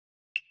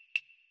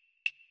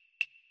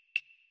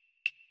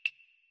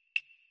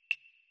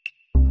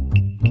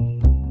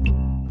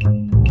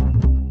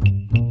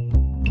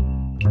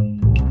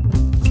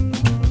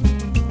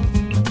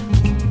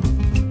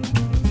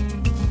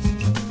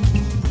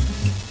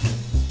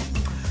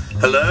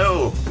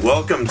Hello,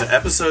 welcome to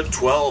episode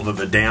 12 of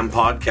A Damn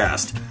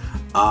Podcast.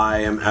 I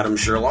am Adam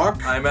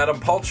Sherlock. I'm Adam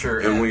Pulcher.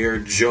 And we are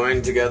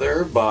joined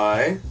together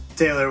by...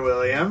 Taylor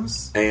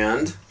Williams.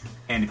 And...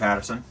 Andy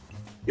Patterson.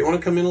 You want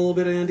to come in a little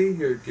bit, Andy?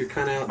 You're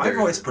kind of out My there.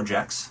 voice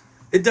projects.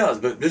 It does,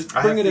 but just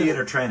bring it in. I have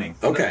theater training.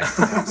 Okay,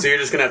 so you're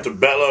just going to have to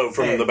bellow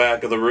from the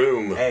back of the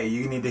room. Hey,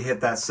 you need to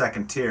hit that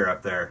second tier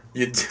up there.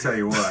 You Tell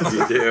you what.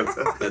 You do.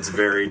 That's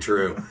very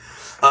true.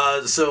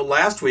 So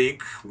last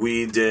week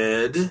we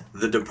did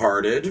The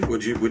Departed.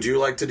 Would you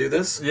like to do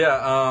this?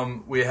 Yeah,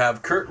 we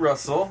have Kurt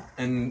Russell,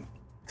 and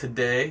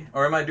today,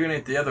 or am I doing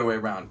it the other way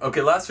around?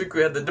 Okay, last week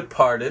we had The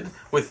Departed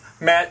with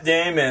Matt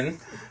Damon,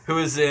 who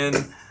is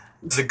in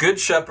The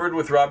Good Shepherd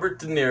with Robert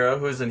De Niro,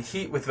 who is in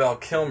Heat with Val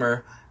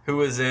Kilmer,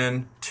 who is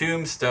in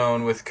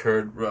Tombstone with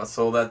Kurt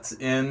Russell. That's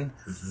in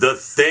The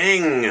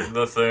Thing.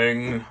 The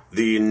Thing.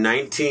 The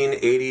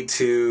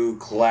 1982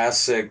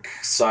 classic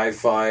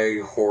sci-fi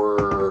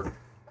horror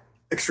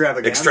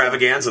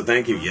extravaganza.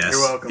 Thank you. Yes.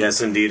 You're welcome.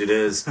 Yes, indeed it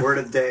is. Word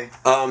of the day.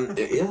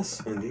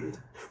 Yes, indeed.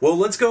 Well,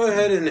 let's go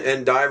ahead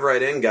and dive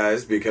right in,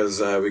 guys, because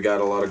we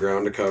got a lot of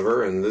ground to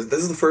cover, and this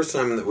is the first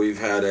time that we've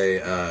had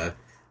a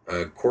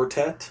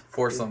quartet.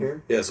 Foursome.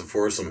 Here. Yes, a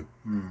foursome.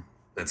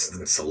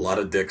 That's a lot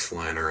of dicks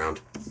flying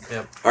around.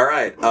 Yep. All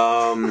right.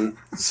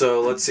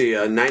 So let's see.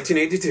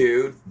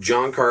 1982,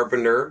 John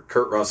Carpenter,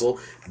 Kurt Russell,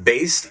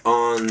 based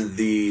on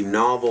the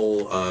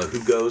novel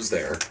Who Goes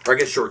There? Or I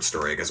guess short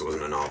story. I guess it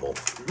wasn't a novel.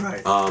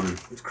 Right.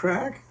 It's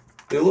crack.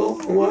 A little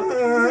what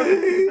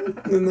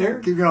in there?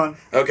 Keep going.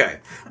 Okay.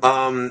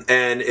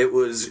 And it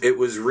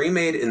was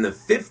remade in the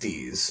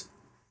 50s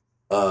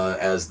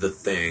as The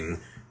Thing.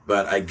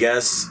 But I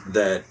guess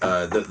that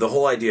the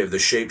whole idea of the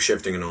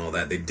shape-shifting and all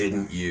that, they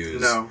didn't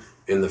use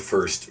in the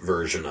first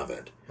version of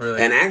it.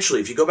 Really? And actually,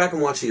 if you go back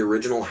and watch the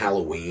original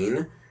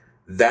Halloween,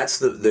 that's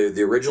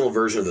the original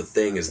version of The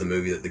Thing is the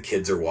movie that the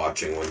kids are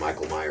watching when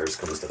Michael Myers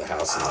comes to the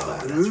house and all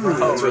that. That's right.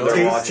 That's what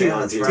they're watching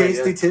on TV.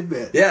 Tasty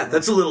tidbit. Yeah,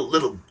 that's a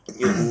little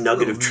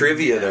nugget of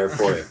trivia there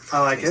for you.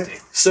 I like it.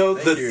 So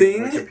Thank The you,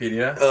 Thing,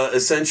 Wikipedia.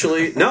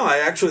 essentially, no,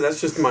 that's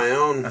just my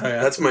own. Oh,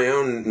 yeah. That's my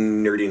own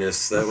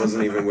nerdiness. That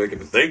wasn't even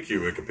Wikipedia. Thank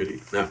you,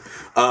 Wikipedia.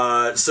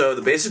 No. So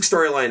the basic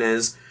storyline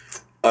is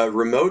a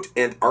remote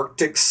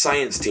Antarctic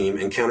science team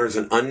encounters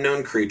an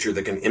unknown creature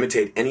that can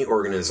imitate any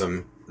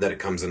organism that it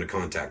comes into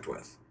contact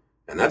with,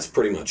 and that's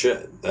pretty much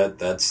it.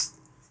 That's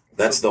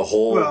the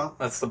whole. Well,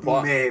 That's the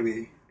plot.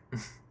 maybe.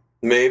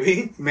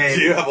 Maybe. Maybe.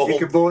 You have a whole.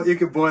 You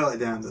could boil it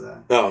down to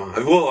that. Oh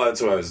well,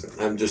 that's what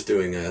I'm just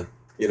doing a.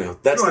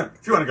 That's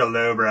If you want to go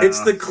lowbrow.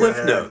 it's the Cliff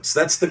ahead. Notes.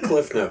 That's the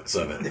Cliff Notes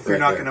of it. If you're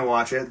not going to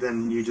watch it,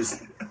 then you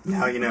just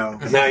now you know.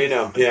 Now you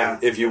know. Yeah,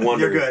 if you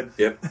wonder. You're good.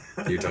 Yep,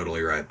 you're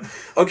totally right.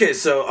 Okay,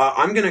 so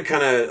I'm going to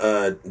kind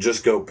of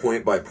just go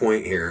point by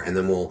point here, and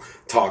then we'll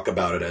talk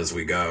about it as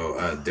we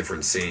go,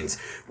 different scenes.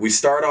 We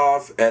start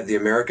off at the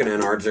American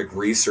Antarctic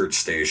Research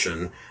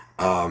Station,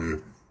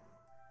 and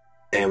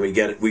we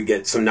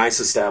get some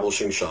nice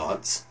establishing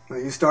shots. Well,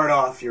 you start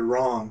off, you're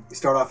wrong. You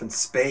start off in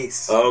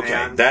space. Okay,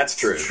 man. that's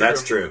true. It's true.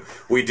 That's true.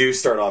 We do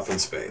start off in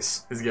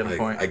space. He's getting a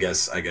point. I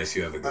guess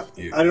you have a.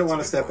 I don't want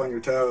to step on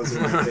your toes.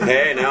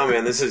 Hey, no,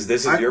 man, this is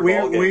your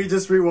ball game. We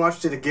just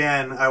rewatched it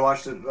again. I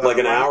watched it Like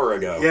an hour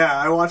ago. Yeah,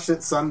 I watched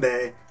it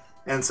Sunday,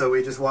 and so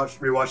we just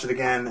rewatched it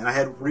again. And I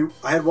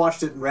had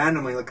watched it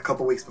randomly like a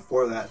couple weeks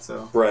before that.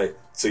 So Right.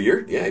 So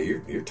you're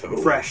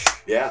totally fresh.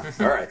 Yeah.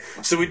 All right.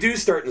 So we do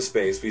start in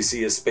space. We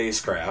see a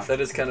spacecraft.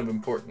 That is kind of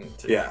important,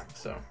 too. Yeah.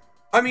 So.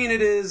 I mean,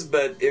 it is,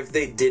 but if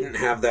they didn't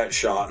have that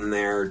shot in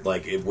there,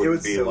 like it wouldn't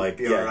would be still like,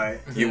 be yeah, alright.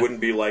 you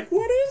wouldn't be like,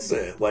 what is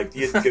it? Like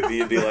you'd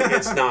be like,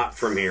 it's not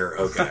from here.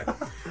 Okay.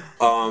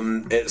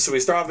 So we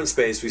start off in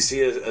space. We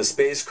see a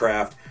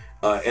spacecraft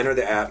enter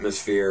the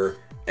atmosphere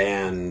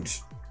and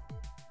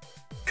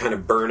kind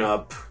of burn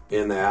up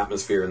in the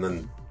atmosphere,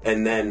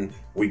 and then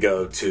we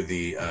go to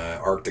the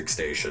Arctic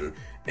station.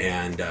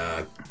 And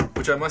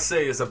Which I must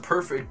say is a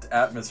perfect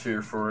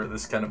atmosphere for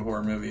this kind of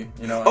horror movie.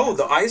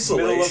 the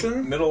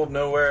isolation, middle of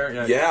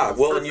nowhere. Yeah,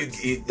 well,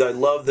 perfect. And I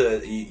love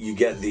you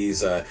get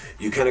these.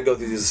 You kind of go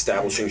through these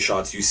establishing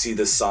shots. You see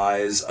the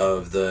size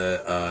of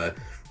the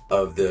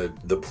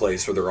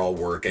place where they're all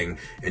working,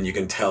 and you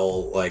can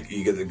tell. Like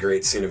you get the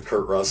great scene of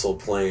Kurt Russell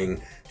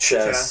playing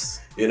chess.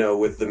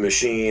 With the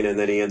machine, and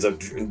then he ends up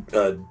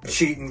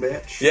Cheating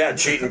bitch. Yeah,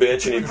 cheating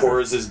bitch, and he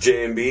pours his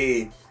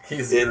J&B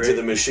into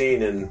the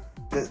machine, and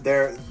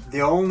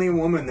The only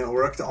woman that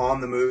worked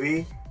on the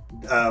movie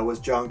was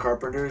John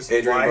Carpenter's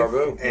Adrienne wife,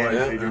 Barbeau. and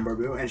Yeah. Adrienne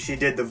Barbeau, and she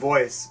did the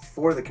voice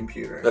for the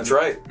computer. That's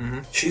right.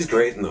 Mm-hmm. She's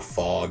great in The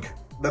Fog.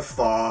 The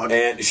Fog.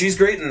 And she's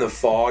great in The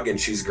Fog, and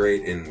she's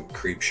great in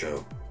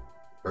Creepshow.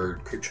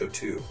 Or Creepshow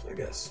 2, I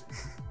guess.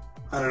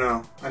 I don't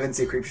know. I didn't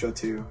see Creepshow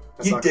 2.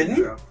 You didn't?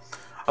 Creepshow.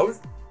 I was.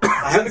 Is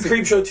that the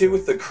Creepshow 2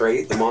 with the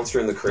crate, the monster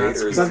in the crate?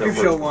 That's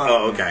Creepshow 1.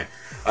 Oh, okay.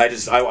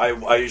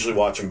 I usually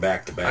watch them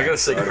back to back. I gotta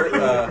say,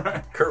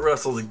 Kurt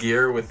Russell's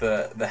gear with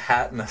the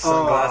hat and the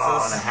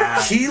sunglasses. the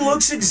hat. He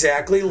looks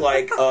exactly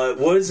like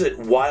what is it?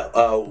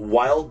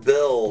 Wild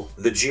Bill,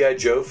 the GI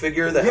Joe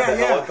figure that had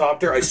the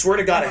helicopter. I swear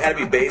to God, it had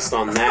to be based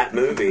on that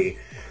movie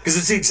because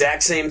it's the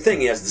exact same thing.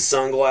 He has the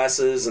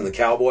sunglasses and the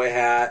cowboy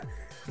hat.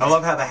 I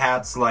love how the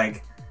hat's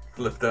like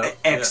Flipped up.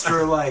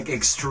 extra, like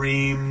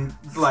extreme,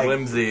 like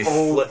Flimsy.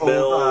 old, Flip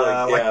bill,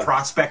 like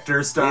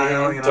prospector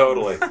style. You know?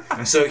 Totally.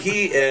 So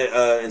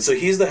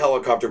he's the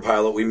helicopter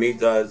pilot. We meet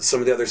some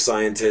of the other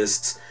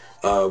scientists.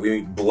 We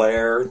meet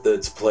Blair,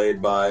 that's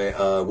played by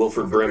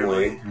Wilford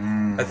Brimley.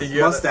 I think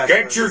you Mustache.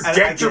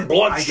 Get your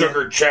blood I get-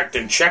 sugar checked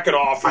and check it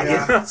off. I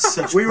again. get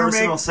such We were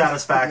personal make-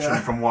 satisfaction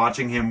Yeah. from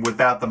watching him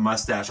without the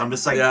mustache. I'm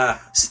just like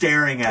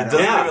staring at It doesn't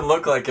him. Yeah. even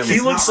look like him. He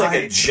It's looks not like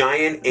a right.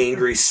 giant,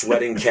 angry,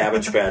 sweating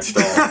Cabbage Patch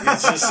doll.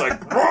 He's just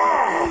like,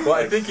 Well,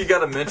 I think you got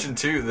to mention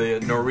too the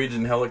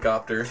Norwegian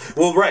helicopter.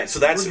 well, right. So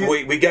that's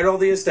we get all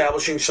the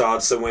establishing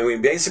shots. So when we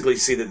basically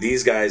see that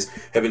these guys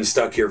have been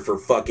stuck here for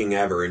fucking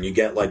ever, and you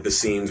get like the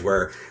scenes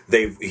where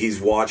he's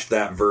watched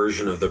that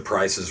version of the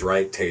Price is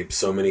Right tape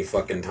so many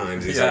fucking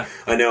times. He's like,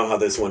 I know how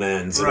this one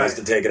ends, and has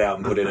to take it out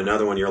and put in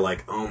another one. You're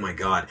like, oh my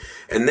god.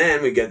 And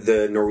then we get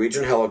the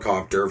Norwegian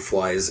helicopter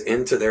flies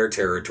into their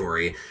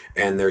territory,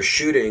 and they're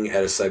shooting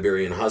at a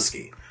Siberian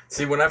Husky.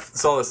 See, when I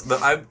saw this,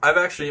 I've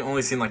actually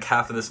only seen like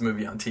half of this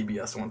movie on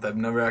TBS once. I've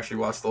never actually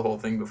watched the whole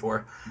thing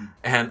before.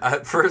 And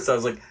at first I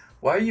was like,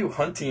 why are you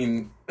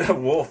hunting a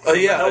wolf? Oh from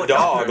yeah, a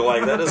helicopter? dog.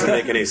 Like that doesn't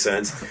make any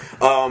sense.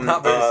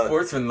 Not very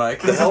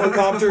sportsmanlike. The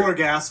helicopter. Before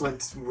gas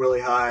went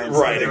really high. And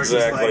Right, they were just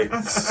exactly.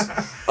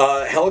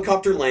 like-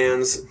 Helicopter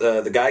lands.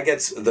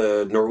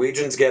 The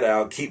Norwegians get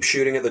out, keep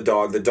shooting at the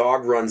dog. The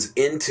dog runs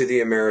into the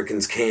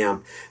Americans'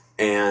 camp,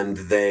 and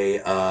they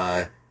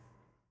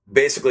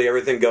basically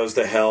everything goes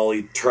to hell.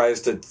 He tries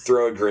to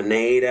throw a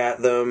grenade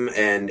at them,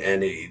 and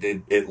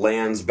it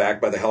lands back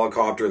by the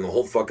helicopter, and the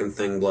whole fucking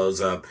thing blows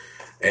up.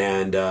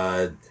 And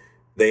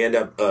they end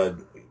up.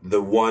 The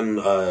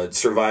one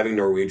surviving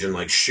Norwegian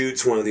like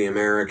shoots one of the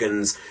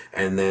Americans,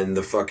 and then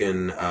the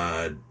fucking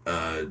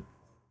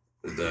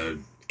the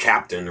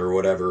captain or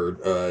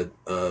whatever.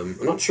 I'm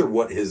not sure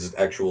what his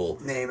actual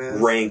Name is.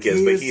 rank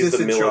is, but he's just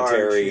the in charge.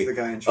 military. He's the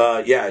guy in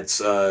charge. Yeah, it's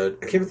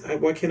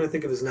why can't I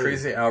think of his name?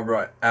 Crazy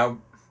eyebrow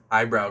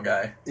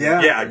guy.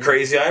 Yeah,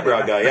 crazy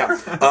eyebrow guy.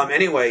 Yeah.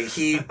 Anyway,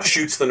 he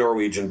shoots the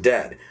Norwegian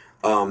dead.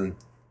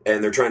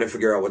 And they're trying to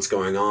figure out what's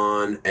going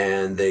on,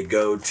 and they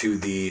go to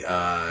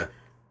the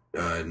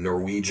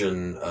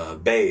Norwegian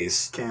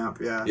base. Camp,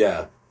 yeah.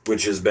 Yeah,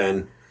 which has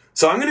been.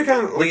 So I'm going to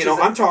kind of,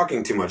 I'm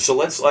talking too much.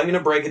 So I'm going to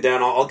break it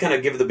down. I'll kind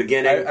of give the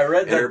beginning, I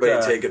read and that,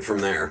 everybody take it from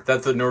there.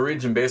 That the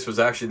Norwegian base was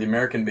actually the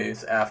American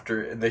base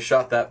after they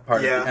shot that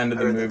part at the end of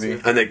the I read that movie.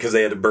 too. And because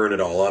they had to burn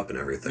it all up and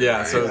everything. Yeah,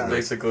 right? so it's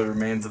basically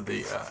remains of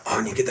the. Oh,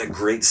 and you get that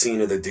great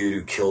scene of the dude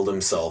who killed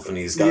himself, and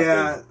he's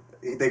got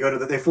they go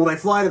to they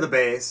fly to the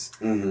base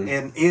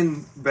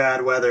in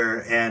bad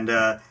weather, and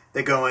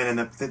they go in, and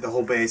the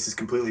whole base is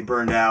completely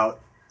burned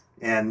out.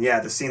 And yeah,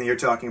 the scene that you're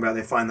talking about,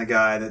 they find the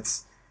guy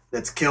that's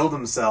killed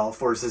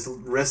himself, or his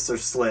wrists are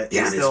slit.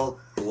 Yeah, He's and still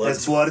his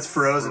his blood is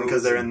frozen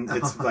because they're in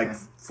it's like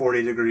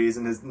 40 degrees,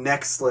 and his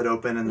neck's slit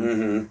open,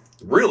 and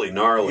really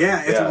gnarly.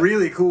 yeah, it's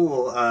really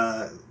cool.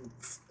 I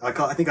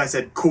think I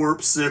said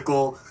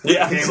corpse-sicle.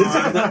 Yeah, came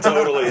on that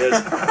totally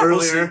is.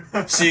 earlier.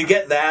 So you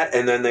get that,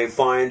 and then they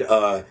find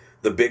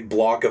the big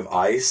block of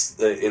ice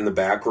in the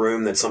back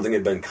room that something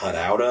had been cut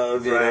out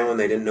of, you know, and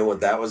they didn't know what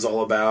that was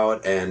all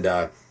about. And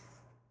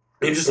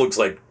it just looks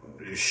like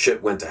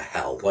shit went to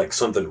hell, like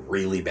something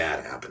really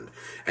bad happened.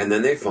 And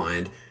then they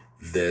find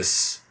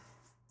this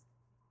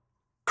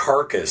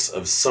carcass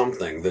of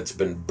something that's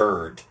been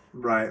burnt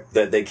Right.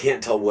 that they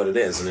can't tell what it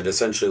is, and it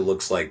essentially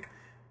looks like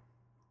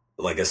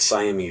a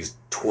Siamese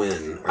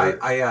twin. Or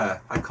I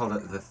called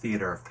it the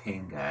theater of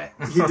pain guy.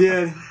 He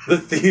did. the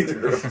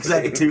theater of It's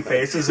like pain. two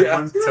faces. Yeah,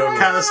 One's totally.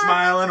 kind of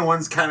smiling,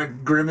 one's kind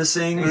of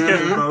grimacing.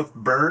 They're both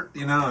burnt,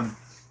 you know. And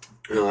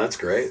No, that's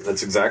great.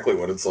 That's exactly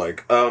what it's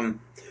like.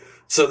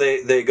 So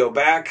they go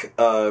back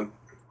to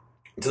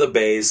the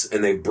base,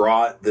 and they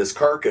brought this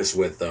carcass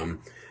with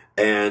them,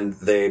 and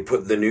they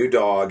put the new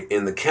dog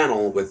in the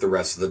kennel with the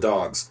rest of the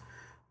dogs.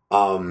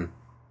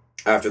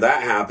 After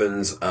that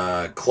happens,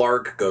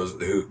 Clark,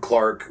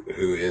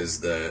 who is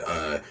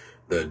the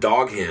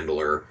dog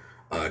handler,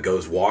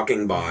 goes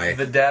walking by.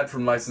 The dad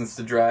from License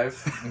to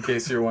Drive, in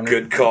case you're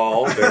wondering. Good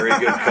call. Very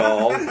good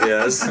call.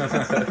 Yes.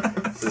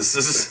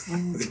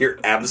 You're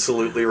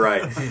absolutely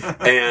right.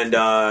 And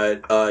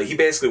he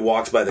basically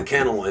walks by the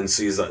kennel and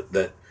sees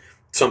that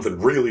something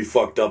really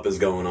fucked up is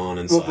going on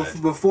inside.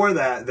 Well, before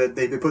that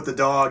they put the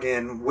dog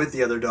in with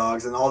the other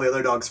dogs, and all the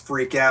other dogs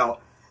freak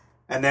out.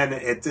 And then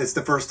it's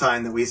the first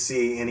time that we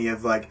see any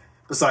of, like,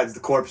 besides the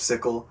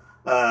corpse-sicle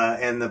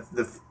and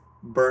the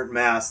burnt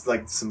mass,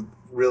 like some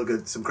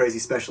some crazy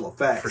special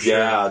effects.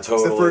 Yeah,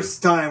 totally. It's the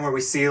first time where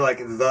we see like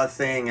the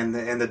thing, and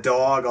the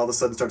dog all of a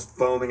sudden starts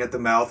foaming at the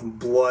mouth, and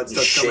blood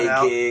starts coming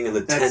out, shaking, and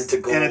the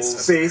tentacles, and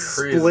its face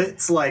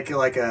splits like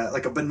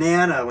a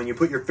banana when you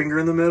put your finger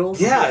in the middle.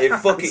 Yeah, it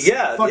fucking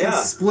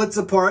splits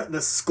apart, and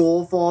the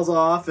skull falls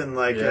off, and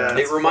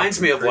it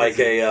reminds me of like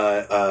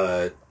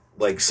a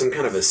like some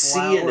kind of a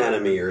sea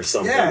anemone or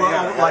something.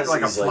 Yeah,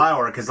 like a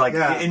flower, because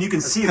and you can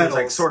see there's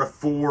like sort of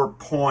 4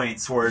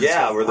 points where it's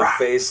where the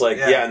face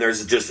and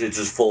there's it's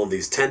just full of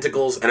these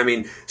tentacles, and I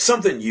mean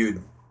something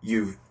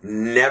you've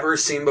never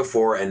seen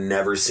before and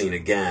never seen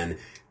again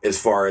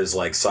as far as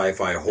like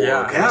sci-fi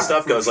horror kind of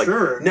stuff goes. Like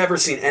never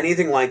seen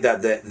anything like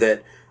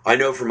that I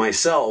know for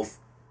myself.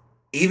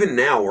 Even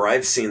now, where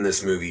I've seen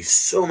this movie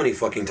so many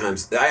fucking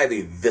times, I have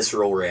a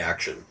visceral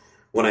reaction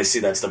when I see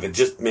that stuff. I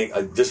just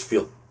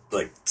feel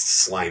like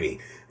slimy.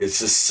 It's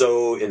just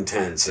so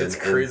intense. It's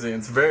crazy.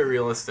 It's very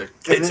realistic.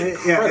 It's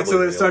and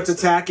so it starts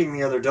attacking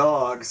the other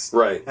dogs.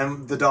 Right.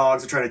 And the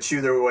dogs are trying to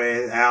chew their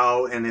way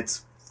out, and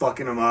it's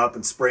fucking them up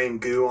and spraying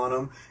goo on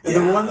them.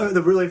 And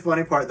the really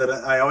funny part that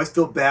I always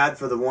feel bad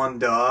for the one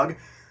dog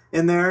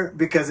in there,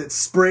 because it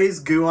sprays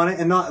goo on it,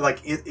 and not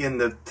like in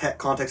the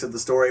context of the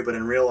story, but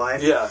in real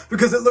life. Yeah.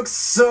 Because it looks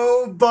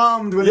so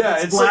bummed when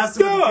it's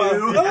blasted with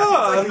goo.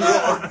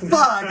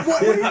 Fuck,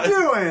 what are you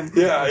doing?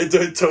 Yeah, it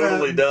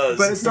totally does.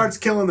 But it starts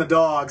killing the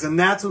dogs, and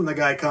that's when the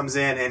guy comes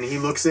in, and he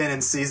looks in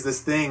and sees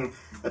this thing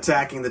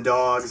attacking the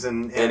dogs,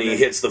 and he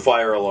hits the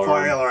fire alarm.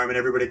 And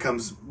everybody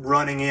comes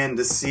running in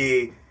to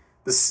see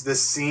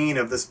this scene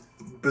of this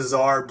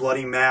bizarre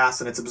bloody mass,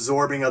 and it's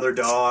absorbing other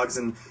dogs,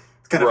 and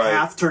kind of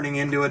half turning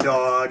into a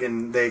dog,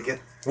 and they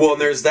get... Well,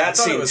 and there's that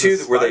scene too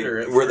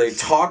where they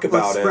talk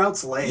about it.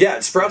 Sprouts legs. Yeah,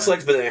 it sprouts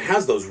legs, but then it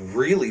has those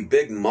really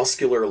big,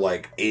 muscular,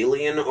 like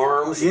alien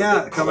arms.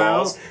 Yeah, with come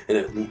claws, out,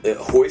 and it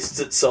hoists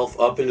itself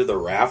up into the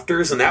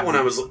rafters. And that's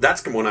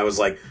when I was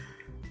like,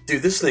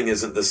 dude, this thing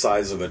isn't the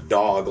size of a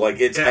dog. Like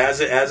it's as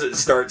it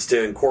starts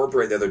to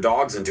incorporate the other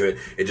dogs into it,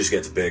 it just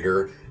gets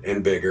bigger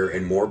and bigger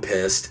and more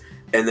pissed.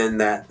 And then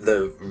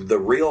the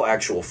real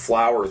actual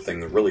flower thing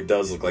that really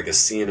does look like a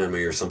sea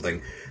anemone or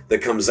something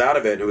that comes out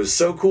of it. And it was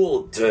so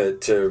cool to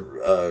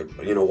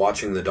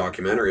watching the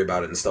documentary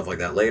about it and stuff like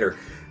that later,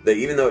 that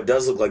even though it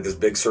does look like this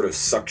big sort of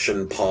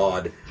suction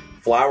pod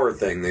flower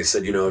thing, they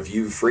said, if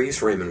you freeze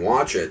frame and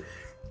watch it,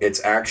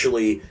 it's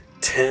actually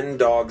 10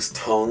 dogs'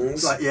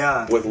 tongues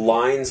with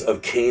lines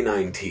of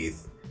canine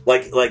teeth.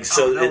 It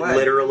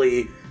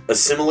literally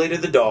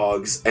assimilated the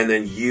dogs and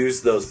then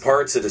used those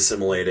parts it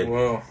assimilated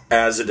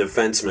as a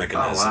defense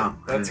mechanism. Oh, wow.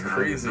 That's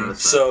crazy.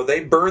 So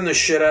they burn the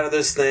shit out of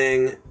this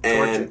thing,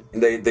 and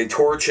they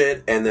torch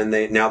it, and then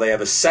they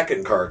have a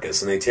second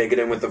carcass, and they take it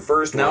in with the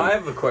first one. Now I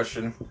have a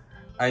question.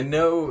 I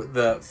know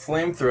the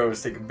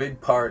flamethrowers take a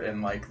big part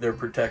in like their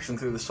protection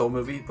through this whole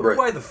movie, but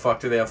why the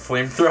fuck do they have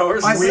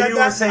flamethrowers? I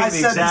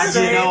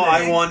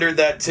wondered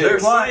that too. They're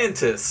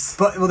scientists.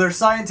 They're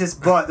scientists,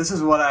 but this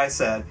is what I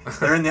said.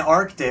 They're in the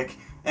Arctic,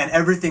 and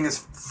everything is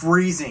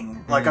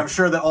freezing. Like, I'm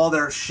sure that all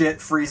their shit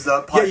freezes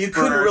up. Yeah, you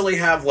couldn't really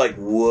have, like,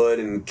 wood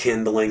and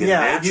kindling and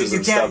matches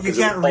and stuff. You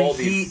can't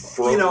reheat,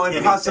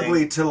 and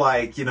possibly to,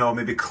 like,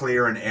 maybe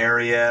clear an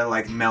area,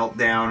 like, melt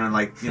down and,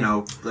 like,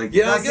 like...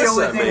 Yeah, that's the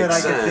only thing that I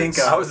could think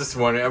of. I was just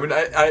wondering. I mean,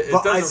 it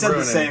doesn't I said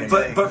the same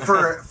thing. But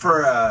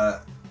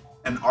for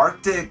an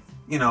Arctic...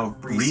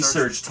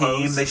 research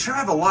team. post. They sure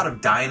have a lot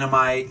of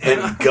dynamite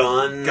and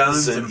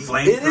guns and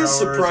flamethrowers. It is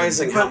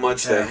surprising how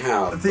much they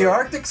have. The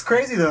Arctic's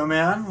crazy though,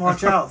 man.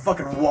 Watch out!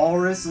 Fucking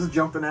walruses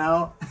jumping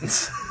out.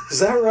 Is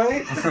that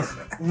right?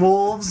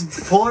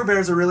 Wolves, polar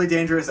bears are really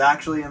dangerous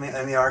actually in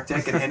the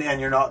Arctic,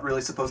 and you're not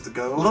really supposed to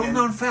go. Little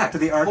known fact: to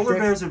the Arctic. Polar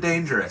bears are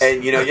dangerous.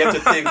 And you have to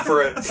think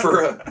for a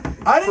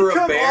I didn't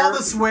come bear, all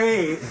this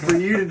way for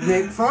you to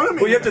make fun of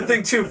me. Well, you have to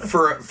think too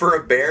for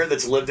a bear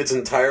that's lived its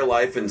entire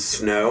life in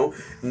snow.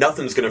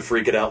 Nothing's gonna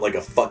freak it out like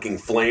a fucking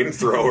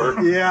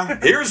flamethrower. Yeah.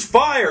 Here's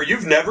fire.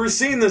 You've never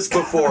seen this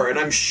before, and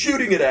I'm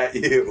shooting it at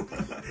you.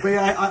 But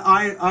yeah,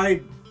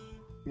 I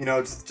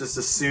just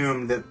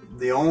assumed that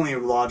the only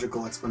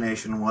logical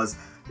explanation was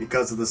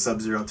because of the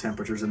sub-zero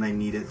temperatures, and they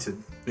need it to.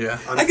 Yeah,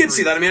 I can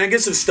see that. I mean, I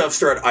guess if stuff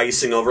started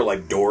icing over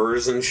like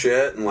doors and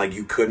shit, and like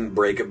you couldn't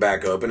break it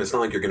back open, it's not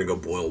like you're gonna go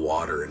boil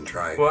water and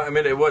try. Well, I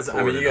mean, it was.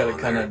 I mean, you got to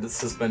kind of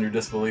suspend your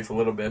disbelief a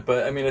little bit,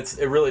 but I mean,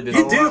 it really did.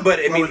 You do, but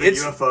I mean,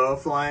 it's UFO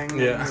flying.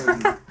 Yeah,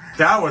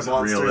 that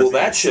wasn't real. Well,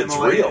 that shit's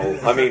real.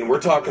 I mean,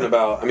 we're talking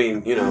about. I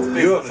mean,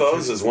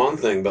 UFOs is one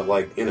thing, but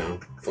like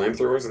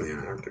flamethrowers in the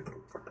Antarctic.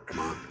 Come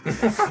on.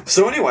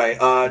 So anyway,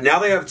 now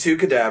they have 2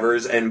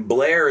 cadavers, and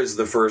Blair is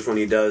the first one.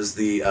 He does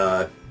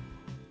the,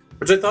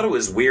 which I thought it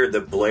was weird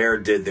that Blair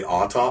did the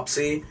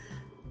autopsy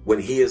when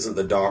he isn't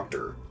the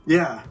doctor.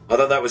 Yeah, I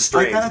thought that was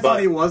strange. I kind of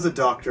thought he was a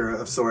doctor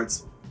of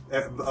sorts.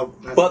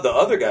 But the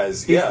other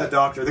guys, he's the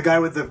doctor, the guy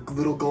with the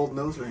little gold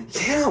nose ring.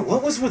 Yeah,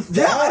 what was with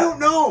that? Yeah, I don't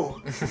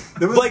know.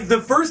 Like the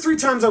first 3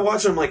 times I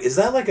watched it, I'm like, is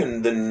that like the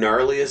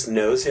gnarliest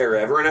nose hair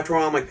ever? And after a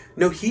while, I'm like,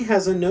 no, he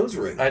has a nose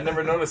ring. I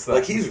never noticed that.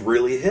 Like he's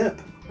really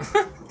hip.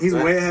 He's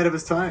way ahead of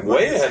his time.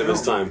 Way ahead of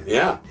his time.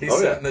 Yeah. He's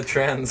setting the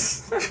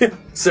trends.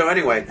 So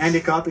anyway, And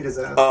he copied his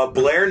ass.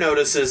 Blair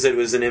notices that it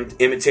was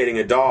imitating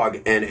a dog,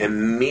 and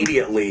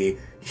immediately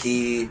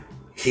he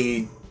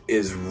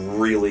is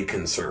really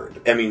concerned.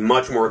 I mean,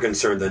 much more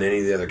concerned than any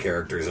of the other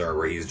characters are,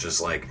 where he's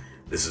just like,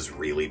 this is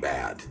really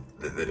bad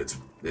that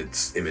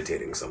it's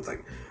imitating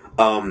something.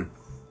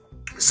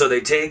 So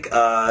they take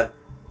the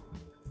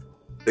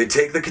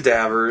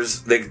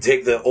cadavers. They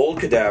take the old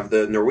cadaver,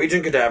 the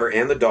Norwegian cadaver,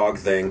 and the dog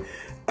thing.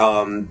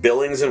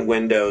 Billings and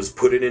Windows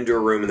put it into a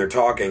room, and they're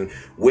talking.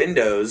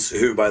 Windows,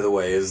 who, by the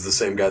way, is the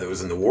same guy that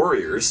was in the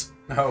Warriors.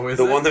 Oh, is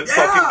The it? one that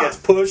fucking gets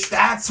pushed.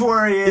 That's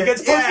where he is. He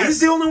gets pushed. Yes. He's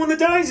the only one that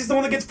dies. He's the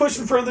one that gets pushed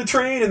in front of the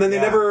train, and then they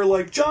Yeah. never are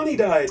like, Johnny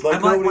died. Like,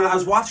 I'm like, nobody when I ever-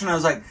 was watching, I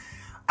was like,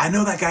 I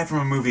know that guy from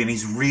a movie, and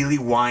he's really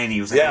whiny.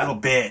 He was like Yeah. a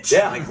little bitch.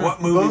 Yeah. Like,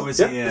 what movie was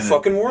yeah, he in? the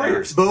fucking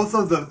Warriors. Both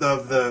of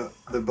the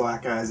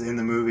black guys in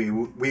the movie,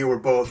 we were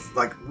both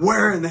like,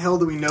 where in the hell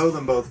do we know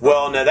them both?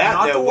 Well, now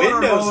Not the one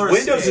on roller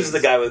Windows skates. is the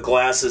guy with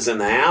glasses and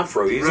the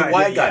afro. He's Right, a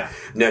white yeah, guy.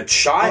 Now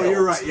Childs, Oh,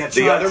 you're right. Yeah, the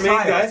Childs. other main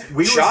guy, Childs. We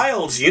was-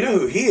 Childs. You know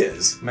who he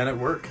is? Men at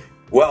Work.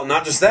 Well,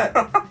 not just that.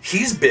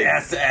 He's big.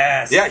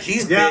 Ass. Yeah,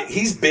 he's Yeah, big.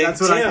 He's big.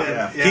 that's what I Tim.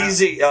 did, yeah.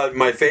 He's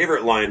my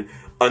favorite line.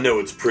 I know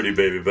it's pretty,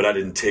 baby, but I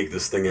didn't take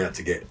this thing out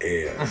to get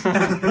air.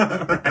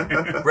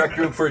 Rec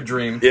Room for a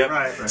Dream. Yep.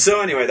 Right.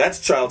 So anyway, that's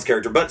Child's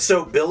character. But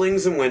so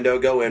Billings and Window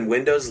go in.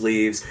 Windows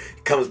leaves,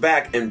 comes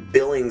back, and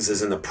Billings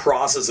is in the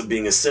process of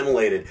being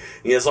assimilated.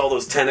 He has all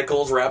those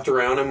tentacles wrapped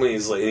around him, and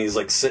he's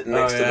like sitting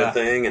next to the yeah.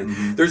 thing.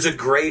 And there's a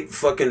great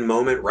fucking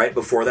moment right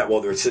before that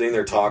while they're sitting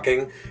there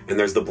talking, and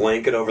there's the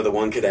blanket over the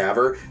one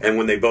cadaver, and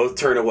when they both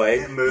turn away,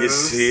 you moves.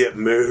 see it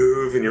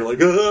move, and you're like,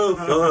 oh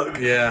fuck.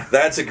 Yeah.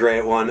 That's a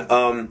great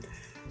one.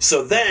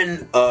 So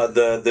then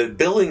the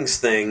Billings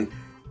thing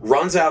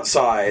runs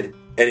outside,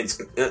 and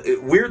it's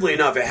weirdly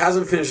enough, it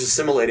hasn't finished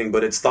assimilating,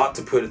 but it's thought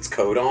to put its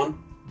coat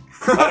on.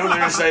 I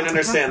don't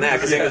understand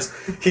that because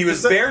he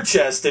was bare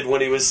chested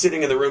when he was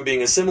sitting in the room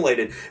being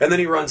assimilated, and then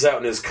he runs out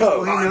in his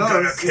coat. Well, he knows.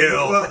 gonna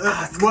kill.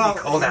 Well,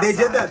 cold they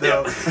did outside. that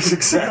though.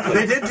 Exactly.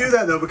 They did do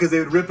that though because they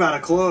would rip out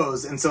of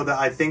clothes, and so that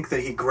I think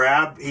that he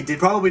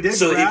probably did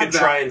So that he grab could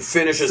try and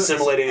finish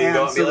assimilating and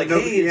go and be so like,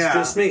 nobody- hey, it's yeah,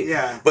 just me.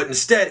 Yeah. But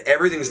instead,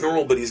 everything's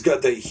normal, but he's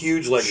got that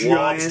huge, like, Giant-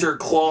 lobster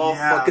claw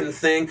yeah. fucking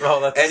thing.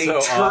 Oh, that's and he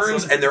so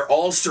turns, awesome. and they're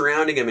all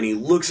surrounding him, and he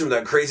looks at him with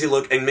that crazy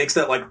look and makes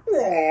that, like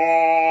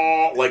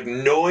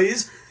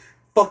noise.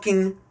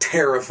 Fucking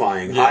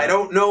terrifying. Yeah. I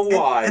don't know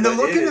why. And the but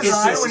look it in his is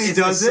eye just- when he it's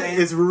does the it same-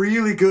 is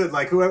really good.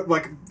 Like whoever,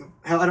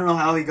 I don't know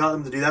how he got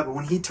them to do that, but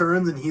when he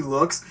turns and he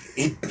looks,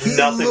 he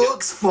nothing-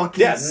 looks fucking.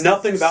 Yeah,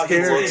 nothing about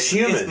him scary. looks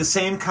human. It's the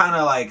same kind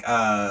of like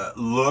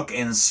look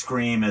and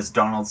scream as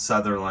Donald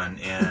Sutherland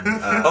in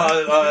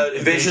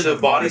Invasion of the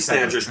Body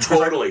Snatchers.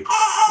 Totally.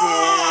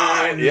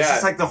 and it's Yeah.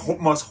 just like the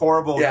most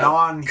horrible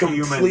non-human,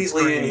 completely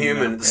scream,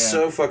 inhuman. you know?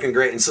 So fucking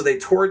great. And so they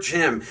torch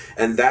him,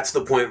 and that's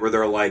the point where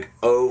they're like,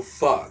 "Oh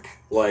fuck!"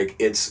 Like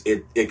it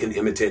can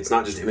imitate. It's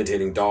not just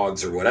imitating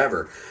dogs or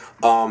whatever.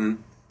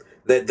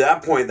 At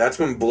that point, that's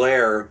when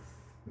Blair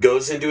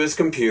goes into his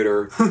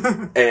computer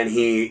and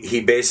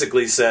he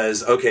basically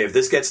says, "Okay, if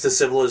this gets to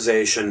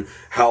civilization,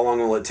 how long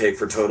will it take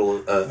for total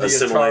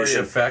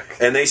assimilation?" Atari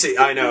effect. And they say,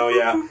 "I know,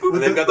 yeah."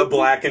 And they've got the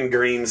black and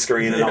green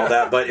screen and all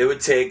that, but it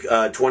would take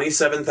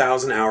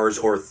 27,000 hours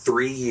or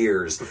 3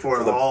 years For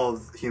for the all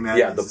of humanity.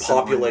 yeah, the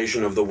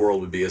population of the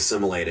world would be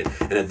assimilated.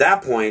 And at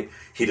that point,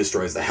 he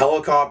destroys the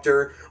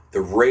helicopter,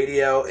 the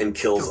radio, and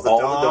kills Kills the all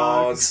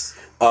dogs. the dogs.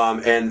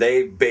 And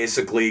they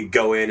basically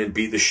go in and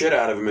beat the shit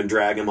out of him and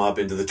drag him up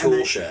into the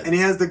tool shed. And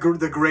he has the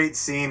great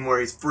scene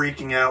where he's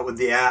freaking out with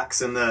the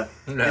axe in the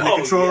Oh,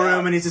 control yeah.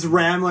 room, and he's just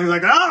rambling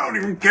like, "I don't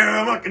even care.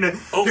 I'm not gonna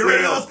Oh, get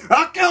rid yeah. of this.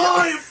 I'll kill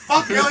all you.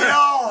 Fuck kill you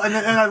all." And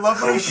I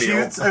love when he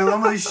Oatmeal. shoots. I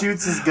love when he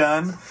shoots his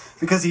gun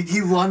because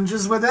he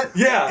lunges with it.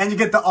 Yeah. and you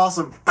get the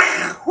awesome.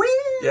 Whee!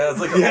 Yeah, it's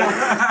like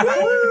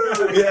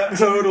Yeah,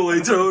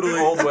 totally.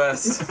 Old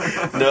West.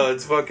 No,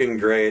 it's fucking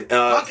great.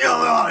 I'll kill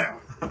all you.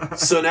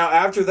 So now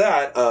after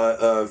that,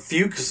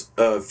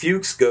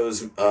 Fuchs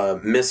goes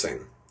missing.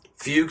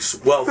 Fuchs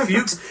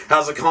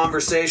has a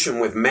conversation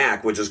with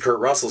Mac, which is Kurt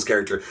Russell's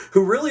character,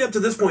 who really up to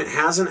this point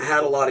hasn't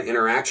had a lot of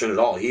interaction at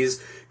all.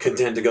 He's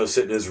content to go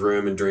sit in his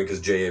room and drink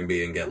his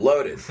JMB and get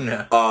loaded.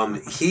 Yeah.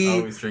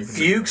 Always drinking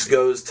Fuchs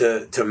goes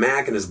to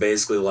Mac and is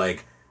basically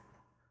like,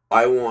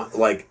 I want,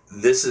 like,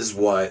 this is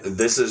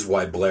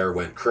why Blair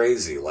went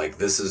crazy. Like,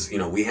 this is,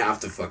 we have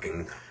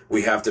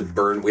to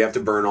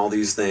burn all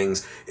these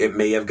things. It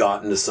may have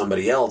gotten to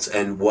somebody else.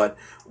 And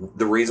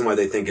the reason why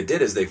they think it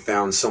did is they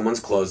found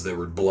someone's clothes that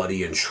were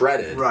bloody and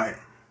shredded. Right.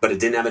 But it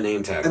didn't have a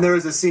name tag. And there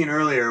was a scene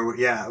earlier, where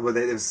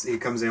he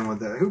comes in with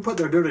the "Who put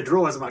their dirty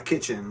drawers in my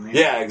kitchen?"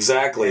 Yeah,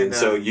 exactly. And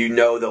so And, you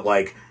know that,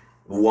 like,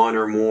 one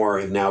or more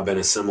have now been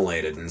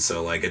assimilated. And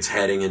so, like, it's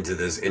heading into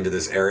this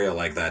area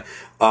like that.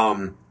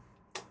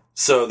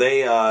 So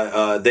they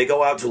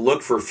go out to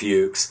look for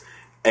Fuchs,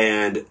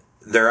 and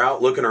they're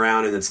out looking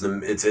around, and it's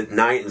at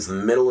night, and it's the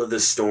middle of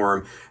this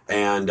storm,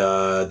 and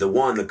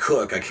the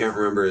cook, I can't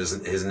remember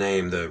his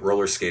name, the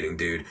roller skating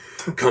dude,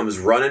 comes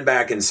running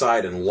back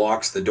inside and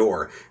locks the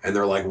door, and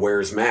they're like,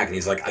 "Where's Mac?" And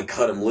he's like, "I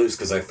cut him loose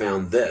because I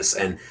found this,"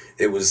 and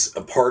it was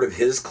a part of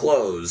his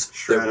clothes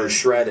that were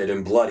shredded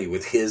and bloody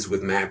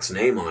with Mac's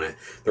name on it.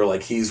 They're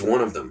like, "He's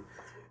one of them."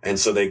 And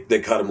so they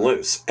cut him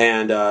loose.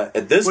 And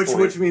at this point...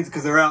 Which means,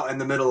 because they're out in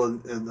the middle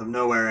of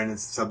nowhere and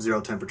it's sub-zero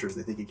temperatures,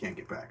 they think he can't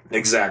get back.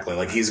 Exactly.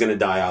 Like, he's going to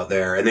die out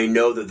there. And they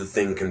know that the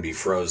thing can be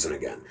frozen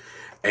again.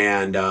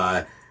 And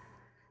at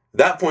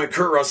that point,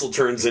 Kurt Russell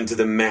turns into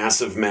the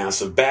massive,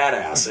 massive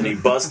badass. And he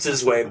busts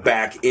his way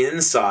back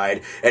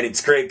inside. And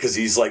it's great because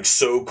he's, like,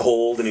 so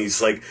cold and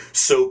he's, like,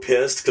 so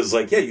pissed. Because,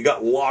 like, yeah, you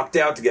got locked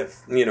out to get,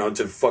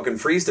 to fucking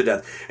freeze to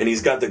death. And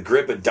he's got the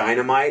grip of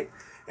dynamite.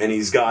 And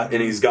he's got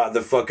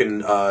the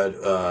fucking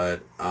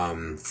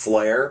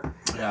flare,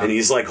 and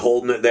he's like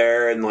holding it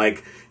there, and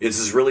like it's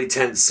this really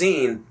tense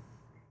scene.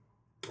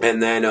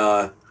 And then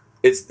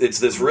it's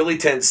this really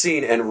tense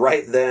scene, and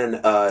right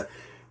then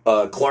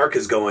Clark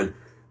is going,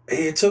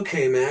 "Hey, it's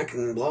okay, Mac,"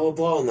 and blah blah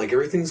blah, and like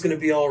everything's gonna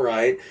be all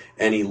right.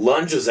 And he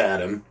lunges at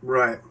him.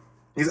 Right.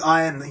 He's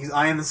eyeing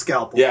the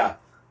scalpel. Yeah,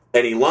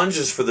 and he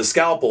lunges for the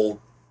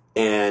scalpel,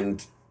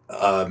 and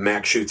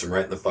Mac shoots him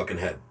right in the fucking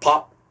head,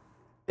 pop,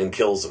 and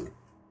kills him.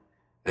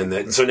 And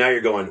then, so now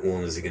you're going,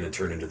 well, is he going to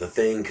turn into the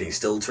Thing? Can he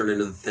still turn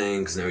into the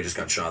Thing? Because now he just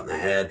got shot in the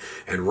head.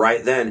 And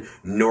right then,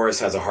 Norris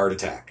has a heart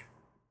attack.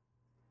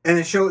 And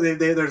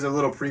there's a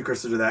little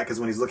precursor to that, because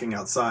when he's looking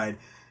outside,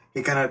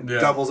 he kind of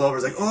doubles over.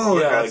 He's like, oh,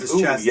 and grabs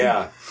his chest.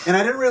 Yeah. And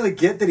I didn't really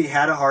get that he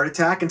had a heart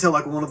attack until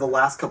like one of the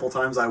last couple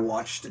times I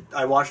watched it.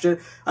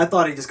 I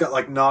thought he just got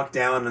like knocked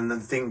down and the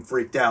Thing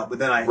freaked out. But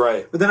then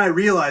I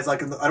realized,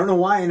 like, I don't know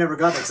why I never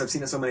got that because I've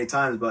seen it so many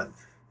times, but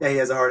yeah, he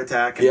has a heart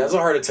attack. He has a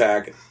heart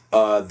attack.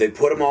 They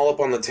put them all up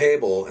on the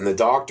table, and the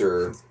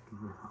doctor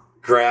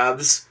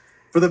grabs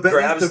the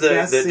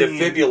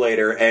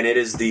defibrillator, and it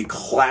is the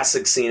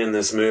classic scene in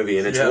this movie,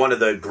 and it's one of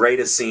the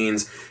greatest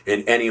scenes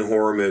in any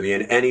horror movie.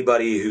 And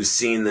anybody who's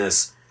seen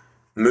this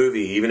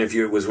movie, even if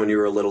it was when you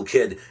were a little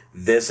kid,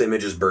 this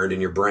image is burned in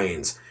your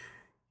brains.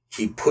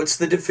 He puts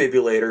the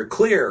defibrillator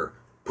clear,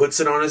 puts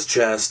it on his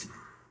chest.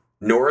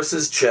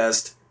 Norris's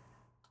chest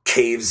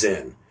caves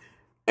in.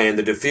 And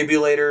the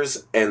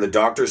defibrillators and the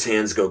doctor's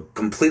hands go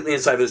completely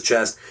inside of his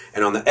chest.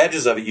 And on the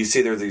edges of it, you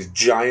see there's these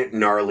giant,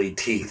 gnarly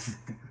teeth.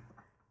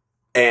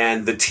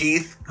 And the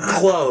teeth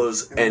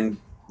close and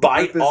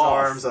bite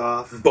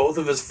off both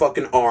of his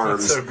fucking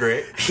arms. That's so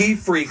great. He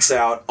freaks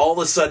out. All of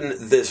a sudden,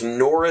 this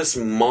Norris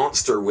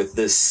monster with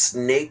this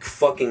snake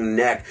fucking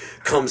neck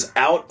comes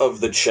out of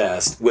the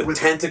chest with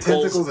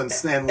tentacles and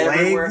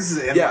legs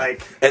and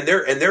and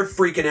they're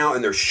freaking out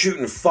and they're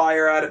shooting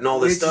fire at it and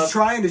all this stuff.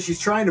 She's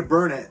trying to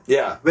burn it.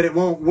 Yeah, but it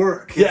won't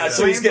work.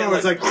 So he's getting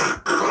like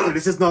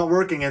it's just not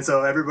working, and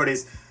so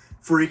everybody's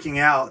freaking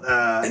out.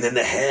 And then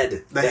the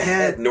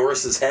head,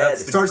 Norris's head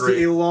starts to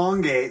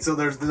elongate. So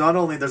there's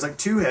like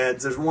two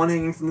heads. There's one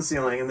hanging from the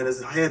ceiling, and then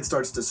his head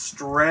starts to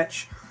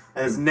stretch,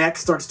 and his neck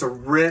starts to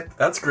rip.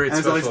 That's great. And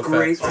there's all these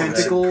great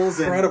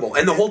tentacles. Incredible.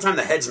 And the whole time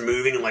the head's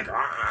moving and like.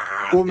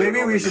 Well,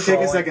 maybe we should take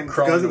a second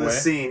because of the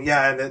scene.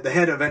 Yeah, and the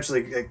head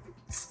eventually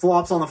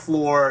flops on the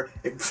floor.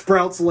 It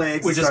sprouts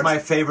legs. Which is my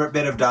favorite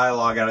bit of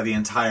dialogue out of the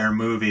entire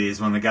movie is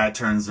when the guy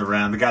turns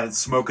around, the guy that's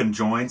smoking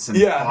joints and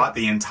fought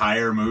the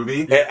entire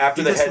movie.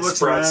 After the head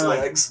sprouts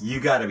legs. Like, you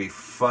gotta be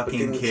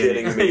fucking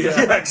kidding me.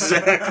 Yeah,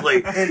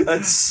 exactly.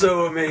 That's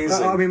so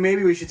amazing. I mean,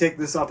 maybe we should take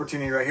this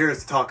opportunity right here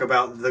to talk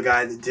about the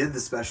guy that did the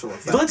special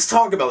effects. Let's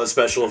talk about the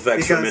special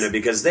effects for a minute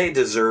because they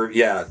deserve.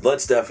 Yeah,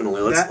 let's get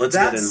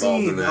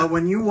involved in that.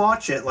 When you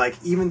watch it, like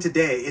even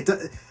today,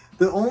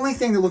 the only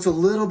thing that looks a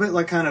little bit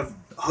like kind of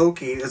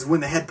hokey is when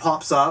the head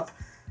pops up.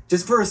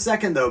 Just for a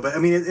second, though. But, I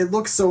mean, it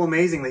looks so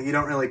amazing that you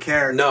don't really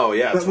care. No,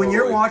 yeah, But when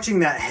you're watching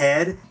that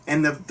head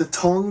and the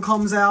tongue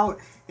comes out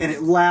and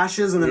it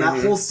lashes and then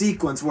that whole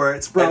sequence where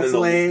it sprouts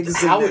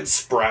legs. How it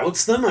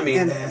sprouts them? I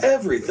mean,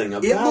 everything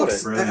about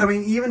it. I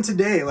mean, even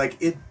today,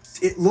 like, it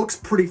looks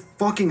pretty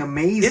fucking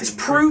amazing. It's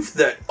proof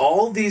that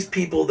all these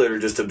people that are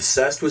just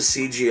obsessed with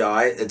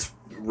CGI, it's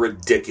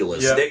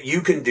ridiculous. Yeah. That you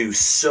can do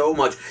so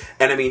much.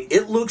 And I mean,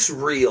 it looks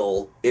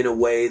real in a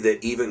way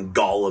that even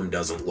Gollum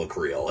doesn't look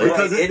real.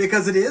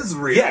 Because it is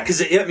real. Yeah,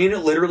 because it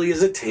literally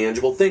is a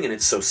tangible thing, and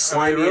it's so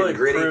slimy and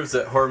gritty. It proves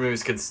that horror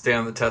movies could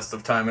stand the test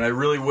of time, and I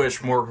really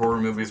wish more horror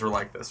movies were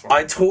like this one.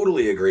 I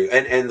totally agree.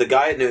 And the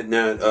guy,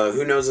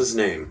 who knows his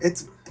name?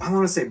 I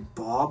want to say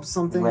Bob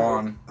something.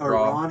 Ron.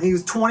 Ron. He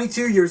was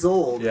 22 years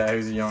old. Yeah, he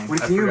was young.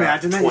 Can you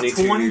imagine that?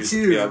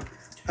 22. Yeah.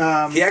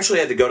 He actually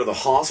had to go to the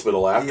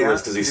hospital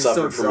afterwards because he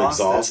suffered from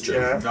exhaustion.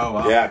 Yeah. Oh,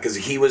 wow. Yeah, because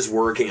he was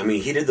working. I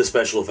mean, he did the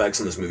special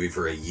effects in this movie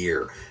for a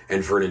year.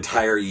 And for an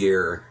entire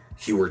year,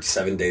 he worked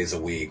 7 days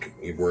a week,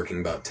 working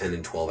about 10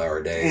 and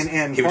 12-hour days.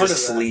 And he would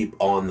just sleep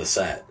on the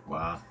set.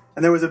 Wow.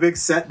 And there was a big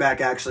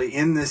setback, actually,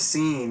 in this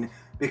scene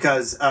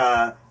because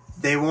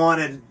they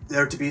wanted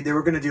there to be... They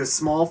were going to do a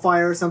small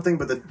fire or something,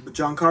 but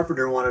John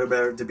Carpenter wanted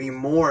there to be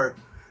more...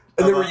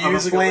 And they were of a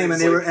using flame, it,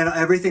 and they were, and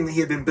everything that he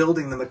had been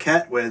building the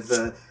maquette with,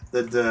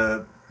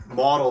 the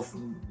model,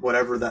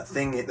 whatever that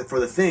thing for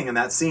the thing in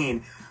that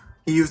scene.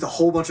 He used a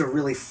whole bunch of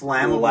really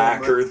flammable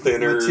lacquer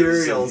thinners,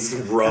 materials.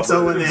 and rubber. And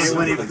so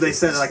when they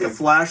said like a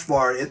flash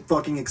bar, it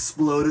fucking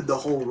exploded the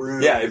whole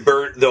room. Yeah, it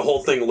burnt, the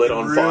whole thing lit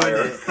on Ruined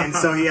fire. it. And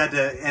so he had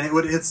to, and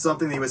it's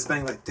something that he was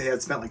spending they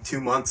had spent like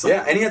 2 months on.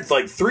 Yeah, and he had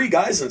like 3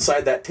 guys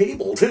inside that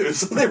table too.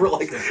 So they were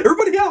like,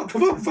 "Everybody out!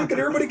 Come on, fucking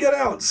everybody get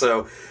out!"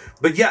 So,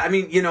 but yeah, I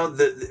mean, you know,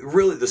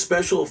 really the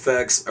special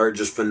effects are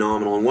just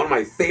phenomenal. And one of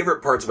my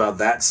favorite parts about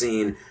that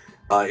scene,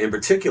 in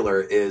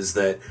particular, is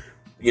that,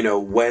 you know,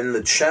 when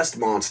the chest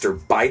monster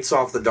bites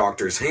off the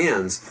doctor's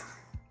hands.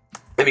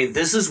 I mean,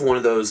 this is one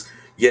of those,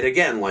 yet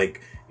again,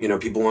 like, you know,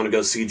 people want to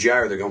go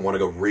CGI or they're going to want to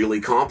go really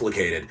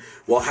complicated.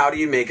 Well, how do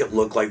you make it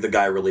look like the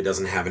guy really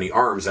doesn't have any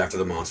arms after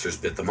the monsters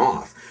bit them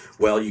off?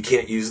 Well, you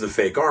can't use the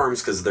fake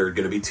arms because they're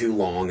going to be too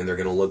long and they're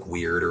going to look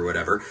weird or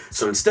whatever.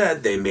 So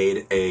instead, they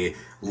made a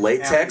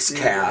latex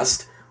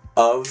cast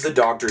of the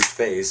doctor's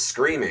face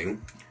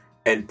screaming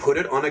and put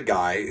it on a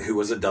guy who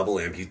was a double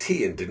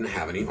amputee and didn't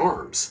have any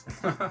arms.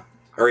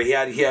 Or he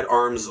had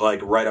arms like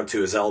right up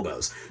to his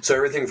elbows. So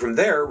everything from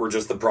there were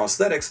just the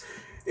prosthetics.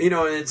 You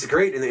know, and it's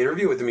great. In the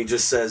interview with him, he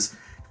just says,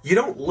 you're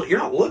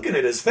not looking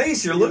at his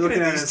face. You're looking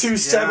at these 2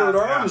 severed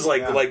arms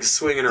like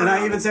swinging around. And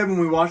I even said when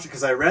we watched it,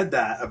 because I read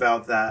that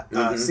about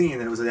that scene,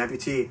 that it was an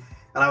amputee.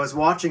 And I was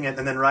watching it,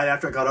 and then right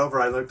after I got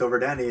over, I looked over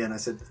at Danny, and I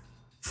said,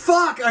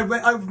 fuck,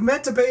 I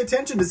meant to pay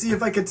attention to see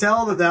if I could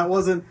tell that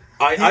wasn't...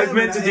 I've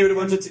meant to do it a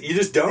bunch of you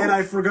just don't. And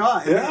I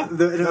forgot. Yeah.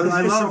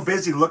 I'm so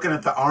busy looking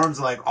at the arms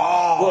like,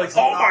 oh, like,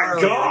 oh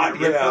my god,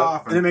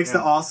 yeah. And it makes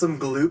the awesome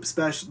gloop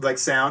special like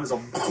sound. It's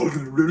all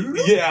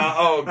yeah.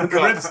 Oh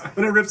god.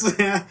 When it rips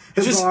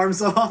his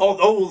arms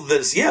off.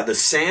 The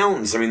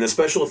sounds. I mean, the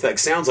special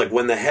effects sounds like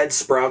when the head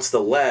sprouts the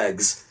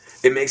legs.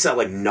 It makes that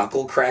like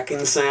knuckle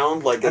cracking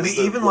sound. Like, I mean,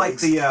 even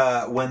legs. Like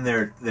the when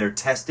they're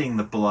testing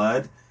the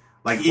blood.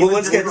 Like,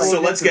 let's get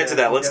to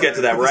that. Let's get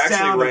to that. We're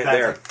actually right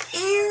there.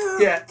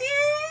 Yeah.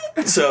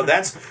 So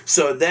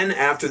then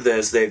after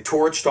this, they've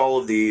torched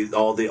all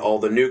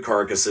the new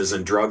carcasses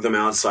and drugged them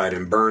outside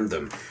and burned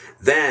them.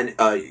 Then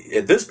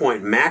at this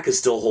point, Mac is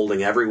still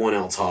holding everyone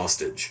else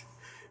hostage,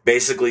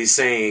 basically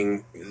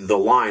saying the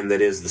line that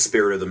is the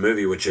spirit of the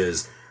movie, which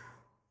is,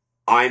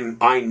 I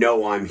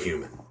know I'm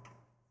human,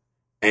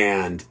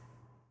 and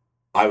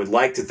I would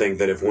like to think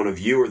that if one of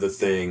you are the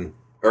thing.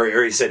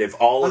 Or he said, if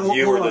all of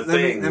you are the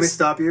things... Let me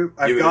stop you.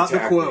 I've got the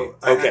quote.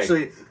 I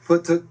actually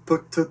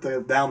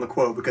took down the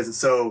quote because it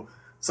so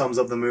sums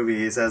up the movie.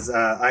 He says,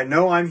 I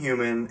know I'm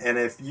human, and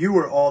if you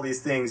were all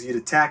these things, you'd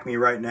attack me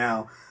right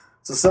now.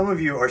 So some of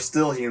you are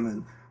still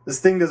human. This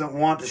thing doesn't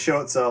want to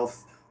show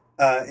itself.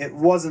 It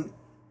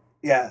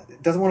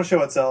doesn't want to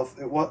show itself.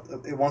 It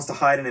wants to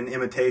hide in an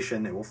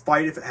imitation. It will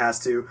fight if it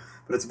has to,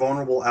 but it's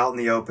vulnerable out in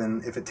the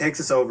open. If it takes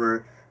us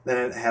over, then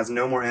it has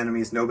no more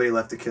enemies, nobody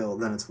left to kill,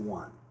 then it's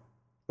won.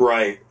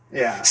 Right.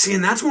 Yeah. See,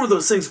 and that's one of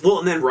those things. Well,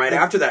 and then right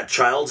after that,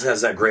 Childs has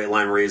that great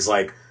line where he's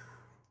like,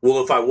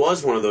 well, if I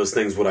was one of those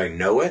things, would I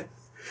know it?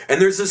 And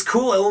there's this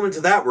cool element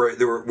to that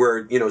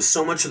where you know,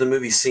 so much of the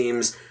movie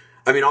seems...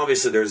 I mean,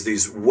 obviously, there's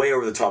these way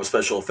over-the-top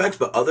special effects,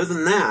 but other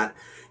than that,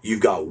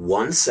 you've got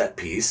one set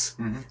piece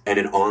and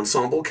an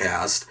ensemble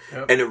cast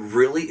and a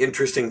really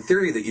interesting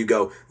theory that you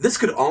go, this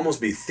could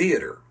almost be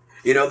theater.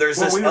 You know, there's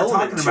this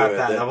element to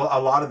it. A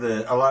lot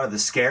of the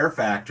scare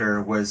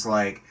factor was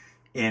like...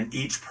 in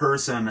each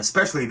person,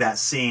 especially that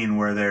scene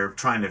where they're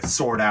trying to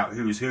sort out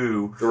who's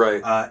who,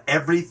 right?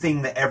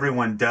 Everything that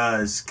everyone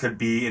does could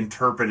be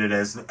interpreted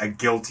as a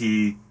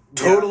guilty,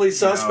 totally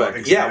suspect.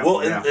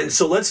 And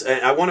so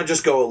I want to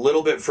just go a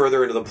little bit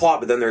further into the plot,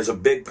 but then there's a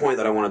big point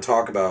that I want to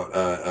talk about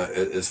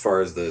as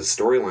far as the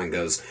storyline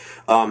goes.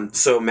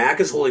 So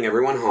Mac is holding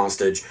everyone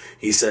hostage.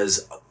 He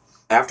says,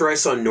 after I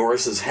saw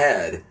Norris's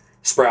head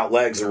sprout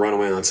legs and run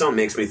away on its own,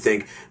 makes me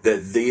think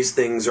that these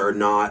things are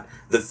not...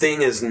 The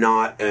thing is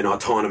not an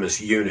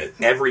autonomous unit.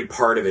 Every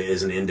part of it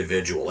is an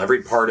individual.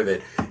 Every part of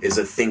it is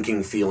a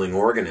thinking, feeling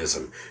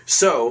organism.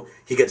 So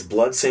he gets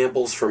blood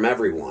samples from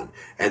everyone,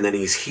 and then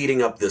he's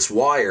heating up this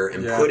wire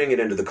and putting it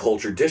into the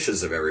culture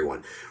dishes of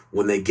everyone.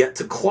 When they get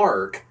to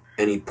Clark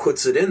and he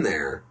puts it in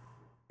there,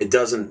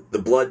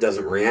 the blood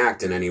doesn't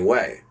react in any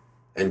way.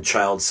 And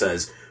Child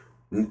says,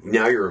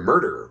 now you're a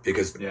murderer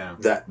because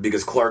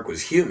Clark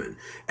was human.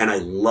 And I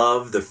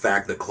love the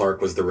fact that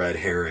Clark was the red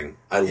herring.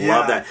 I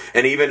love that.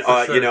 And even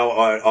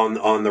sure.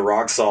 On the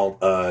Rock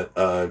Salt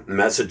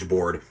message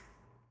board,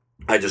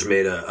 I just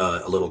made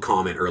a little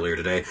comment earlier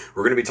today.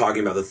 We're going to be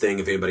talking about The Thing.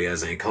 If anybody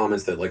has any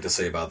comments they'd like to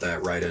say about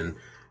that, write in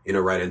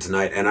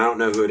tonight. And I don't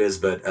know who it is,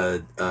 but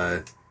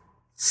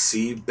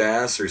C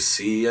Bass or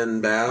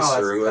Cian Bass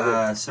or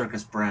whoever.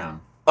 Circus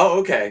Brown. Oh,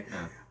 okay.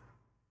 Yeah.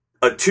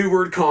 A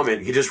 2-word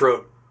comment. He just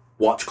wrote,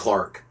 "Watch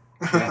Clark."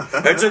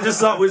 Which I just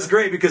thought was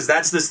great because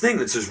that's this thing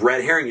that's this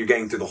red herring you're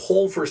getting through the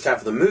whole first half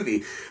of the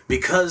movie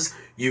because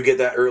you get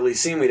that early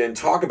scene, we didn't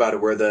talk about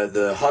it, where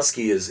the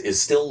husky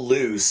is still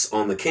loose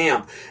on the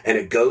camp and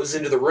it goes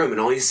into the room and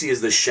all you see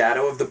is the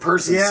shadow of the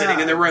person sitting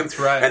in the room. That's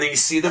right. And then you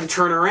see them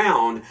turn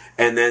around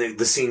and then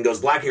the scene goes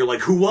black and you're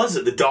like, who was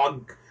it? The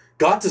dog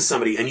got to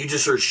somebody and you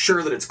just are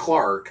sure that it's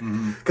Clark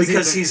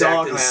because he's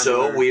acting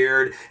so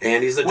weird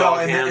and he's the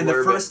dog handler. And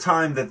the first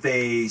time that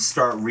they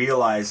start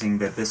realizing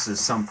that this is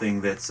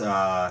something that's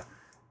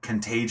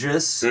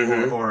contagious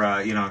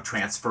or you know,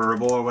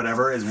 transferable or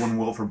whatever is when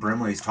Wilford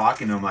Brimley's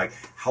talking to him like,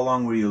 how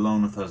long were you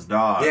alone with those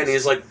dogs? Yeah, and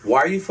he's like, why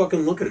are you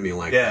fucking looking at me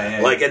like that?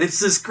 Yeah. Like, and it's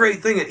this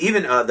great thing. And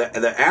even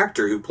the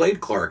actor who played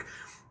Clark,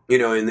 you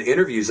know, in the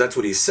interviews, that's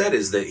what he said,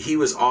 is that he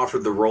was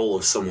offered the role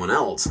of someone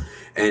else.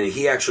 And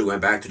he actually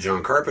went back to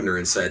John Carpenter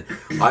and said,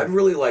 I'd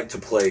really like to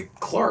play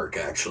Clark,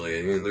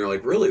 actually. And they're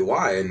like, really,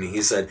 why? And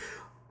he said,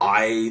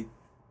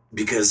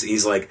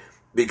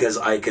 because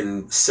I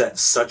can set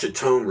such a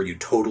tone where you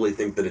totally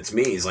think that it's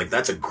me. He's like,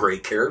 that's a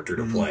great character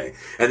to play.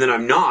 And then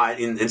I'm not.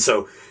 And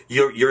so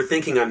you're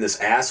thinking I'm this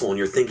asshole and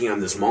you're thinking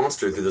I'm this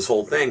monster through this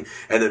whole thing.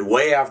 And then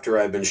way after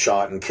I've been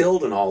shot and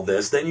killed and all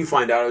this, then you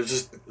find out I was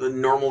just a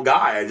normal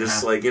guy. I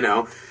just like, you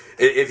know,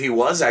 if he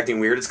was acting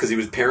weird, it's because he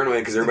was paranoid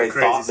because everybody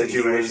thought that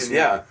he was,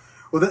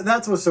 Well,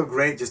 that's what's so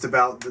great just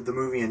about the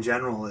movie in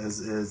general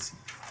is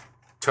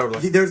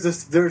Totally. there's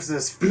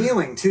this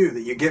feeling too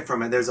that you get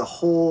from it. There's a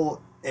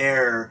whole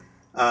air,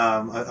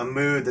 a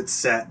mood that's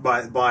set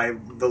by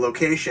the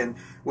location,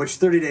 which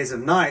 30 Days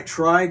of Night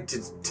tried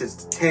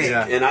to take.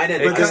 Yeah. And I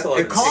didn't. But I still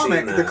the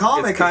haven't seen that.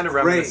 comic It's kind is of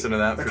reminiscent great. of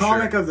that, The for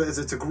comic sure.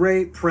 it's a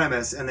great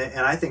premise, and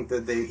I think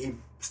that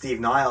Steve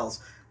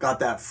Niles got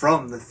that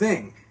from The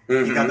Thing.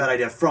 He got that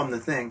idea from The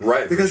Thing,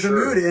 Right, Because for the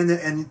sure. mood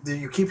and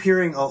you keep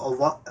hearing a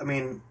lot. I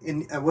mean,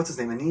 in what's his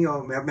name,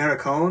 Ennio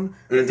Morricone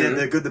did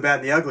The Good, the Bad,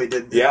 and the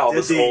Ugly. All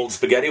this old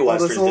spaghetti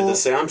westerns did the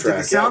soundtrack. Did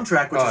the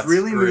soundtrack, which is it's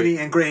really great. moody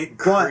and great,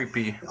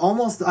 Creepy. but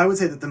almost I would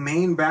say that the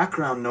main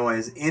background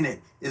noise in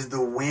it is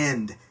the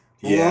wind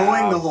Yeah.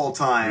 blowing the whole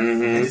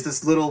time and just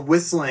this little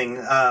whistling,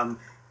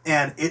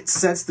 and it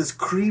sets this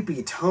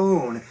creepy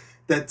tone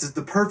that's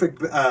the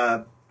perfect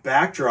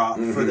backdrop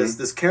for this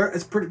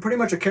it's pretty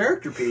much a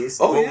character piece.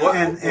 Oh,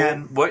 yeah.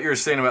 and What you're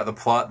saying about the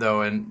plot,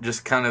 though, and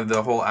just kind of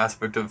the whole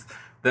aspect of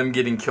them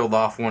getting killed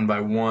off one by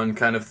one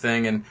kind of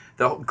thing, and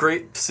the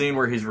great scene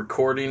where he's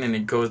recording and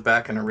he goes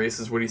back and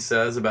erases what he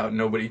says about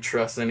nobody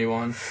trusts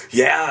anyone.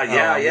 Yeah. love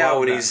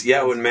When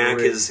that. when Mac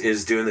great.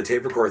 is doing the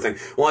tape recorder thing.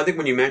 Well, I think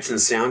when you mentioned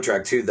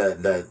soundtrack too,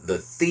 the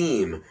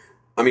theme.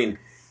 I mean,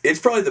 it's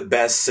probably the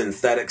best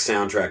synthetic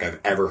soundtrack I've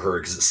ever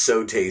heard because it's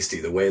so tasty.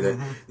 The way that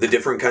the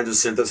different kinds of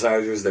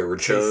synthesizers that were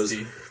chose,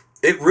 Tasty.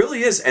 it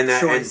really is. And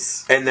that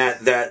Choice. and that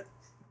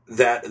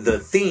the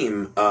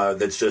theme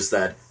that's just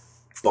that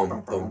boom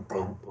boom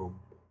boom boom.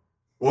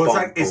 Well, it's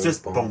Boom, like it's boom,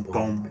 just boom, boom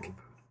boom. boom.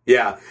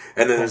 Yeah,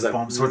 and then there's that.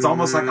 Boom. So it's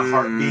almost like a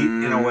heartbeat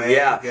in a way.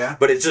 Yeah,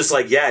 but it's just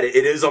like it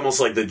is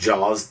almost like the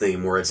Jaws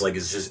theme where it's like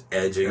it's just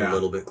edging a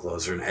little bit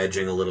closer and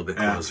edging a little bit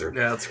closer.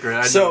 Yeah, that's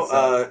great. So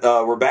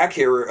we're back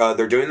here.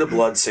 They're doing the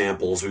blood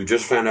samples. We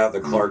just found out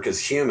that Clark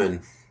is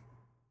human.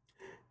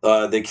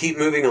 They keep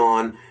moving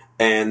on,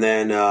 and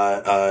then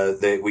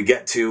we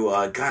get to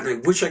God. I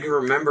wish I could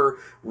remember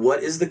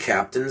what is the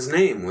captain's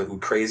name with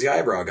Crazy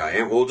Eyebrow Guy,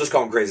 and we'll just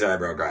call him Crazy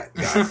Eyebrow Guy.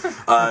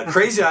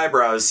 Crazy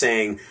Eyebrow is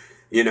saying,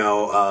 you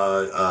know,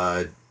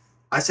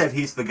 I said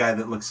he's the guy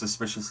that looks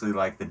suspiciously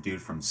like the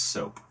dude from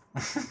Soap.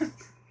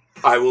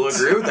 I will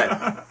agree with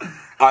that.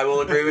 I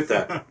will agree with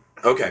that.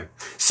 Okay,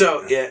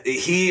 so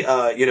he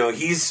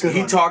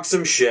talks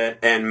some shit,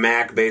 and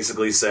Mac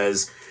basically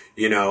says,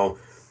 you know,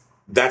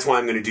 that's why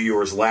I'm going to do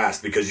yours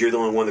last because you're the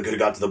only one that could have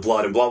got to the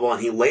blood and blah blah.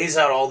 And he lays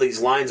out all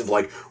these lines of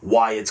like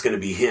why it's going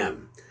to be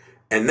him,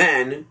 and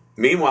then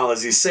meanwhile,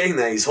 as he's saying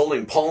that, he's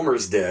holding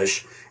Palmer's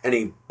dish. And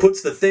he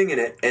puts the thing in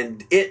it,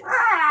 and it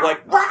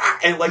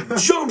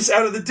jumps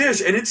out of the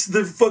dish, and it's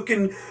the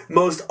fucking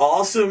most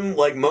awesome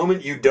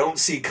moment you don't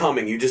see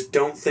coming. You just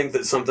don't think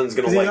that something's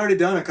gonna he's already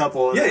done a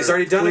couple. Yeah, he's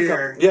already done a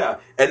clear. couple. Yeah,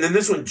 and then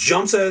this one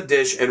jumps out of the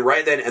dish, and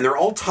right then, and they're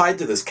all tied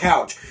to this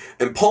couch.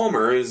 And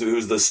Palmer,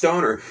 who's the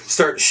stoner,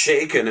 starts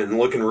shaking and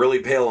looking really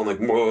pale and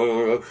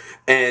like,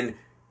 and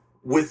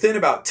within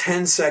about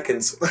 10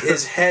 seconds,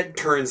 his head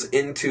turns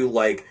into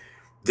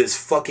this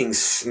fucking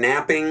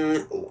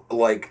snapping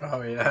mouth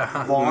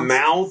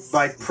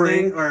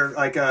praying thing. or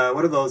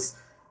what are those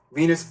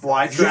Venus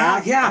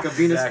flytrap? Yeah. Like a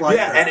Venus Exactly.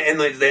 flytrap.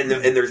 Yeah,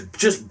 and there's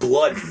just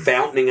blood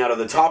fountaining out of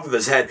the top of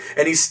his head,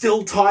 and he's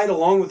still tied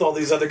along with all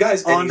these other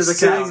guys. And Onto he's the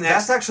sitting couch.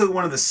 next- That's actually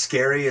one of the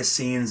scariest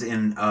scenes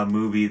in a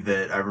movie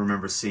that I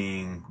remember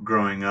seeing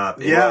growing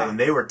up. Yeah. And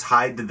they were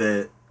tied to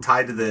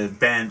the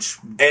bench,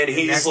 and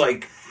he's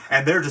like,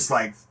 and they're just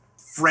like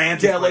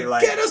frantically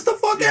get us the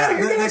fuck out of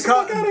here! Get us the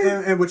fuck out of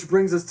here! And which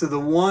brings us to the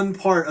one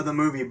part of the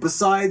movie,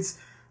 besides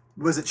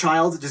Was it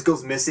Childs that just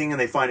goes missing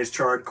and they find his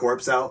charred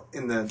corpse out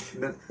in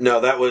the... No,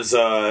 that was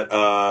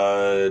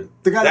the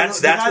guy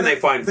that's when they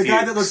find the guy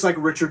Fuchs. that looks like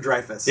Richard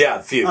Dreyfuss.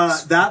 Yeah,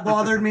 Fuchs. That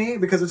bothered me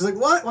because it's like,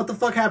 what the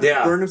fuck happened?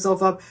 Yeah. He burned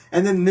himself up.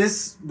 And then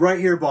this right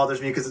here bothers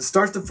me because it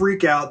starts to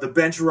freak out. The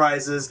bench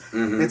rises.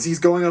 Mm-hmm. He's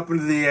going up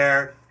into the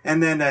air,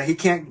 and then he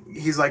can't.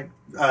 He's like.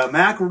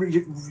 Mac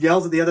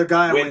yells at the other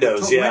guy.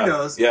 Windows, yeah.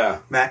 Windows. Yeah.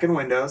 Mac and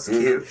Windows.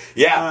 Cute.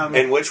 Yeah,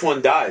 and which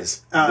one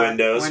dies?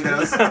 Windows.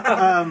 Windows.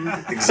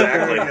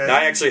 Exactly. Very good.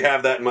 I actually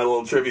have that in my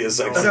little trivia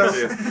section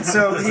too.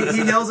 So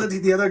he yells at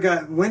the other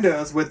guy,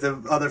 Windows, with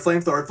the other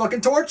flamethrower,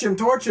 fucking torch him.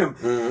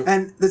 Mm-hmm.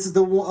 And this is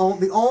the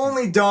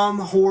only dumb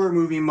horror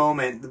movie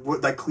moment,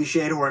 like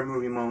cliched horror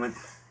movie moment.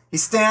 He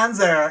stands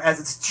there as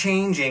it's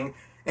changing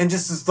and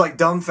just is like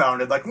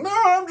dumbfounded, like, no,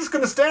 I'm just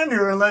gonna stand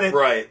here and let it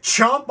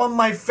chomp on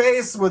my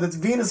face with its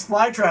Venus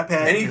flytrap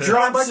head. And he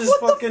drops like, his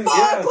what fucking... the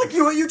fuck? Yeah. Like,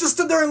 you just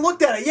stood there and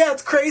looked at it. Yeah,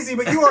 it's crazy,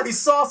 but you already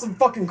saw some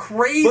fucking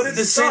crazy But at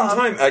the same stuff.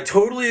 time, I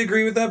totally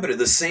agree with that, but at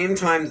the same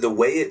time, the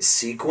way it's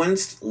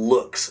sequenced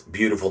looks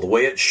beautiful. The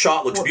way it's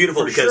shot looks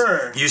beautiful for because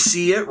sure. you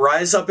see it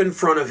rise up in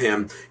front of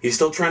him. He's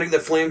still trying to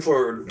get the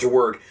flamethrower to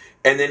work,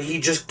 and then he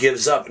just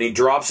gives up, and he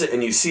drops it,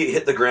 and you see it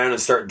hit the ground and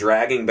start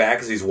dragging back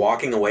as he's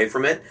walking away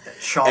from it.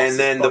 Chomps And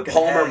then his the fucking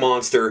Palmer head.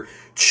 monster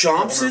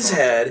chomps his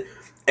head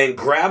and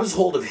grabs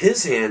hold of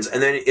his hands,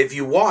 and then if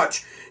you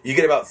watch, you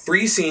get about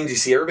 3 scenes, you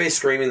see everybody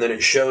screaming, then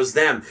it shows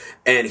them,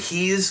 and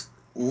he's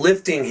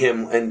lifting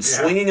him and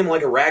swinging him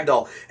like a rag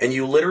doll, and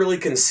you literally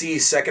can see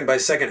second by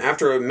second,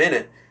 after a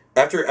minute,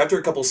 after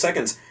a couple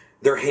seconds,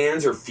 their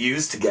hands are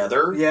fused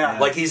together. Yeah.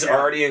 Like he's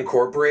already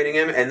incorporating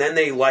him, and then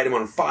they light him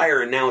on fire,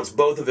 and now it's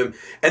both of them.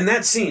 And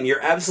that scene,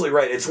 you're absolutely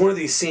right. It's one of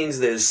these scenes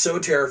that is so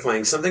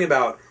terrifying. Something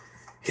about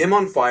him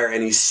on fire,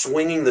 and he's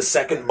swinging the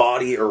second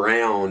body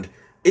around.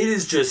 It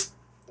is just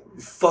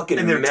fucking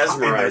And they're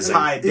mesmerizing.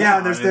 tied down. Yeah,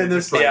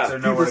 there's like, yeah. they're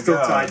people nowhere are to still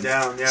go. tied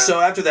down. Yeah. So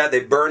after that, they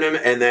burn him,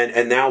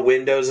 and now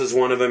Windows is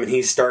one of them, and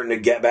he's starting to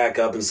get back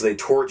up, and so they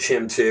torch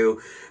him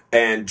too.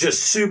 And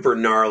just super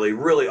gnarly,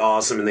 really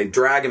awesome. And they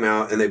drag him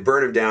out and they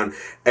burn him down.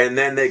 And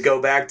then they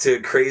go back to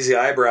Crazy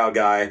Eyebrow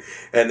Guy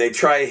and they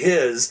try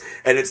his.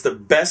 And it's the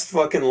best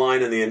fucking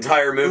line in the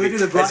entire movie. Well, they do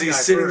the black as he's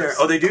guy sitting first.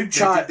 there. Oh, they do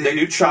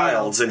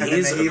Childs. And then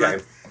he's he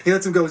okay. He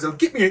lets him go. He's like,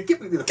 get me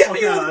the Get fuck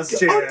me out of this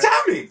chair.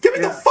 Tommy, get me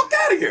the Yeah. fuck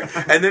out of here.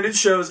 And then it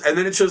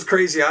shows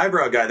Crazy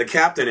Eyebrow Guy, the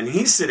captain, and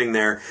he's sitting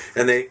there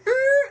and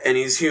and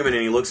he's human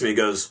and he looks at me and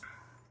goes,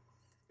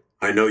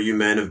 I know you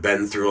men have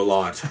been through a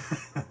lot,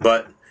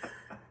 but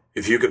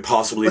if you could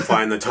possibly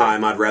find the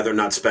time, I'd rather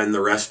not spend the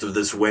rest of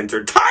this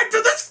winter tied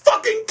to this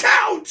fucking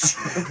couch.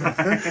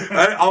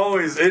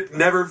 It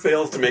never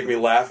fails to make me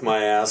laugh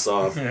my ass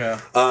off. Yeah.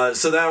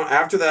 So then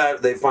after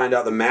that, they find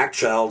out the Mac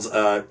Childs,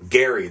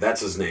 Gary, that's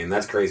his name,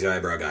 that's Crazy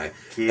Eyebrow Guy,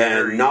 Gary.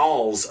 and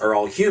Knowles are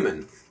all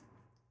human.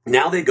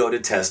 Now they go to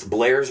test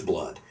Blair's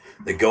blood.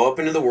 They go up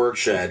into the work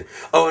shed.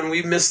 Oh, and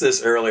we missed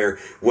this earlier.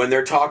 When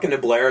they're talking to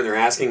Blair and they're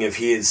asking if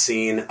he had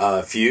seen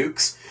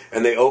Fuchs,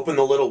 and they open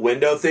the little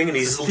window thing, and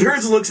he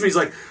turns and looks at me, he's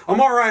like,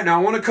 I'm all right now,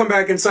 I want to come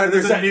back inside.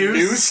 There's that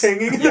noose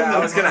hanging Yeah, I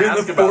was gonna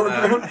ask about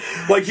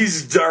that. Like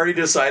he's already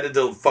decided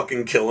to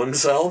fucking kill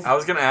himself. I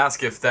was gonna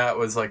ask if that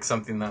was like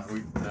something that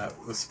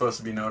was supposed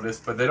to be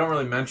noticed, but they don't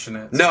really mention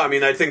it. No, I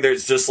mean, I think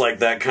there's just like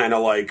that kind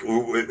of like,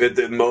 at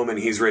the moment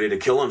he's ready to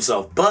kill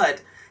himself.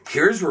 But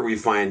here's where we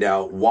find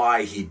out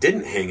why he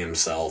didn't hang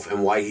himself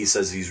and why he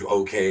says he's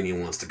okay and he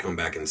wants to come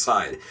back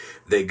inside.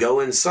 They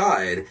go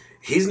inside,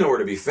 he's nowhere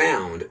to be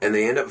found, and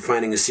they end up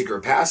finding a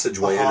secret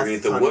passageway Hoth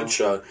underneath the tunnel.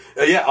 woodshed.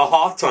 Yeah, a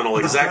Hoth tunnel,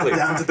 exactly.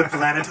 Down to the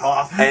planet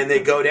Hoth. And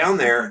they go down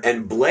there,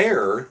 and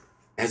Blair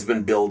has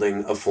been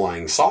building a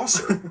flying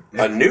saucer,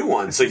 a new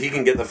one, so he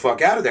can get the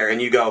fuck out of there.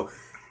 And you go,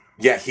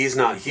 yeah, he's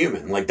not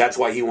human. Like, that's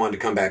why he wanted to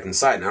come back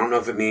inside. And I don't know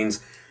if it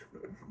means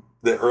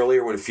that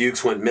earlier when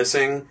Fuchs went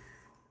missing,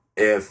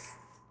 if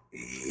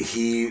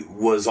he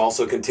was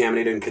also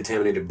contaminated and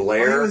contaminated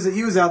Blair. Well,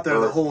 he was out there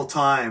the whole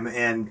time,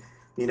 and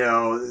you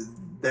know,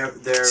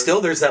 they're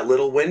Still, there's that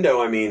little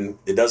window. I mean,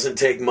 it doesn't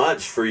take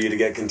much for you to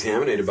get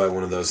contaminated by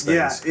one of those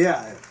things.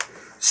 yeah.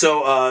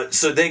 So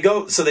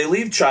they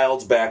leave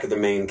Childs back at the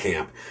main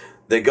camp.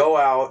 They go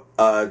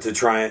out to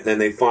try it, and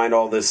they find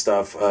all this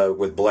stuff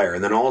with Blair,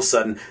 and then all of a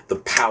sudden the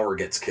power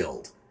gets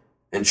killed,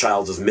 and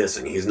Childs is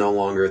missing. He's no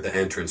longer at the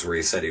entrance where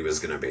he said he was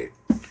going to be.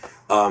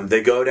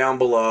 They go down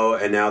below,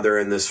 and now they're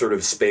in this sort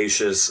of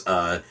spacious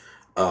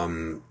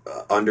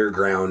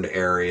underground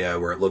area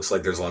where it looks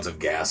like there's lots of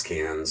gas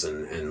cans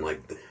and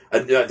like I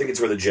think it's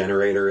where the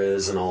generator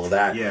is and all of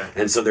that. Yeah.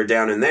 And so they're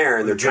down in there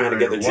and they're trying to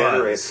get the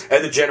generator, was.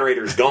 and the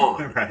generator's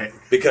gone. Right.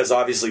 Because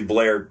obviously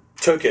Blair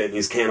took it and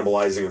he's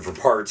cannibalizing it for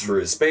parts for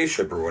his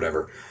spaceship or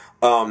whatever.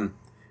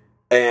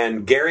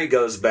 And Gary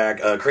goes back,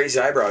 Crazy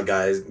Eyebrow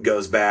Guy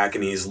goes back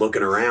and he's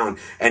looking around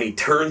and he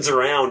turns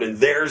around and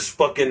there's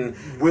fucking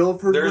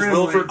Wilford There's Brimley.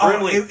 Wilford Oh,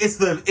 Brimley. it's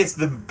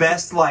the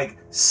best like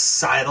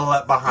sidle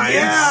up behind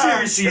him.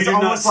 Seriously, you It's did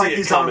not almost see like it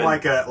he's coming.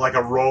 on like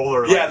a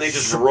roller. Yeah, they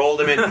just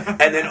rolled him in, and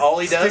then all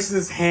he does Sticks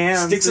his hand.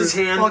 Sticks his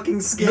through hand-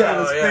 fucking skin Yeah, on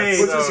his yeah, face.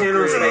 puts his So hand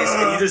on his great. face,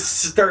 and you just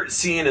start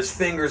seeing his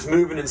fingers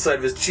moving inside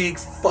of his cheek.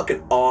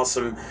 Fucking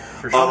awesome.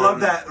 For I sure. love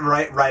that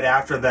right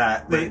after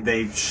that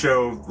they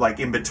show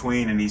like in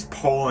between and he's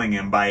pulling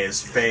him by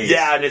his face.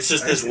 Yeah, and it's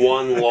just this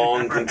one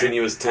long,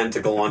 continuous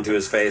tentacle onto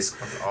his face.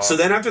 So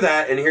then after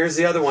that, and here's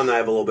the other one that I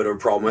have a little bit of a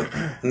problem with,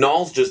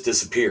 Nulls just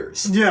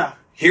disappears. Yeah.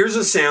 Here's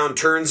a sound,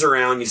 turns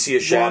around, you see a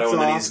shadow, Walks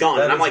and then off. he's gone.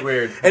 That and I'm is like,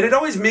 weird. and it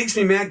always makes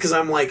me mad because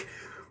I'm like,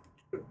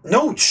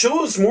 no,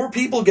 show us more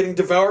people getting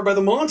devoured by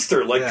the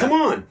monster. Like, Yeah. come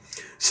on.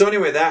 So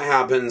anyway, that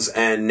happens,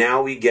 and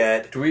now we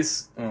get Do we?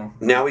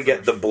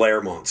 the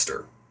Blair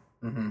monster.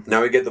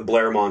 Now we get the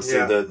Blair monster,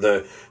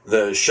 Yeah.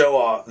 the show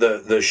off,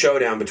 the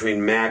showdown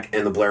between Mac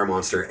and the Blair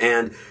monster,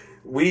 and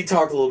we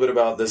talked a little bit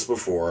about this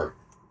before.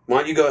 Why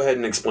don't you go ahead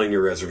and explain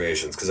your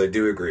reservations? Because I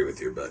do agree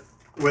with you, but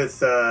With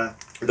the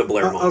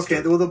Blair monster.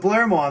 okay, well, the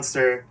Blair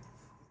monster,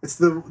 it's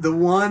the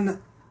one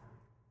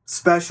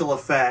special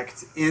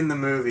effect in the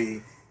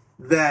movie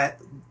that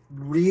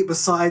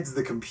besides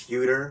the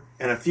computer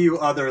and a few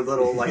other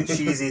little like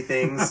cheesy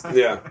things,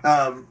 Yeah,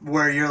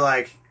 where you're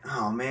like,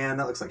 oh man,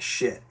 that looks like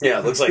shit. yeah,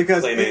 it looks like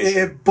Because claymation.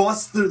 it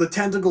busts through, the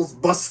tentacles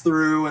bust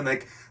through, and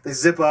they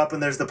zip up,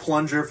 and there's the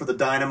plunger for the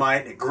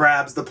dynamite, and it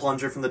grabs the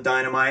plunger from the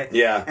dynamite.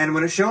 Yeah. And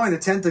when it's showing the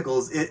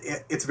tentacles,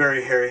 it's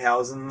very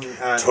Harryhausen.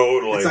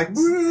 Totally. It's like,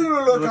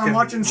 "Woo, look, I'm Looking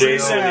watching Jason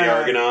some, the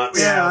Argonauts.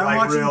 Yeah, I'm like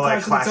watching real,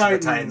 like, Clash Clash of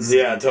of the the Titans. Titans.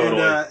 Yeah,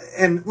 totally.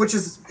 And which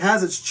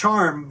has its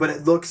charm, but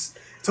it looks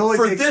totally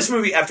For takes- this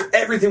movie, after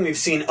everything we've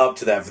seen up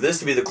to that, for this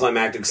to be the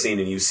climactic scene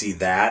and you see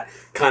that,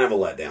 kind of a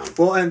letdown.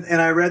 Well, and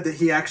I read that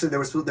he actually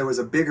there was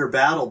a bigger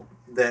battle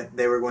that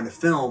they were going to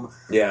film,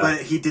 Yeah. but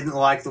he didn't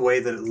like the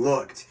way that it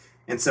looked,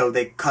 and so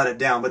they cut it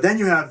down. But then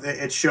you have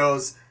it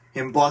shows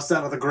him bust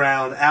out of the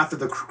ground after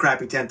the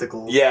crappy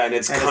tentacle. Yeah, and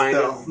it's And kind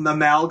it's of the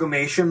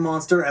amalgamation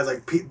monster as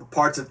like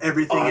parts of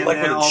everything. in like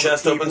there, when the all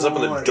chest opens up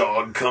and people, the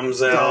dog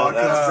comes out. Dog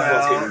That's comes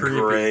out. fucking Creepy.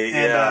 great.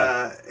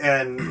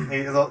 and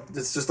Yeah.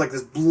 it's just like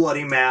this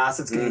bloody mass.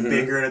 It's getting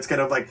bigger, and it's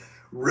kind of like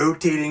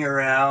rotating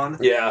around.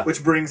 Yeah.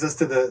 Which brings us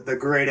to the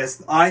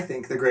greatest, I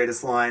think, the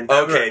greatest line.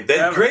 Okay,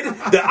 Ever.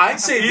 I'd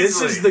say this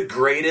Easily. is the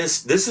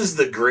greatest. This is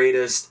the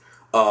greatest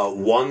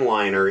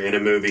one-liner in a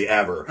movie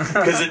ever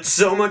because it's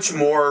so much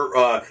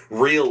more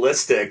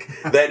realistic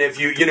than if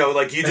you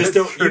like you just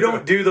That's you true.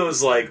 don't do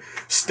those like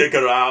stick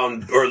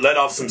around or let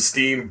off some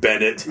steam,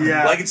 Bennett.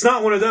 Yeah. Like it's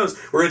not one of those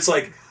where it's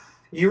like.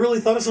 You really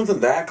thought of something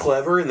that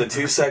clever in the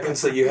 2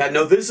 seconds that you had?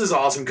 No, this is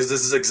awesome because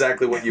this is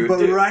exactly what you would But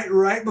do.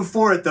 right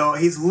before it though,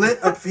 he's lit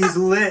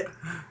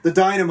the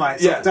dynamite.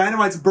 So Yeah.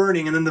 dynamite's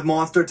burning, and then the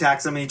monster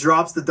attacks him, and he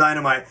drops the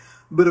dynamite.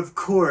 But of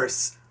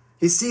course,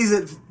 he sees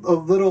it a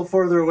little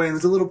farther away, and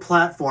there's a little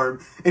platform,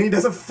 and he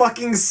does a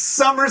fucking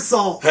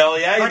somersault. Hell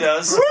yeah, he Like,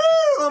 does.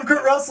 Woo! I'm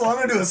Kurt Russell. I'm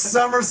gonna do a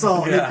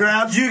somersault. And Yeah. he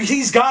grabs.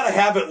 He's got to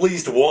have at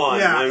least one.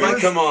 Yeah, I it mean,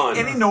 was- come on.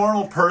 Any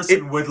normal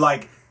person would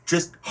like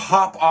just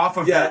hop off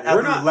of that Yeah, we're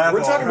other not. level.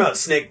 We're talking about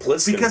Snake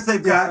Plissken because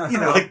they've got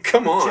like,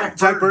 come on.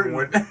 Jack Burton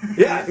would.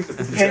 Yeah,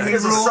 And He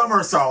does a roll-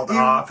 somersault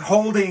off,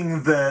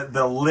 holding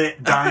the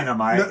lit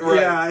dynamite.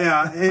 Right.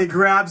 Yeah. And he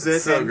grabs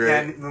it, So and,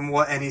 great.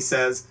 and he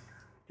says,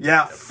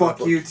 "Yeah, fuck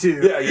you too."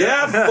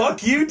 yeah.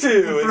 Fuck you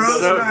too. Throws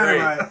So the great.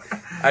 dynamite.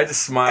 I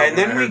just smiled. And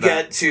when then I we heard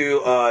that. get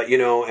to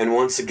and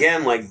once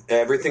again, like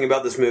everything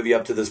about this movie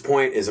up to this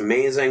point is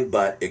amazing,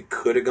 but it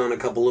could have gone a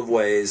couple of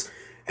ways.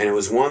 And it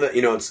was one that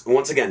it's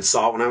once again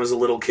saw it when I was a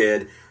little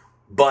kid,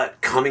 but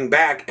coming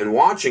back and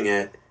watching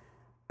it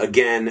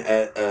again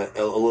a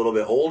little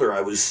bit older,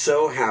 I was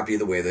so happy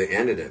the way they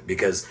ended it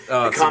because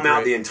Oh, they it's come so out,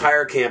 great. the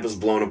entire camp is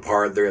blown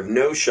apart. They have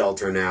no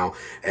shelter now,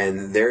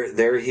 and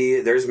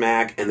there's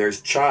Mac and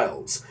there's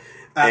Childs.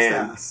 Ass to And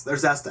ass.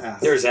 There's ass to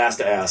ass. there's ass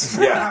to ass.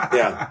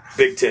 Yeah,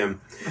 Big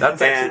Tim.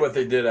 That's actually and- what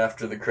they did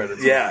after the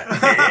credits. Yeah,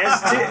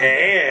 ass to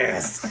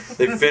ass.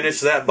 They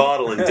finished that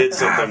bottle and did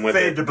something with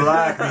Fade it. to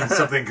black means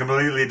something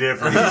completely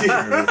different.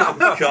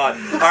 Oh God!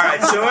 All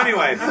right. So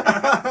anyway,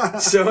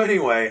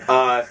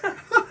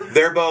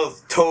 they're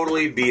both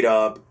totally beat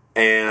up,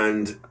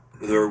 and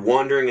they're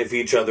wondering if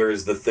each other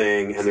is the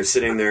thing, and they're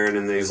sitting there, and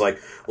then he's like,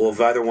 "Well, if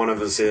either one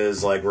of us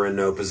is, like, we're in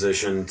no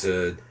position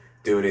to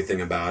do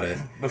anything about it."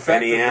 The fact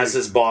And he that has they-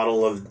 this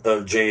bottle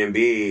of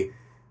J&B,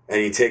 and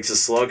he takes a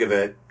slug of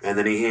it, and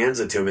then he hands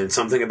it to him. And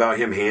something about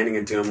him handing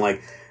it to him,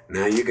 like,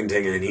 now you can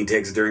take it. And he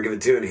takes a drink of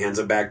it too, and he hands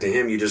it back to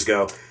him. You just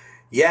go,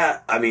 yeah,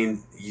 I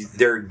mean,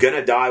 they're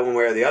gonna die one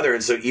way or the other.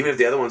 And so even if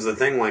the other one's the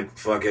thing, like,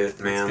 fuck it,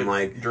 man. Get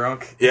Like,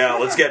 drunk. yeah,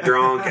 let's get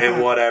drunk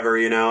and whatever,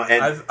 And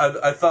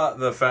I thought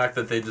the fact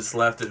that they just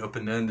left it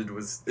open ended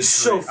was It's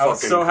so great. I was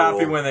fucking so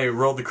happy cool. when they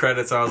rolled the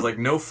credits. I was like,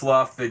 no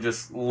fluff. They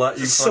just let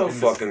you. it's so just-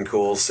 fucking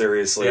cool,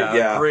 seriously.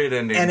 yeah, great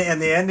ending. And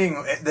the ending,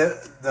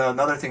 the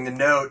another thing to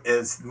note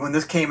is when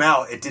this came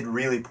out, it did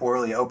really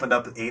poorly. It opened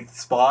up at 8th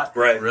spot.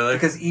 Right. Really?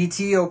 Because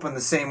E.T. opened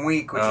the same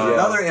week, which Oh. was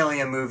another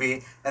alien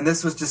movie, and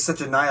this was just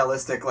such a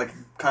nihilistic, like,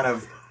 kind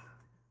of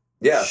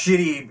Yeah.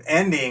 shitty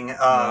ending.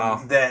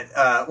 That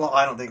well,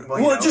 I don't think. Well,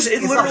 you Well, know, it it's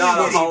literally not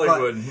was shitty,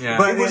 Hollywood, but, yeah.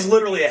 but It was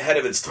literally ahead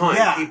of its time.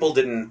 Yeah. People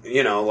didn't,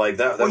 like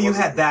that. Well, you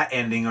wasn't- had that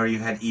ending, or you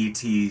had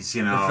ET's.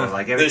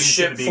 Like the everything's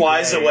ship gonna be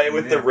flies great, away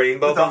with the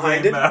rainbow with the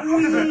behind it.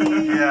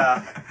 rainbow.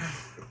 yeah.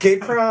 Gay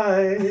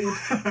pride.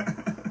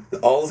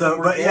 All of them So,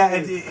 were but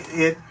gay.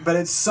 yeah, but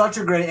it's such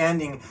a great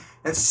ending.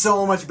 It's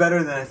so much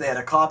better than if they had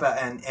a cop out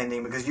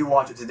ending, because you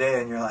watch it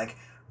today and you're like,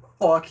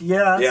 fuck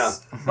yes.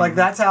 Yeah. Like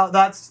that's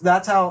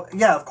how.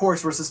 Yeah, of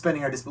course we're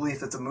suspending our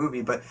disbelief. It's a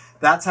movie, but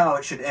that's how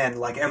it should end.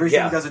 Like everything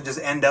Yeah. doesn't just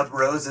end up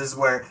roses,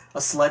 where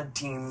a sled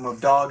team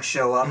of dogs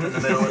show up in the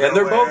middle of and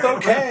they're nowhere. both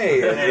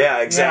okay.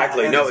 Yeah,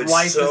 exactly. and No, his it's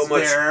wife so is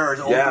much. there, or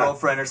his old yeah.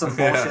 girlfriend, or some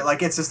bullshit.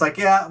 Like it's just like,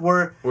 yeah,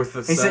 we're. With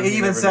the He son even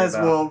you never says,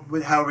 knew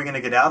 "Well, how are we going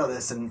to get out of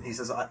this?" And he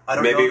says, "I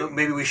don't Maybe- know.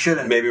 Maybe we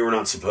shouldn't." Maybe we're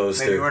not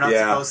supposed Maybe to. we're not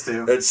yeah. supposed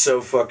to. It's so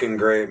fucking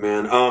great,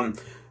 man.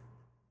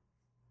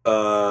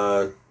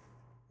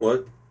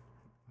 What?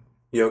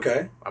 You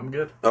okay? I'm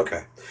good.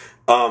 Okay.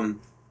 A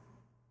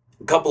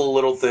couple of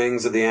little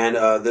things at the end.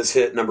 This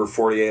hit number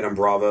 48 on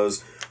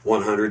Bravo's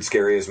 100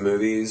 Scariest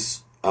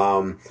Movies.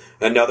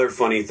 Another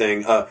funny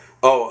thing.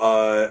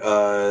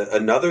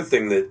 Another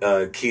thing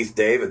that Keith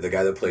David, the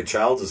guy that played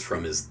Childs, is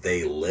from is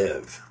They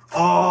Live.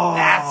 Oh,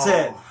 That's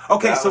it.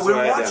 Okay, That so was we're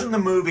what I had watching down. the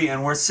movie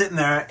and we're sitting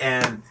there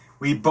and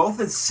we both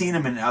had seen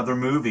him in other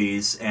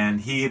movies, and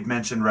he had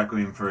mentioned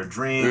Requiem for a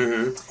Dream,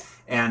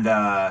 Mm-hmm.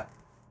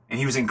 and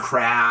he was in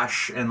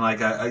Crash, and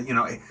like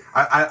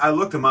I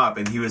looked him up,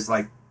 and he was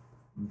like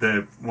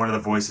one of the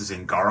voices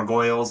in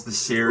Gargoyles, the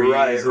series,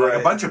 Right, and, like right.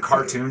 a bunch of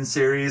cartoon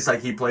series,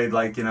 like he played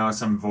like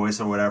some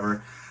voice or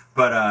whatever,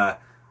 but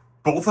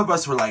both of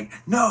us were like,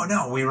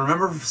 no, we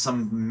remember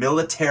some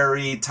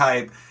military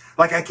type,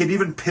 like I could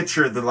even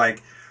picture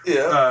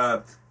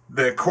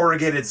the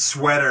corrugated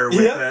sweater with,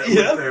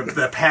 with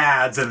the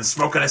pads and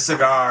smoking a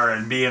cigar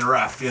and being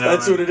rough,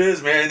 That's what it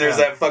is, man. There's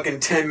that fucking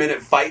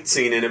 10-minute fight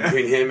scene in it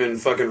between him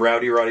and fucking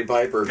Roddy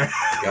Piper.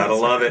 Gotta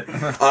love it.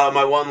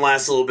 My one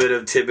last little bit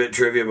of tidbit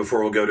trivia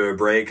before we'll go to a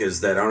break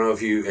is that I don't know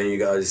if any of you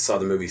guys saw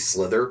the movie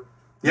Slither.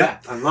 yeah,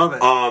 I love it.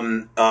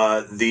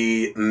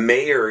 The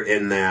mayor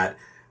in that,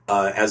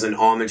 as an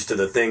homage to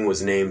the thing,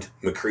 was named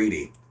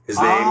McCready. His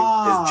name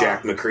is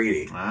Jack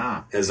McCready,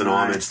 as an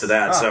homage to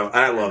that. So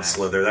I love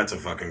Slither. That's a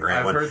fucking great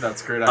I've one. heard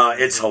that's great.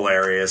 It's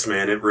hilarious,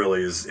 man. It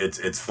really is.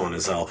 It's fun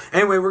as hell.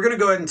 Anyway, we're going to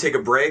go ahead and take a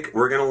break.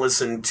 We're going to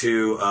listen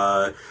to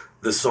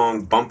the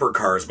song Bumper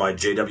Cars by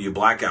JW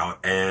Blackout,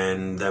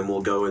 and then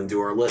we'll go and do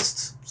our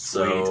lists.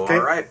 So, Okay.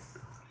 all right.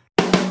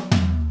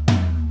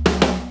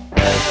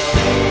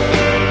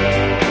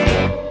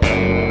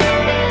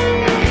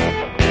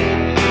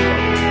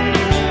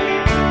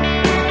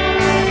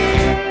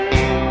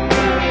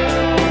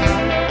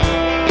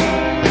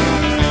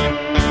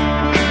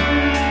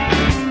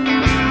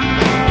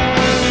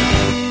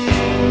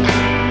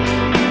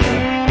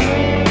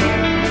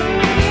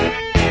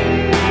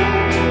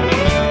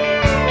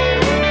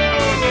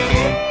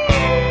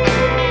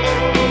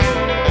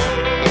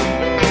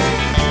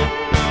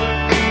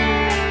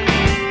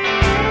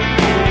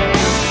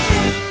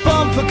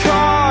 Bumper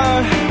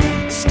car,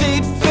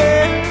 state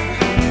fair,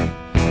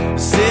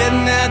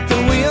 sitting at the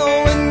wheel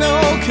with no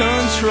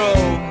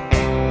control.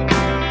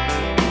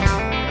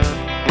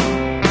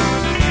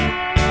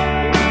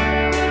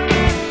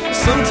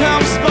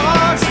 Sometimes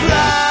sparks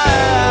fly.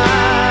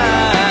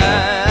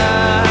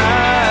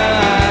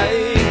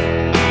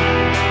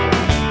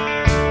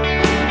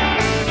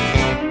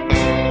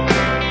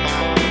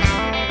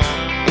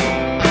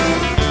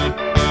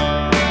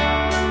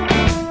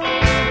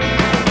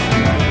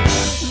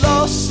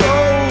 Lost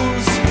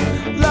souls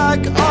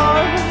like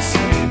ours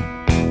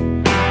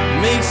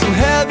make some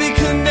heavy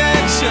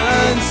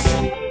connections.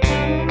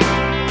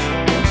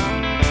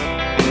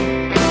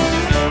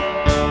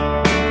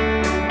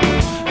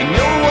 And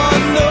no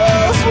one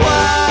knows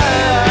why.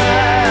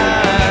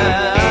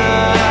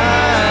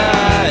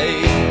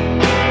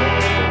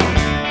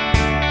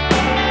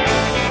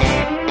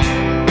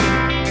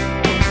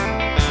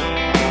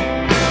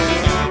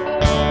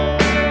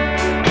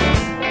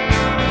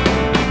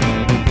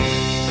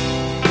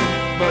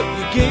 But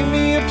you gave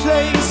me a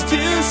place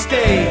to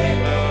stay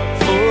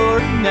for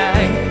a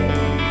night,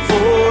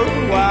 for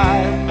a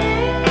while.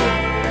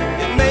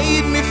 It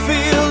made me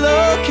feel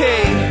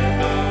okay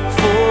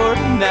for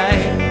a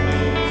night,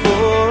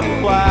 for a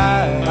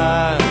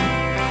while.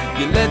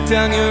 You let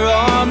down your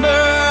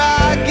armor,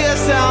 I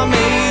guess I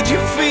made you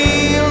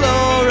feel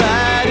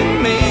alright. It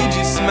made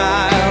you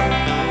smile.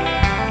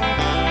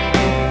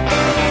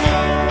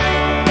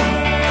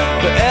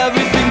 But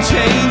everything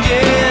changes.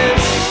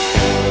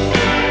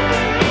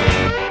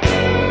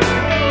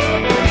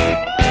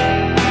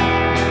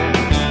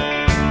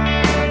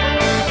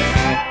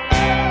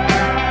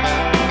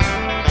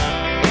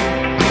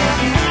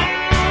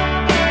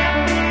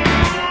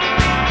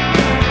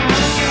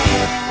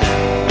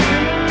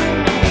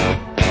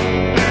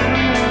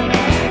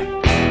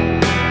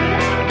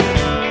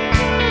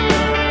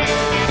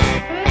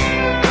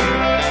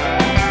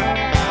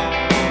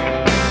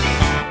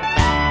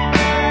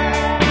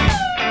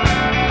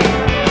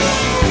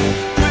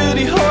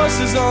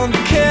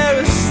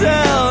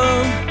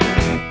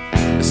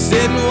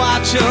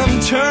 watch them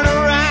turn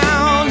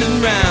around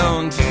and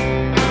round.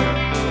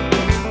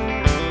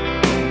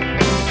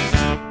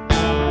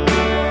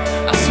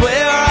 I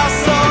swear I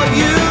saw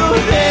you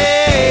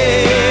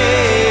there.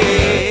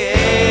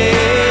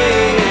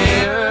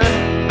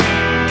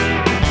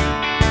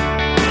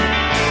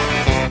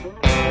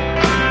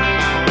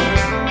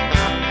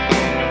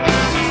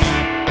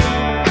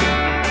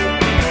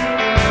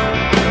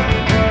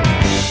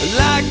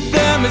 Like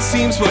them, it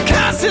seems we're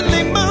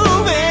constantly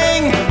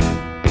moving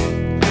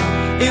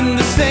in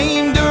the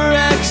same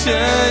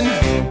direction.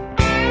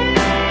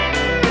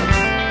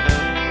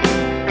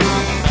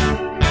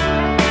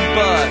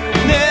 But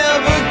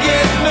never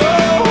get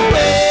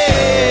nowhere.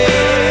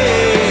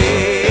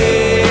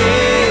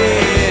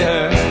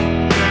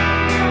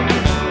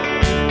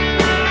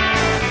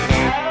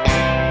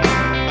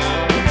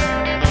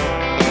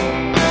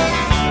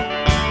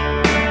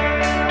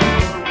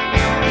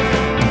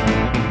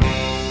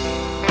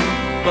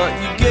 But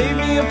you gave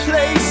me a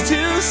place to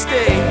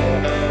stay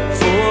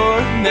for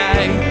a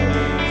night,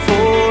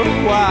 for a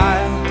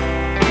while.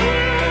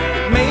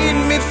 It made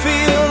me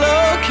feel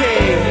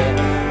okay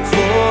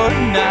for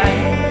a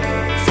night,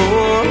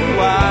 for a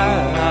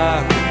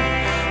while.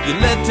 You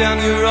let down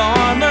your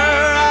armor,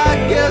 I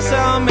guess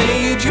I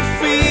made you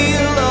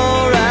feel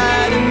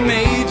alright and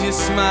made you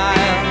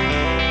smile.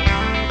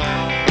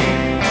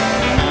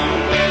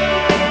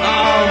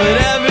 Oh, but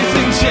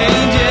everything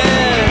changes.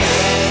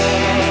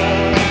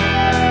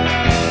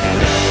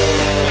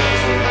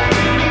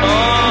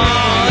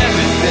 Oh,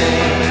 everything.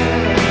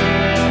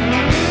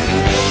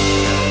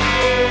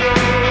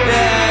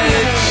 Yeah,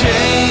 it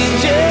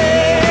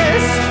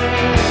changes.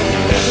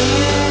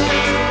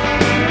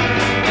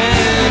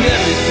 And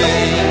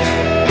everything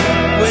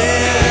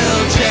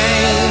will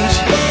change.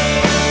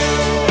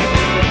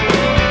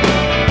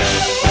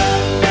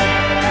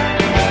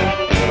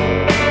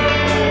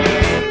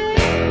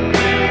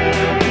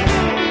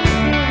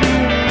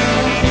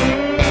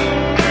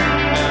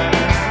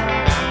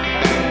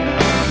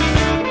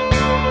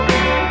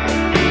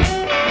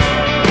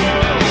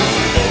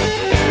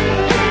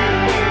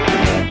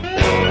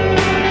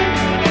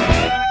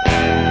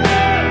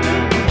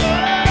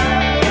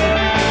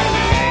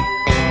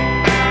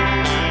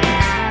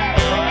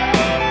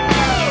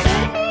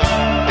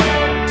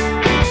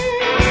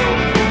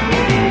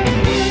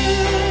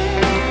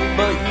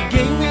 But you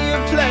gave me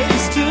a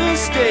place to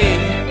stay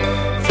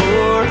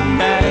for a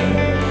night,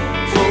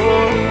 for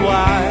a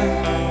while.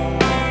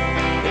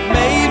 It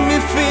made me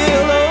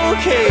feel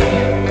okay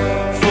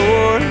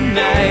for a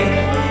night,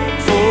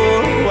 for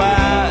a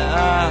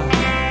while.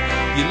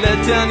 You let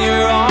down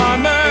your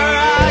armor,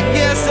 I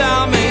guess I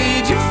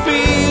made you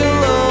feel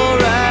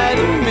alright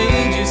and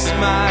made you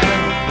smile.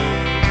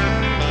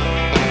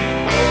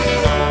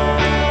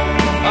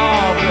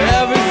 Oh, but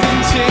everything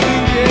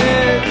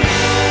changes.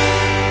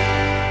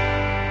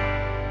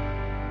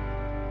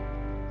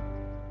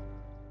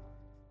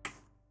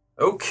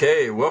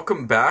 Okay,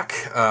 welcome back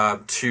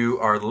to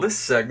our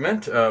list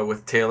segment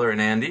with Taylor and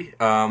Andy.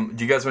 Do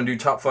you guys want to do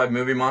top 5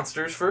 movie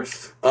monsters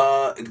first?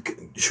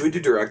 Should we do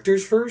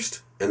directors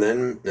first, and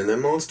then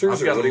monsters,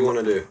 I've or got what do you a-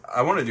 want to do?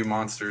 I want to do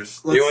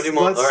monsters. Do you want to do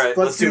monsters? All right,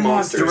 let's do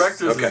monsters.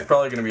 Directors Okay. is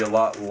probably going to be a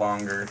lot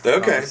longer.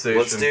 Okay, conversation.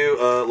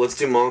 let's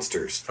do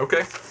monsters.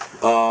 Okay.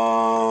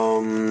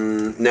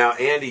 Now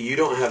Andy, you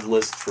don't have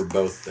lists for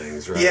both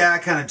things, right? Yeah, I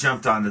kind of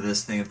jumped onto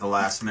this thing at the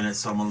last minute,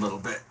 so I'm a little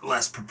bit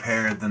less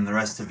prepared than the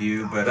rest of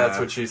you. But That's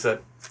what she said.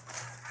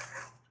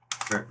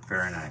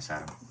 Very nice,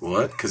 Adam.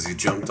 What? Because you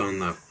jumped on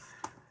the.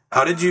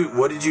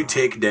 What did you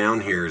take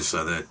down here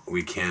so that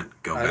we can't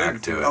go I back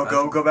didn't to do it?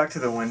 Oh, go back to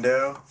the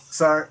window.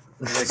 Sorry.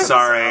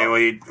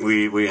 Sorry,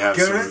 we have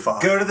Go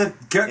some.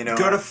 to You know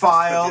go to what?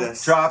 file, Let's do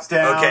this. drop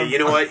down. Okay, you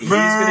know what? He's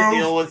gonna Move.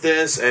 deal with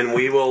this, and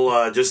we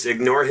will just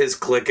ignore his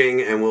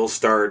clicking, and we'll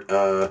start.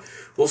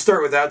 We'll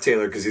start without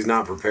Taylor because he's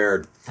not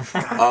prepared. Is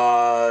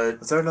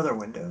there another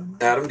window?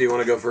 Adam, do you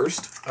want to go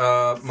first?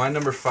 My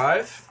number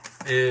 5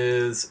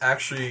 is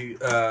actually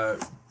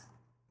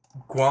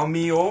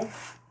Guamo.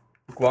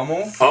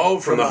 Oh,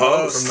 from the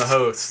host. From the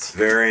host.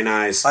 Very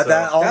nice. That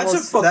That's a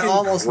almost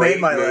fucking great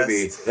made my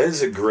movie. list. That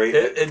is a great.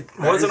 It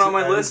wasn't on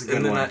my that list, is a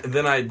and good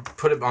then I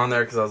put it on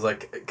there because I was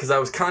like, because I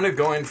was kind of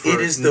going for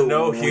It is the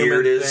no human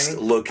weirdest thing.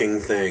 looking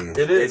thing. It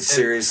is. It And-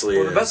 seriously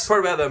well, is. the best part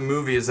about that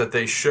movie is that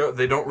they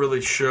don't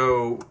really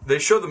show. They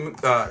show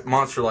the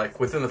monster like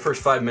within the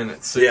first 5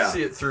 minutes, so Yeah. you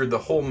see it through the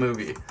whole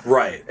movie.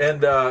 Right.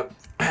 And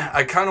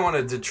I kind of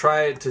wanted to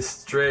try to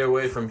stray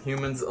away from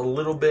humans a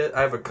little bit.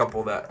 I have a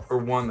couple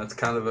one that's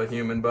kind of a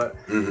human, but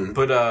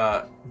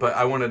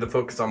I wanted to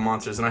focus on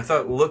monsters, and I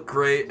thought it looked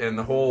great, and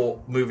the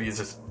whole movie is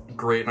just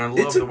great, and I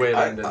love the way it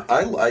ended.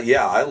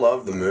 I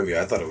love the movie.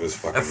 I thought it was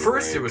fucking. At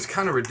first, great. it was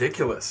kind of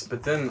ridiculous,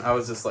 but then I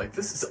was just like,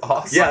 "This is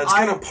awesome." Yeah, it's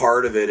kind of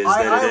part of it is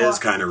I that it is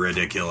li- kind of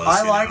ridiculous.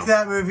 I you liked know?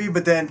 that movie,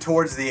 but then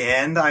towards the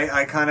end, it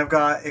kind of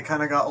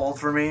got old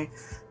for me.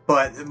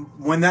 But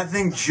when that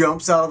thing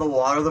jumps out of the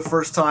water the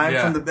first time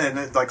Yeah. and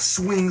it like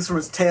swings from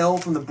its tail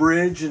from the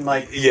bridge and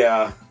like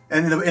Yeah.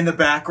 and in the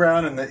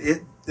background and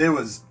it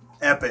was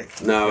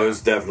epic. No, it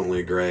was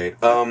definitely great.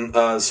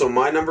 So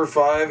my number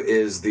 5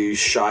 is the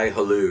Shai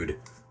Hulud,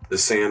 the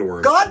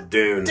sandworm. God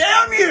Dune.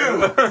 damn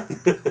you!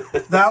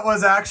 That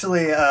was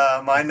actually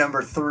my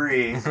number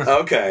 3.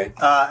 Okay.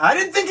 I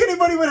didn't think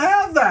anybody would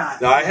have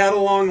that. I had a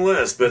long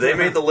list, but they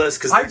made the list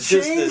because I they're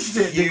just changed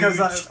this it because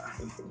huge,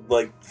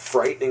 like,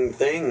 frightening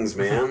things,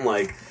 man.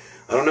 Like,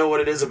 I don't know what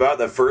it is about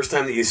that first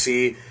time that you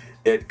see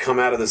it come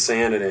out of the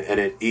sand and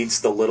it eats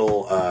the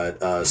little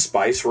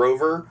spice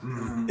rover.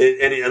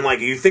 And like,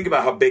 you think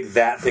about how big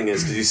that thing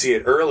is because you see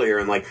it earlier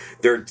and like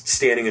they're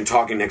standing and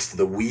talking next to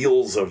the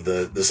wheels of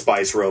the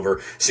spice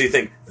rover. So you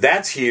think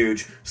that's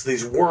huge. So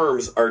these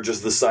worms are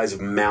just the size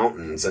of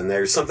mountains, and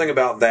there's something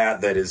about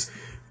that is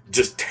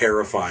just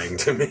terrifying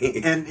to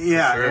me. And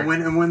yeah, Sure.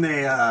 and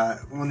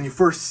when you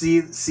first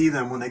see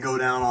them when they go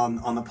down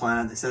on the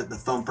planet, they said the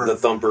thumper. The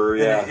thumper,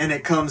 yeah. And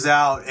it comes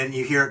out, and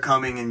you hear it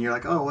coming, and you're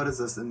like, oh, what is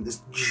this? And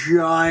this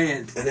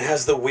giant. And it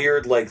has the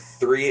weird like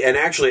 3, and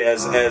actually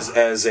as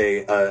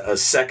a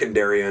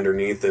secondary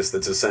underneath this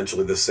that's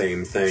essentially the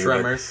same thing, but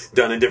Tremors.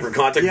 done in different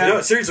context. Yeah.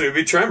 No, seriously, it would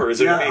be Tremors.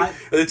 It Yeah, would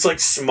be, it's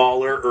like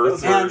smaller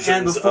Earth versions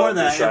And before of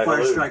the that, Shai Empire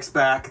Hulud. Strikes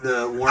Back,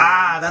 the worm.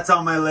 Ah, that's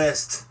on my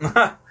list.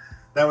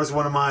 That was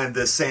one of mine,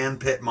 the sand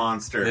pit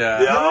monster.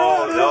 Yeah. Yeah.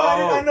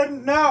 I No.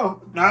 didn't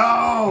know. No.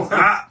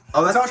 Ah,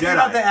 oh, that's Talking Jedi.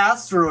 about the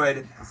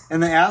asteroid,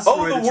 and the Oh,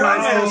 asteroid the that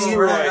tries to eat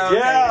worm! that.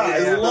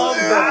 Yeah, I love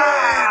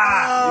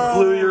that.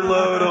 You blew your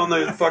load on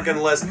the fucking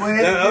list.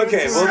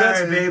 Okay, well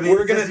that's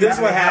we're gonna. This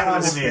is what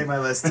happens. Made my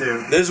list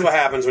too. This is what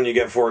happens when you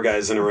get 4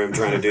 guys in a room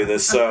trying to do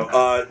this. So,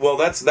 well,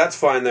 that's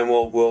fine. Then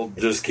we'll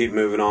just keep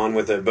moving on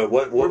with it. But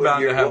what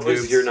bound to have what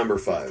was dudes. your number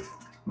 5?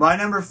 My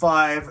number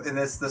 5, and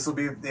this will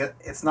be.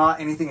 It's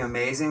not anything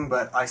amazing,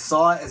 but I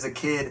saw it as a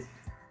kid,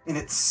 and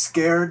it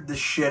scared the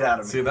shit out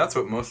of me. See, that's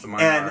what most of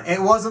mine And are.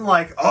 it wasn't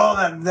like,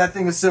 oh, that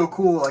thing is so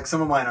cool. Like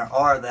some of mine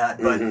are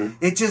that, but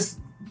it just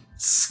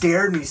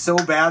scared me so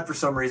bad for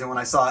some reason when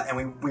I saw it.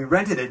 And we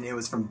rented it, and it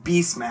was from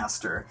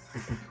Beastmaster.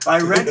 I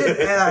rented,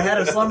 and I had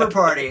a slumber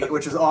party,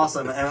 which was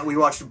awesome. And we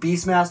watched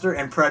Beastmaster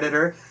and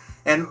Predator.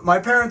 And my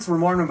parents were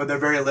Mormon, but they're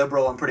very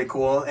liberal and pretty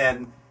cool.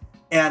 And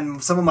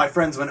some of my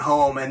friends went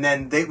home, and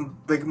then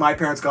my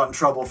parents got in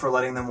trouble for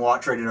letting them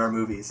watch rated R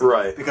movies.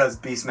 Right. Because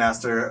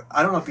Beastmaster,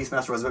 I don't know if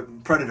Beastmaster was,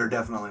 but Predator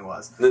definitely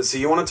was. So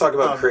you want to talk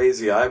about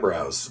crazy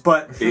eyebrows?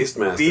 But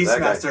Beastmaster,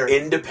 that guy,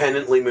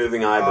 independently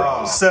moving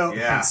eyebrows. So,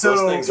 Yeah. so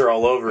Those things are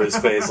all over his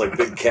face like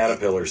big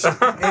caterpillars.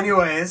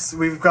 anyways,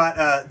 we've got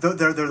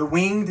they're the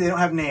winged. They don't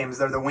have names.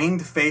 They're the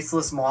winged,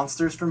 faceless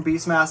monsters from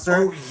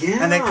Beastmaster. Oh, yeah.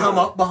 And they come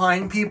up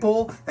behind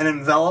people and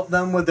envelop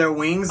them with their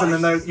wings, and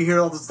then you hear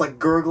all this like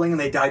gurgling, and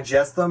they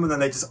digest them, and then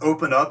they just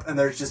open up, and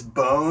there's just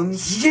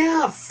bones.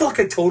 Yeah,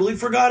 fuck, I totally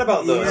forgot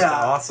about those. Yeah.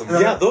 awesome.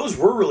 Yeah, those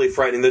were really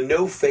frightening. The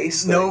no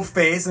face thing. No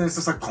face, and it's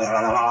just like,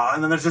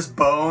 and then there's just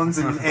bones,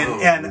 and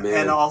man.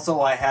 and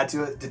also I had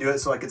to do it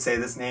so I could say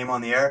this name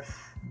on the air.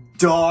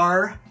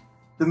 Dar,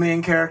 the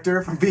main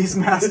character from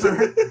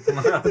Beastmaster,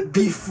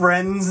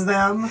 befriends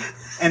them,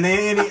 and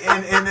then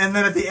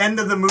at the end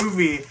of the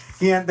movie,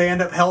 they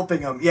end up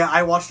helping him. Yeah,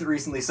 I watched it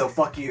recently, so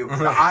fuck you.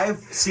 I've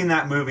seen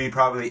that movie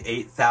probably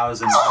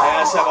 8,000 times.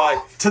 Yes, have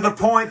I. To the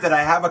point that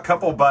I have a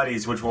couple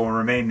buddies, which will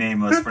remain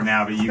nameless for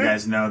now, but you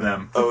guys know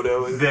them.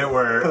 Odo and That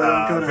were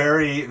Kodo.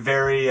 very,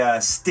 very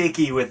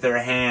sticky with their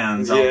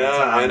hands all Yeah, the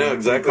time. I know We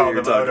exactly called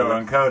what them you're talking Odo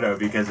and Kodo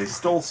because they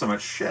stole so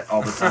much shit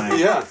all the time.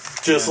 Yeah,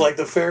 just like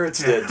the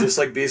ferrets did, just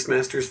like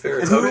Beastmaster's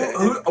ferrets.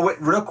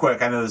 Wait, real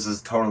quick, I know this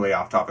is totally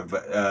off topic,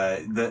 but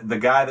the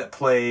guy that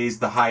plays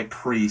the High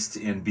Priest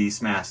in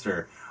Beastmaster,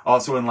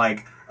 also in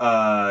like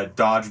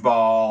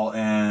Dodgeball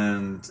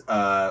and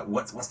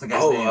what's the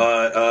guy's name?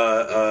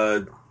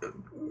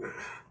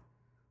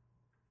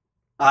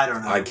 I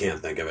don't know. I can't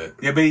think of it.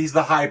 Yeah, but he's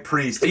the High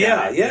Priest. guy.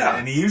 Yeah.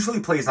 and he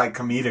usually plays like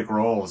comedic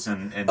roles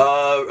and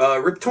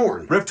Rip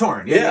Torn. Rip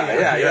Torn.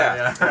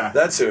 Yeah.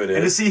 That's who it And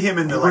to is. see him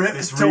in the like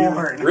this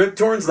really, Rip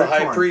Torn's the Rip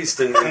high Torn.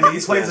 priest in and he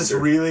plays this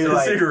Beastmaster. really Is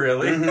like he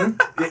really?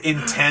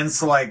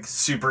 intense, like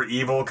super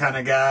evil kind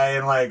of guy,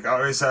 and like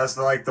always has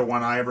like the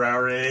one eyebrow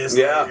raised.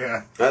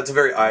 Yeah, that's a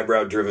very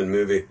eyebrow-driven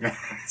movie.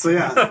 So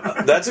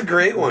yeah, That's a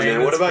great one,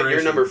 man. What about your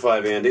inspiration. number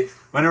 5, Andy?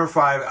 My number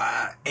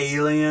 5,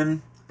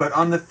 Alien, but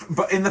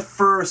in the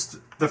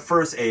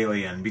first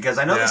Alien, because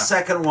I know Yeah. the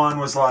second one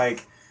was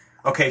like,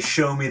 okay,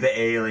 show me the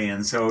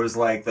alien. So it was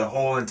like the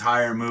whole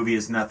entire movie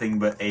is nothing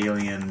but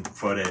alien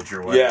footage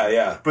or whatever.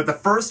 Yeah. But the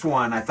first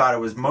one, I thought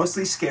it was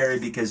mostly scary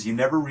because you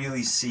never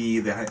really see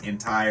the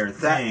entire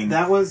thing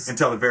that was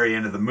until the very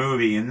end of the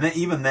movie, and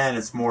even then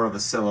it's more of a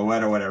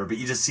silhouette or whatever. But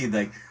you just see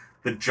the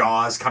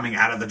jaws coming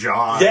out of the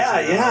jaws. Yeah.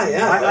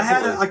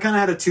 I kind of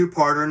had a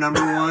two-parter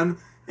number one,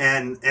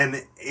 and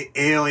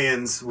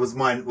Aliens was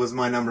my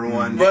number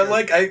one. But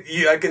like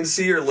I can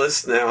see your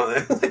list now.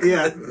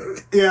 Yeah.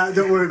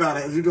 Don't worry about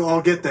it.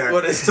 I'll get there.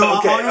 What is- so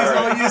okay,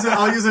 I'll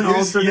use an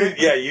alternate.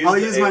 I'll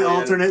the use my alien.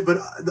 alternate. But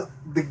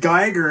the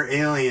Geiger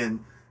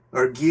alien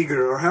or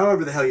Giger or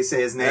however the hell you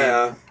say his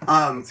name,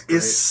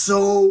 is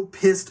so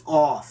pissed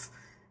off.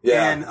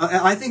 Yeah. And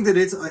I think that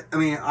it's. I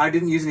mean, I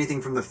didn't use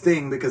anything from The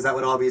Thing because that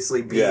would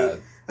obviously be Yeah.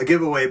 a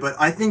giveaway, but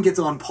I think it's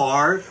on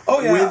par Oh,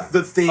 yeah. with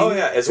the Thing. Oh,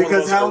 yeah. It's one of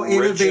because those how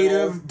original-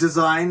 innovative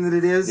design that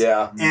it is.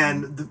 Yeah.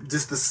 And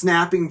just the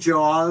snapping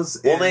jaws.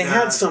 Well, and, they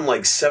had some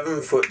like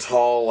 7 foot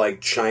tall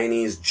like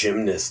Chinese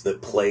gymnast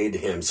that played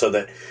him, so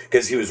that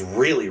because he was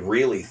really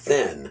really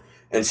thin,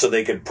 and so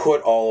they could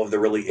put all of the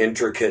really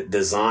intricate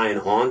design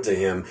onto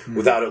him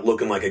without it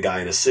looking like a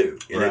guy in a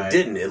suit, and Right. it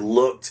didn't. It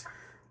looked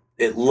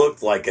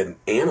like an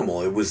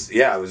animal. It was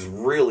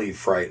really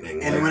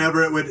frightening. And Like,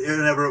 whenever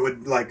it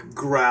would like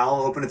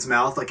growl, open its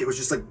mouth, like it was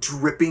just like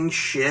dripping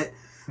shit,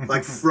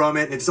 like from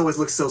it. And it just always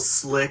looked so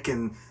slick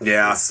and,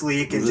 Yeah. and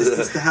sleek, and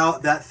just how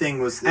that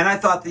thing was. And I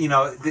thought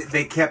that,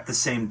 they kept the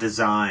same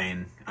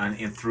design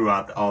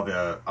throughout all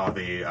the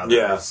other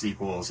Yeah.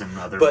 sequels and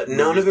other. But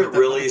none movies. of it But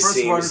really first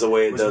seems one the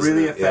way it was does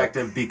really in it, yeah.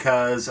 effective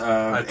because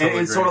totally and it's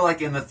agree. sort of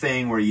like in the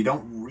Thing where you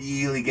don't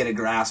really get a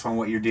grasp on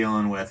what you're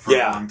dealing with for a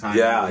long time.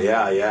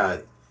 Yeah.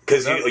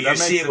 Because That you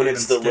see makes it when it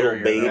it's the even little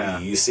scarier, baby. yeah.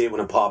 You see it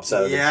when it pops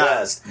out of Yeah. the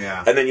chest.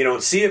 Yeah. And then you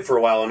don't see it for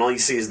a while, and all you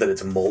see is that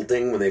it's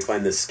molting when they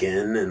find the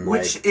skin. And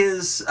Which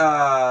is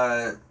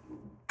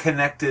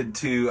connected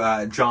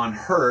to John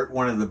Hurt,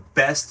 one of the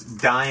best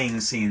dying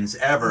scenes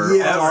ever.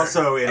 Yeah.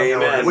 Also in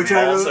Amen. Elephant which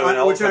Man. I Also an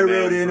wrote, which I Elephant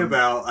wrote Man in from-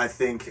 about. I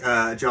think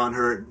John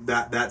Hurt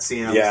that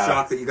scene. I was Yeah.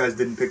 shocked that you guys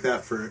didn't pick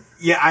that for.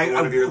 Yeah,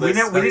 one of your lists.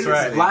 we That's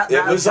didn't.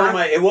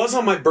 right. it was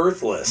on my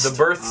birth list. The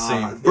birth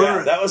scene.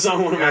 Yeah, that was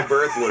on one of my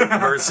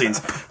birth scenes.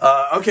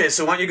 Okay,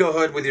 so why don't you go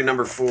ahead with your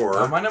number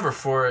 4? My number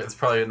 4 is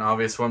probably an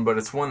obvious one, but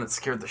it's one that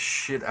scared the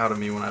shit out of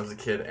me when I was a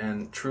kid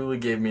and truly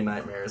gave me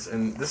nightmares.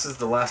 And this is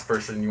the last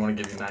person you want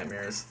to give you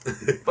nightmares,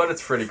 but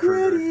it's Freddy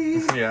Krueger.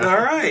 Yeah.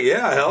 All right,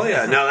 yeah, hell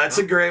yeah. No, that's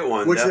a great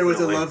one. Which there was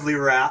a definitely. lovely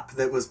rap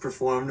that was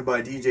performed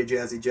by DJ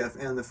Jazzy Jeff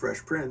and the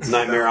Fresh Prince.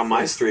 Nightmare on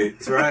My Street.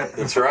 That's right.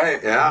 That's right.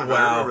 Yeah, I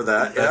Wow. remember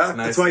that. That's Yeah.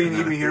 nice. That's why you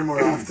need me here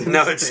more often.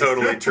 No, it's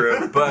totally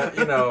true. But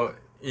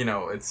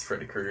it's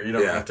Freddy Krueger. You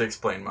don't Yeah. have to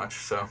explain much.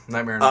 So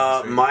Nightmare on Elm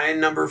Street. My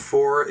number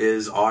 4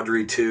 is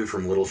Audrey 2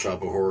 from Little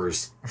Shop of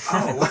Horrors.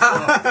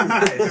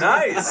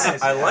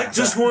 Nice. I like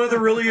Just one of the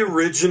really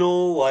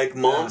original like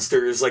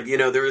monsters. Like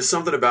there was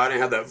something about it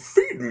had that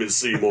 "Feed Me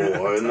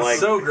Seymour" and like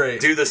so great.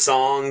 do the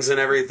songs and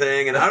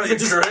everything. And I don't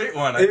That's a great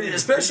one. I didn't even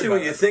especially think when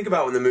about you it. think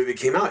about when the movie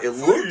came out, it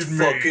looked Feed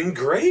me. fucking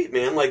great,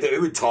 man. Like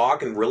it would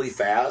talk and really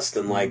fast,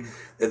 and like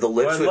the Well,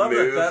 lips I would love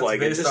move. that that's Like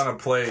it based just. on a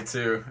play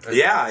too.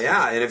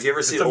 Yeah. And if you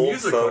ever see a old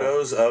musical.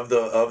 photos of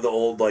the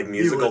old like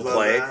musical would love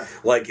play, that.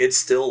 like it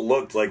still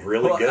looked like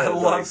really Well, good. I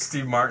love like,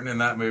 Steve Martin in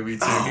that movie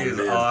too. Oh, he is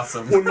man.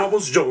 awesome. When I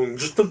was young,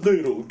 just a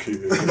little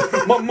kid,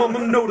 my mama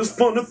noticed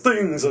funny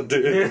things I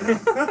did.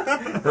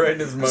 Riding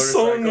his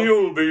Son, motorcycle.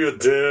 you'll be a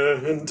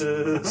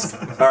dentist.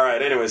 All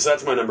right. Anyway, so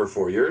that's my number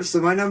 4. Yours? So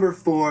my number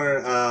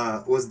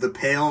 4 was The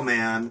Pale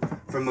Man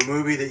from a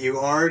movie that you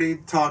already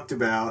talked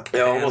about.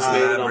 It almost Pan's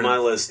made it on Labyrinth. my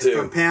list From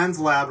too. Pan's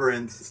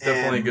Labyrinth.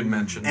 Definitely a good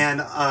mention.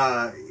 And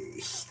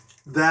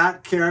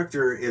that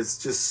character is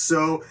just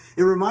so.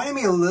 It reminded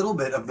me a little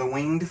bit of the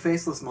winged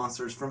faceless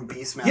monsters from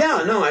Beastmaster.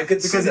 Yeah, no, I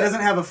could see because he that.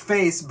 doesn't have a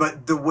face,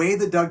 but the way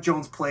that Doug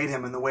Jones played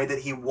him and the way that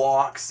he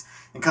walks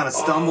and kind of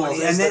stumbles, Oh,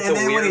 he has, and like, the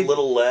then weird when he,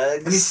 little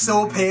legs. and he's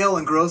so pale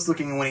and gross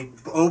looking, and when he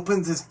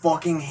opens his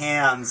fucking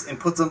hands and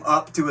puts them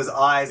up to his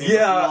eyes, and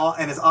Yeah.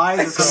 and his eyes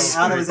are coming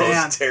out of his Most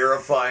hands.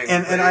 terrifying.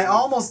 And thing. I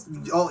almost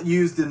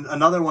used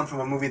another one from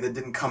a movie that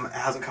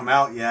hasn't come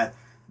out yet,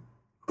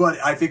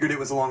 but I figured it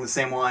was along the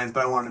same lines.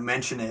 But I wanted to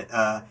mention it.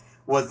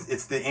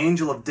 It's the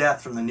Angel of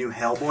Death from the new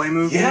Hellboy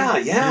movie. Yeah.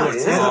 It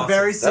has Yeah. a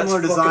very That's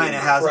similar design. fucking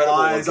It has incredible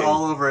eyes looking.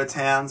 all over its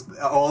hands,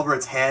 all over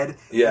its head.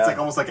 Yeah. It's like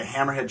almost like a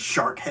hammerhead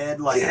shark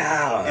head. Like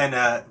Yeah.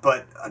 And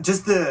but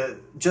just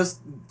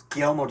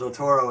Guillermo del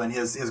Toro and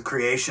his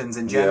creations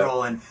in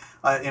general and.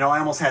 I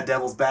almost had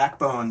Devil's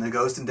Backbone, the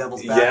Ghost in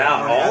Devil's Backbone. Yeah,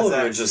 all has of them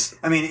that- are just.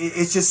 I mean,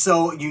 it's just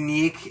so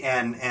unique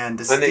and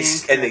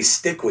distinct. And they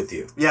stick with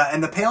you. Yeah,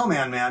 and the Pale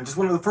Man, just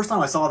one of the first time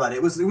I saw that,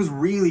 it was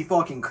really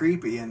fucking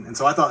creepy, and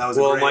so I thought that was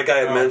Well, a great. like I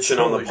had mentioned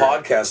totally on the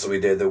podcast that we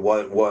did, that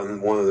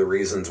one of the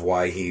reasons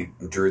why he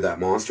drew that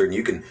monster,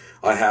 and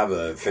I have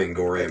a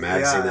Fangoria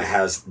magazine Yeah. that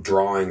has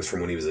drawings from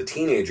when he was a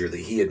teenager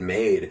that he had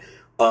made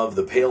of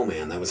the Pale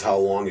Man. That was how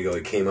long ago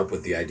he came up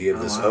with the idea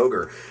of this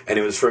ogre, and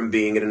it was from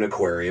being at an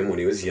aquarium when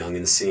he was young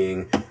and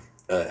seeing,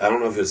 I don't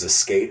know if it was a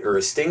skate or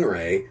a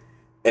stingray,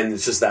 and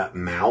it's just that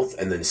mouth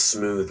and then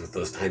smooth with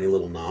those tiny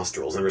little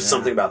nostrils. And there was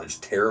something about it that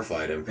just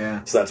terrified him. Yeah.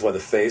 So that's why the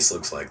face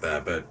looks like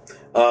that. But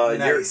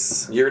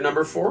Nice. your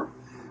number 4?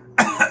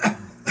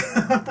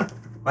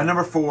 My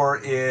number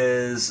 4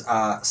 is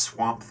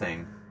Swamp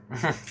Thing.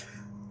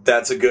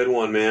 That's a good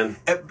one, man.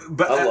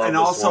 But I love and the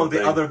also Swamp the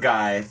Thing. other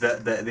guy, the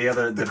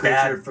the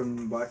creature bad.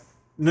 from what?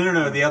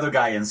 No, the other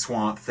guy in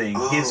Swamp Thing.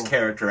 His Oh.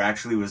 character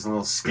actually was a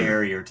little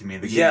scarier to me.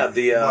 Yeah,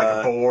 the, like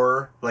a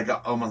boar,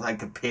 almost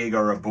like a pig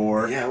or a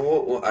boar. Yeah,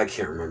 well, I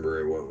can't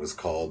remember what it was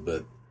called,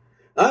 but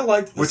I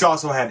liked Which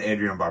also had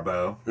Adrian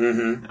Barbeau.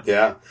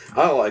 Yeah,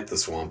 I like the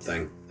Swamp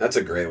Thing. That's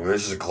a great one.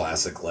 It's just a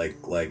classic,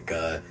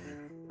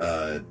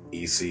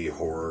 EC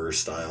horror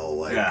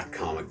style, Yeah.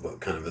 comic book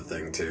kind of a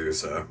thing too.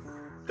 So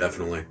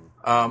definitely.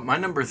 My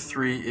number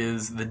 3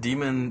 is the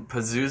demon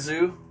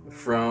Pazuzu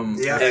from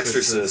The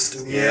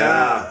Exorcist.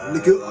 Yeah.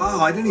 Oh,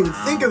 I didn't even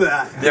think of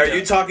that. Are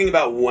you talking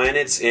about when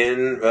it's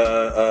in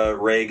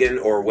Reagan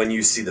or when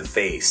you see the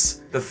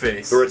face? The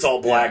face. Where it's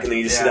all black and then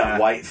you just see Yeah.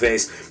 that white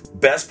face.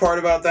 Best part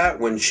about that,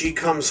 when she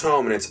comes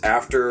home and it's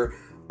after,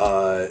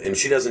 and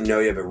she doesn't know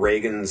yet, but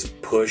Reagan's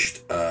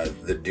pushed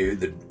the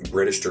dude, the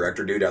British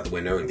director dude, out the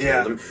window and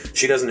killed him.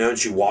 She doesn't know, and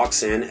she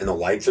walks in and the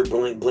lights are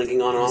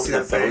blinking on and off, see and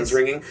the that phone's face?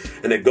 ringing,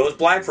 and it goes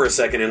black for a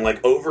second, and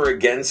like over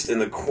against in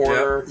the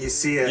corner, You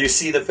see it. You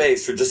see the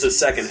face for just a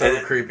second, So and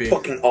it creepy.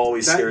 fucking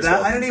always scares the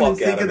I didn't even fuck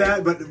think out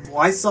of me. that, but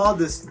I saw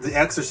The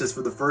Exorcist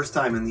for the first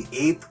time in the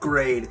 8th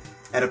grade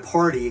at a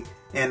party,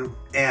 and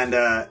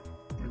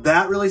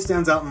that really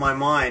stands out in my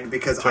mind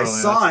because I Totally,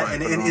 saw that's it, why I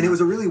put it and on. it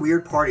was a really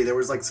weird party. There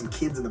was like some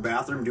kids in the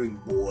bathroom doing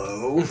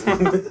blow,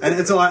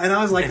 and so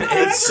I was like,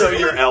 It's so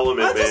your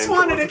element, I just man.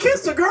 wanted to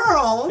kiss a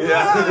girl.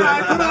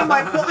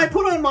 I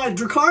put on my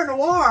Dracar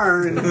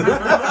Noir and went to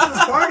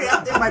this party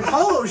in my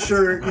polo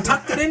shirt and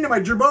tucked it into my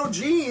Girbaud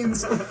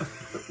jeans.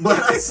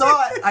 But I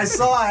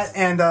saw it,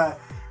 and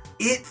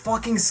it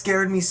fucking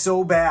scared me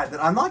so bad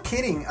that I'm not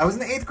kidding. I was in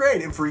the 8th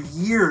grade, and for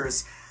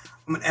years,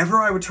 whenever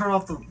I would turn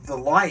off the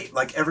light,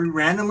 like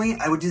randomly,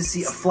 I would just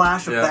see a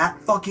flash of that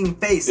fucking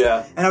face.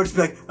 Yeah. And I would just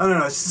be like, oh,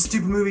 no, it's just a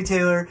stupid movie,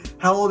 Taylor.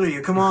 How old are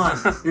you? Come on.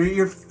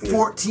 You're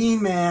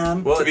 14,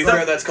 man. Well, To be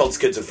fair, that's called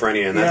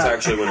schizophrenia, and that's Yeah.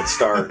 actually when it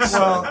starts.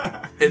 Well,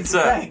 it's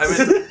I Thanks.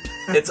 mean,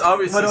 it's What do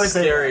obviously I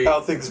say? scary.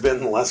 How things been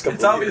in the last couple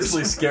It's of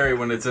obviously years. scary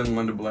when it's in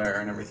Linda Blair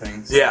and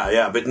everything. So.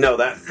 Yeah, but no,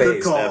 that Good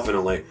face, call.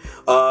 definitely.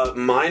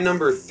 My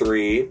number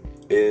 3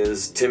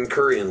 is Tim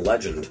Curry in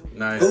Legend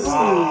Nice. as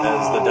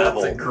the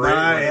devil. That's a great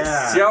Nice. one.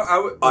 Yeah. See,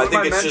 one I of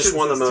think my it's just mentions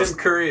one of the is most- Tim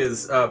Curry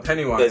is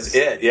Pennywise. That's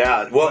it,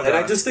 yeah. Well, and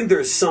I that. just think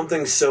there's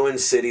something so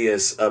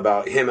insidious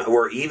about him,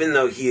 where even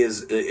though he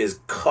is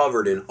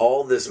covered in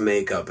all this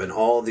makeup and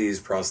all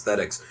these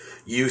prosthetics,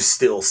 you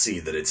still see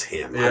that it's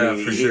him. Yeah,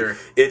 for sure.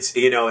 It's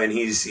and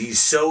he's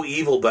so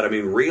evil, but I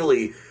mean,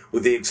 really,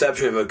 with the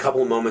exception of a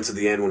couple of moments at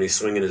the end when he's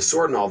swinging his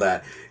sword and all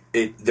that,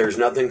 there's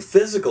nothing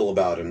physical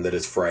about him that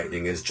is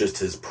frightening. It's just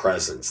his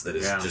presence that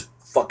is just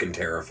fucking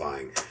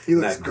terrifying. He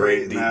And looks that great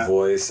great in deep that.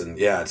 voice, and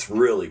yeah, it's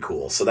really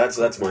cool. So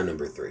that's my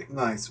number 3.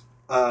 Nice.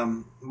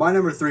 My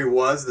number 3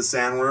 was the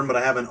Sandworm, but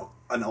I have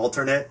an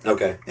alternate.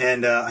 Okay.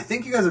 And I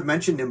think you guys have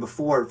mentioned him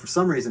before for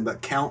some reason,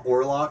 but Count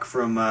Orlok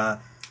from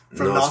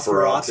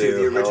Nosferatu,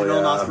 the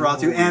original hell yeah.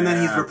 Nosferatu, and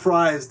then he's yeah.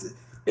 reprised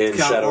In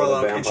Count Shadow of the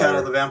Orlok in Vampire. Shadow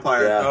of the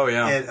Vampire. Yeah. Oh,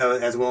 yeah. and,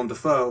 as Willem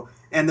Dafoe,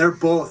 and they're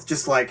both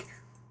just like,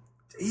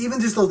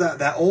 even just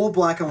that old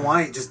black and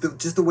white, just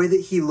the way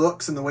that he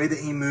looks and the way that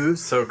he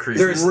moves. So creepy.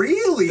 There's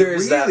really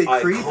that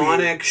creepy.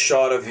 iconic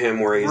shot of him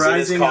where he's in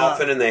his Rising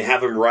coffin up. and they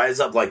have him rise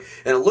up and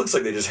it looks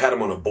like they just had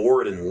him on a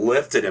board and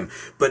lifted him.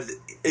 But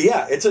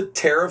yeah, it's a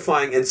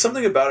terrifying, and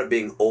something about it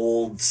being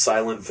old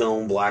silent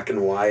film, black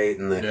and white,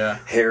 and the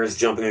hair is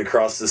jumping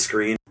across the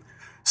screen.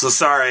 So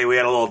sorry, we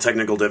had a little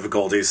technical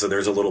difficulty, so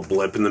there's a little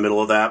blip in the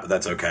middle of that, but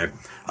that's okay.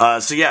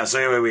 So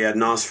anyway, we had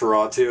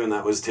Nosferatu, and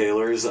that was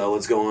Taylor's.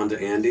 Let's go on to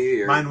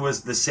Andy. Mine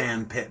was the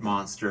sand pit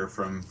monster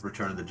from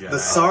Return of the Jedi. The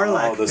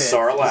Sarlacc. the pit.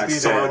 Sarlacc Must be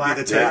pit. the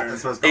Yeah. terror.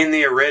 That's what it's called. In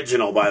the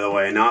original, by the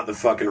way, not the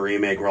fucking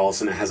remake where all of a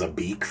sudden it has a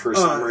beak for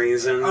some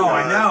reason. Oh,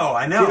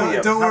 I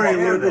know. Don't worry, How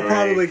we're dare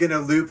probably going to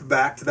loop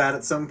back to that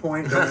at some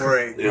point. Don't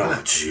worry.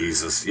 Oh,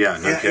 Jesus. Yeah,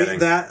 no Yeah, kidding.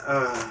 that.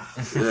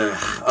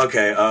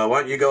 Okay,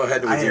 why don't you go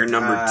ahead with your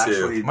number 2?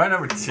 Actually My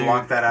number 2.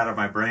 blocked that out of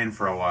my brain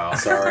for a while.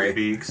 Sorry.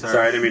 Beak, Sorry,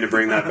 I didn't mean to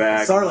bring that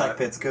back. Sarlacc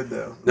pit's good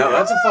though. No,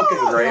 that's a fucking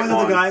great Wasn't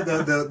one. the guy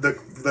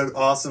the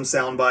awesome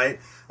soundbite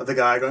of the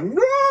guy going?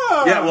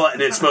 "Ah!" Yeah, well,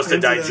 and it's supposed to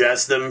Into the-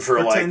 digest them for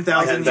for like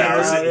 10,000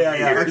 10,000 years.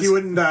 years. Like he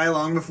wouldn't die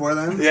long before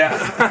then.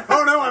 Yeah.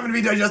 Oh no, I'm going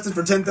to be digested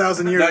for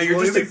 10,000 years. No, you're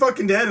well, just you'll be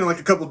fucking dead in like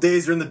a couple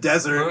days. You're in the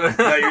desert.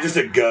 No, you're just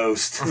a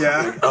ghost.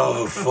 Yeah.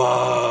 Oh,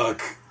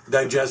 fuck.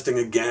 Digesting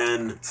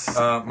again.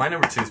 My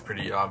number 2 is a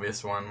pretty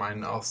obvious one.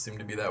 Mine all seem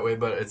to be that way,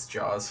 but it's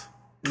Jaws.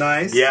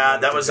 Nice. Yeah,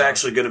 that was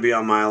actually going to be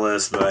on my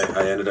list, but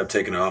I ended up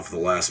taking it off at the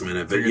last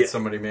minute. But Figured yeah,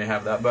 somebody may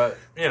have that, but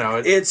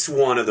it's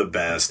one of the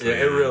best. yeah,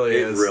 man. it really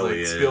is. It really Like,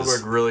 is.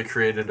 Spielberg really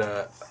created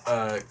a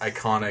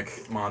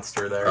iconic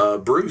monster there,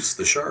 Bruce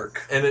the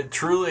shark. and it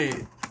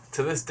truly,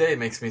 to this day,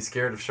 makes me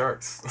scared of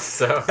sharks.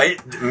 So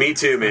Me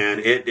too, man.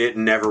 It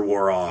never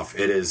wore off.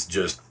 It is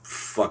just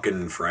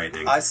fucking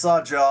frightening. I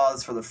saw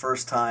Jaws for the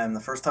first time.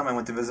 The first time I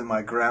went to visit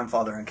my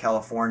grandfather in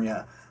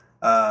California,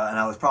 and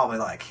I was probably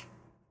like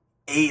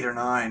 8 or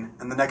 9.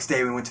 And the next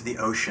day we went to the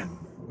ocean.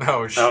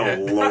 oh shit.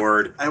 Oh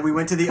Lord. And we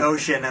went to the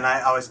ocean, and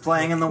I was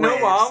playing in the waves.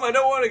 No, Mom, I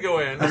don't want to go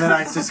in. And then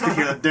I just could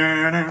hear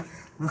the.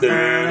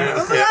 Yeah.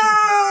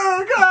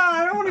 Oh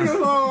God! I want to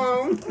go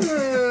home.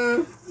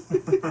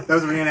 That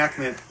was a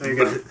reenactment. There you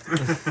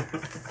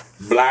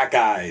go. Black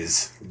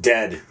eyes,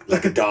 dead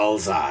like a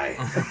doll's eye.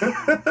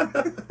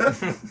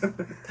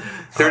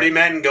 30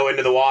 men go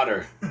into the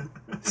water.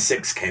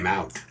 6 came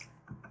out.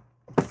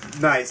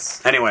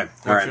 Nice. Anyway, all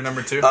What's right. your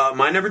number 2?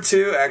 My number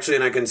 2, actually,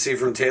 and I can see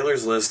from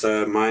Taylor's list,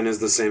 mine is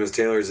the same as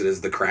Taylor's. It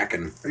is the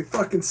Kraken. Are you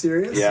fucking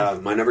serious? Yeah,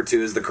 my number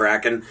 2 is the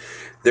Kraken.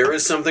 There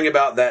is something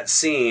about that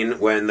scene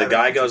when the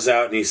guy goes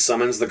out and he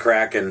summons the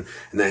Kraken,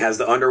 and then has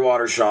the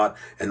underwater shot,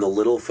 and the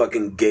little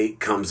fucking gate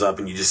comes up,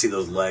 and you just see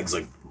those legs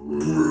like.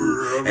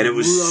 And it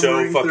was so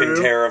Rumbling fucking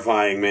through.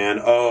 terrifying, man.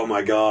 Oh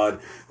my god,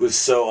 it was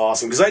so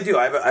awesome. Because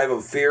I have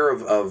a fear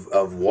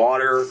of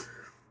water.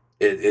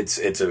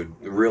 It's a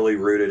really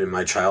rooted in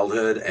my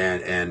childhood,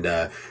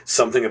 and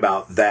something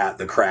about that,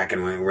 the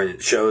Kraken, when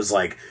it shows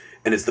like,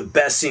 and it's the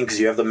best scene because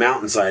you have the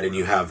mountainside and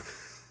you have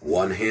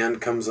one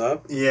hand comes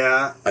up,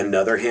 Yeah.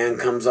 another hand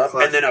comes up,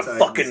 Clash and then a of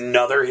Titans. fucking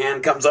another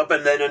hand comes up,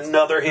 and then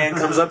another hand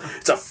comes up.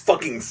 It's a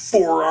fucking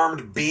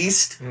 4-armed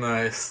beast.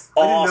 Nice.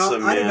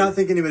 Awesome, I did man. not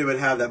think anybody would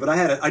have that, but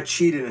I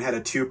cheated and had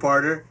a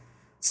 2-parter.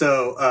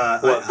 So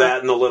What, that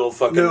and the little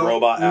fucking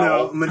robot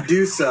owl? No,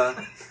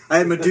 Medusa. I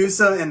had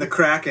Medusa and the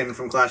Kraken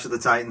from Clash of the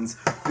Titans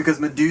because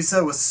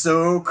Medusa was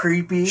so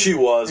creepy. She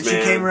was, and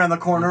man. She came around the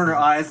corner and her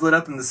eyes lit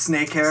up and the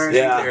snake hair. and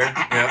Yeah.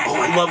 Yeah. Oh,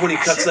 I love when he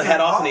cuts the head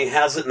off and he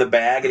has it in the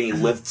bag and he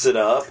lifts it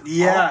up.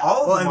 Yeah.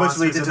 All well, the and which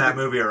monsters leads in into that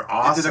the, movie are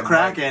awesome. into the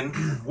Kraken.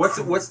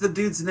 What's the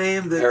dude's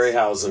name? That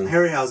Harryhausen.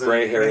 Harryhausen.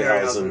 Ray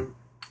Harryhausen.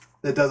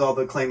 That does all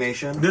the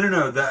claymation.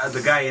 No.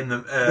 The guy in the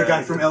The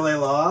guy from LA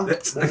Law.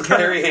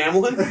 Harry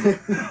Hamlin?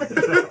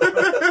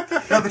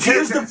 No, the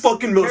Here's the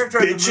fucking most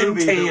character in the bitchin'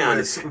 movie that tan.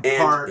 was And,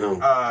 part, no.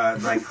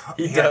 like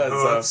He he had does,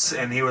 hoofs,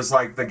 and he was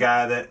like the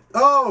guy that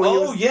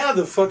Oh, yeah,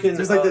 the fucking... He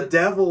was like the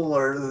devil,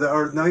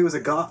 or no, he was a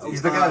god.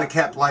 he's the guy that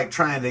kept like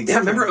trying to. Yeah,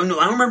 remember? I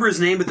don't remember his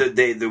name, but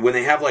when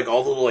they have like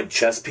all the little like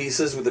chess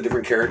pieces with the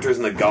different characters,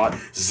 and the god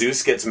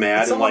Zeus gets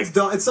mad and like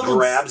it's someone's-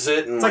 grabs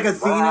it, and It's like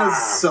Athena's "Rah!"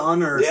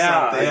 son or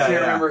Yeah, something. I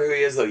can't remember who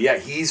he is though. Yeah,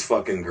 he's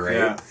fucking great.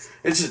 Yeah.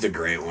 It's just a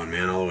great one,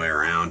 man, all the way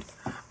around.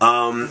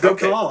 Good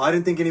Okay. call. I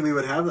didn't think anybody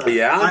would have that.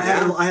 Yeah?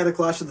 I had a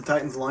Clash of the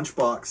Titans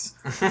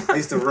lunchbox. I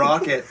used to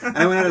rock it. And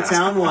I went out of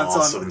town once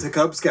awesome. to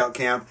Cub Scout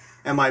camp,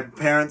 and my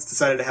parents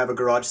decided to have a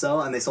garage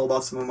sale, and they sold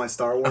off some of my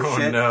Star Wars Oh,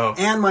 shit no.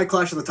 and my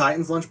Clash of the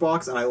Titans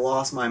lunchbox, and I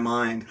lost my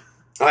mind.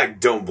 I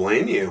don't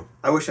blame you.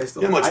 I wish I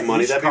still How had much it.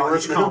 money You should that'd be call, you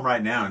worth should call now? him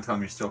right now and tell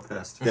him you're still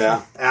pissed.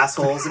 Yeah.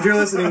 Assholes. If you're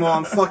listening,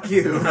 Mom, fuck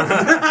you.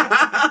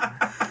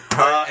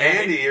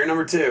 Andy, you're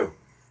number 2.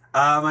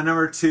 My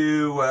number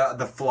 2,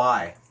 The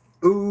Fly.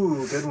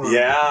 Ooh, good one.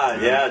 Yeah,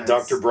 Nice.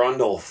 Dr.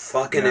 Brundle.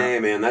 Fucking Yeah.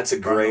 A, man. That's a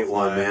great Brundle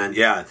one, Fly. man.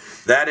 Yeah,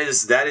 that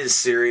is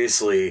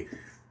seriously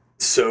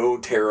so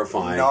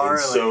terrifying Gnarly. and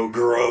so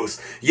gross.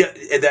 Yeah,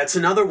 that's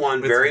another one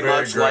It's very very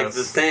much like gross.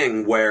 The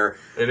Thing where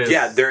It is.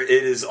 yeah, it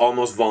is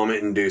almost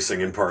vomit inducing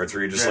in parts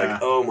where you're just Yeah. like,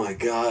 "Oh my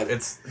god."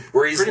 It's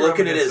where he's pretty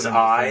looking at his reminiscent of The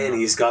eye Thing. and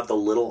he's got the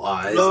little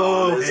eyes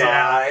Oh, on his yeah,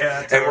 eye, yeah,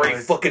 and where he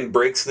totally. fucking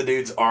breaks the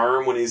dude's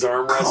arm when he's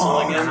arm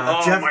wrestling him.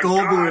 Oh Jeff my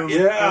Goldblum. God.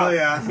 Yeah. Oh,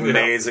 yeah.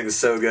 Amazing,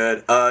 so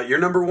good. You're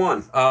number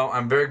 1.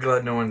 I'm very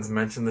glad no one's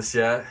mentioned this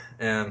yet,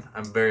 and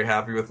I'm very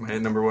happy with my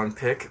number 1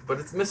 pick. But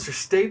it's Mr.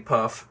 Stay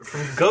Puff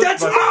from Ghostbusters.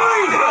 That's mine.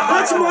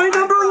 That's my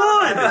number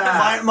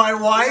 1. My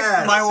wife,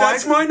 Yes. my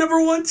That's wife, my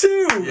number 1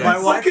 too. my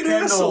You wife fucking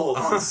Kendall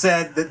asshole.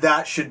 said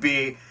that should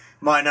be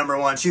my number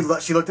 1. She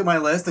looked at my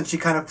list and she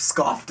kind of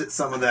scoffed at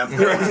some of them.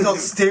 She's all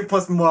Stay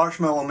Plus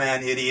Marshmallow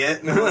Man,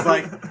 idiot. And I was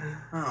like,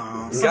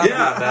 oh. You gotta Yeah,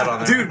 have that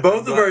on there. dude,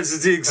 both of ours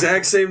is the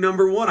exact same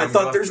number 1. I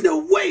thought glad- there's no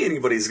way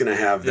anybody's gonna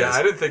have this. Yeah,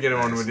 I didn't think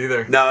anyone would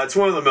either. No, it's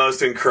one of the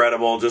most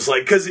incredible. Just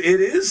like because it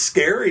is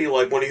scary.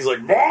 Like when he's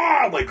like,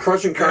 "Bah!" like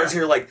crushing cars.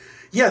 Yeah. Here, like,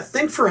 yeah.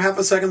 Think for half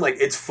a second. Like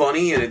it's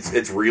funny and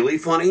it's really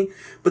funny.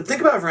 But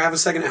think about it for half a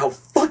second how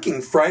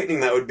fucking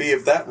frightening that would be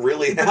if that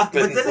really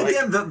happened. But then Like,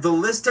 again, the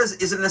list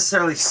isn't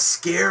necessarily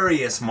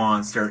scariest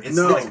monster. It's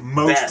No. like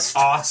most Best.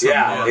 awesome.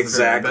 Yeah, monster.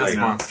 exactly. Best You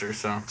know? monster,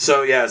 so.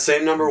 so yeah,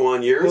 same number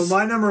 1. Yours. Well,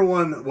 my number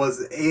 1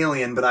 was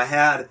Alien, but I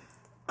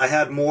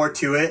had more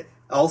to it.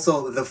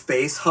 Also, the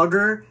face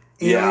hugger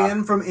alien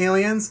Yeah. from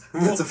Aliens.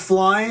 It's a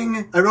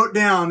flying. I wrote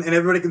down, and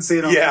everybody can see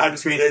it on Yeah, the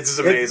screen. it's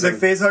amazing. The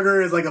face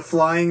hugger is like a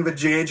flying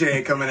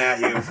vajayjay coming at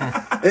you.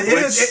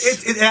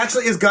 It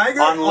actually is Geiger.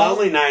 On all-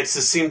 Lonely Nights,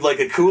 this seemed like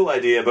a cool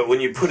idea, but when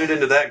you put it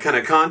into that kind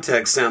of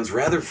context, sounds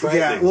rather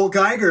frightening. Yeah, well,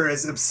 Geiger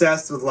is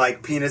obsessed with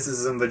like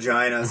penises and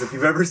vaginas. If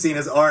you've ever seen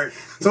his art,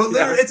 so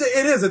literally,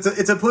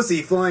 it's a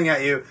pussy flying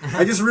at you.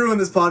 I just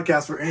ruined this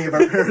podcast for any of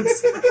our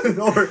parents.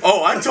 Or-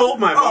 Oh, I told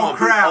my mom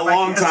crap, a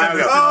long I can't time say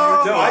ago.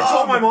 that. No, I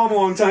told my mom a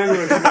long time ago.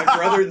 'Cause my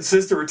brother and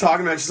sister were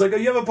talking about it. She's like, "Oh,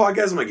 you have a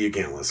podcast?" I'm like, "You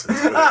can't listen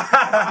to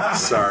it."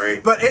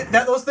 Sorry. But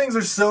those things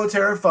are so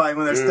terrifying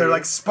when they're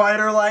like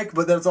spider-like,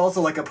 but there's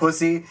also like a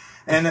pussy,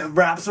 and it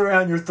wraps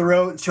around your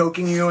throat,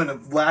 choking you, and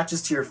it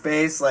latches to your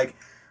face. Like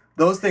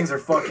those things are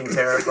fucking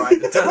terrifying.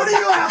 What are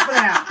you laughing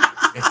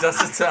at? It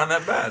doesn't sound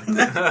that bad.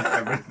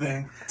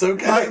 Everything. It's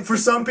okay. For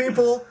some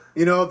people,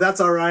 that's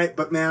all right.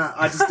 But man,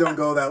 I just don't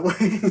go that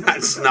way.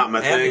 That's not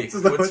my Andy,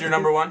 thing. what's your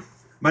number 1?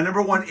 My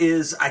number 1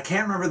 is I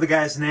can't remember the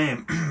guy's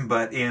name,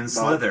 but in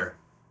Slither.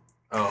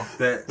 Oh.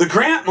 The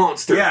Grant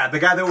monster. Yeah, the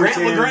guy that was Grant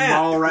in LeGrant.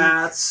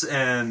 Mallrats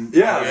and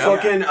Yeah, Yeah.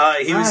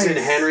 fucking. He was in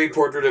Nice. Henry,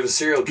 Portrait of a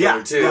Serial Killer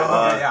yeah, too.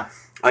 yeah.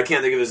 I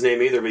can't think of his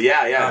name either, but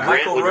yeah.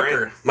 Michael Grant Rooker.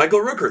 LeGrand. Michael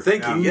Rooker,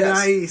 thank you.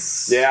 Yes.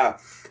 Nice. Yeah.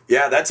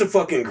 Yeah, that's a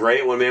fucking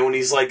great one, man. When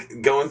he's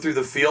like going through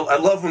the field, I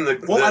love when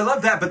I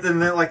love that, but then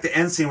like the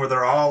end scene where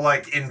they're all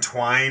like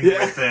entwined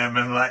with him,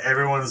 and like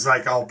everyone's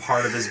like all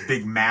part of this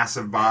big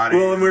massive body.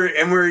 Well,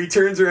 and where he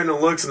turns around and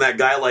looks, and that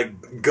guy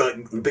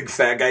big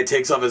fat guy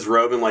takes off his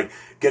robe and like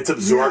gets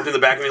absorbed in the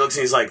back, and he looks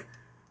and he's like,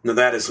 "No,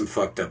 that is some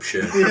fucked up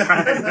shit."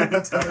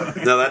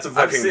 No, that's a I've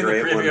fucking seen the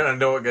great preview one. and I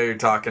know what guy you're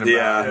talking about.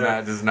 Yeah. And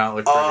that does not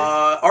look pretty.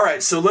 All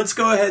right, so let's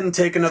go ahead and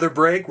take another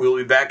break. We'll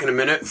be back in a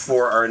minute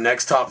for our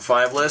next top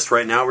 5 list.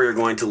 Right now, we are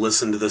going to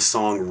listen to the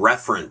song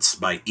 "Reference"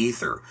 by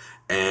Ether,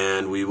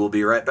 and we will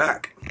be right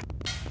back.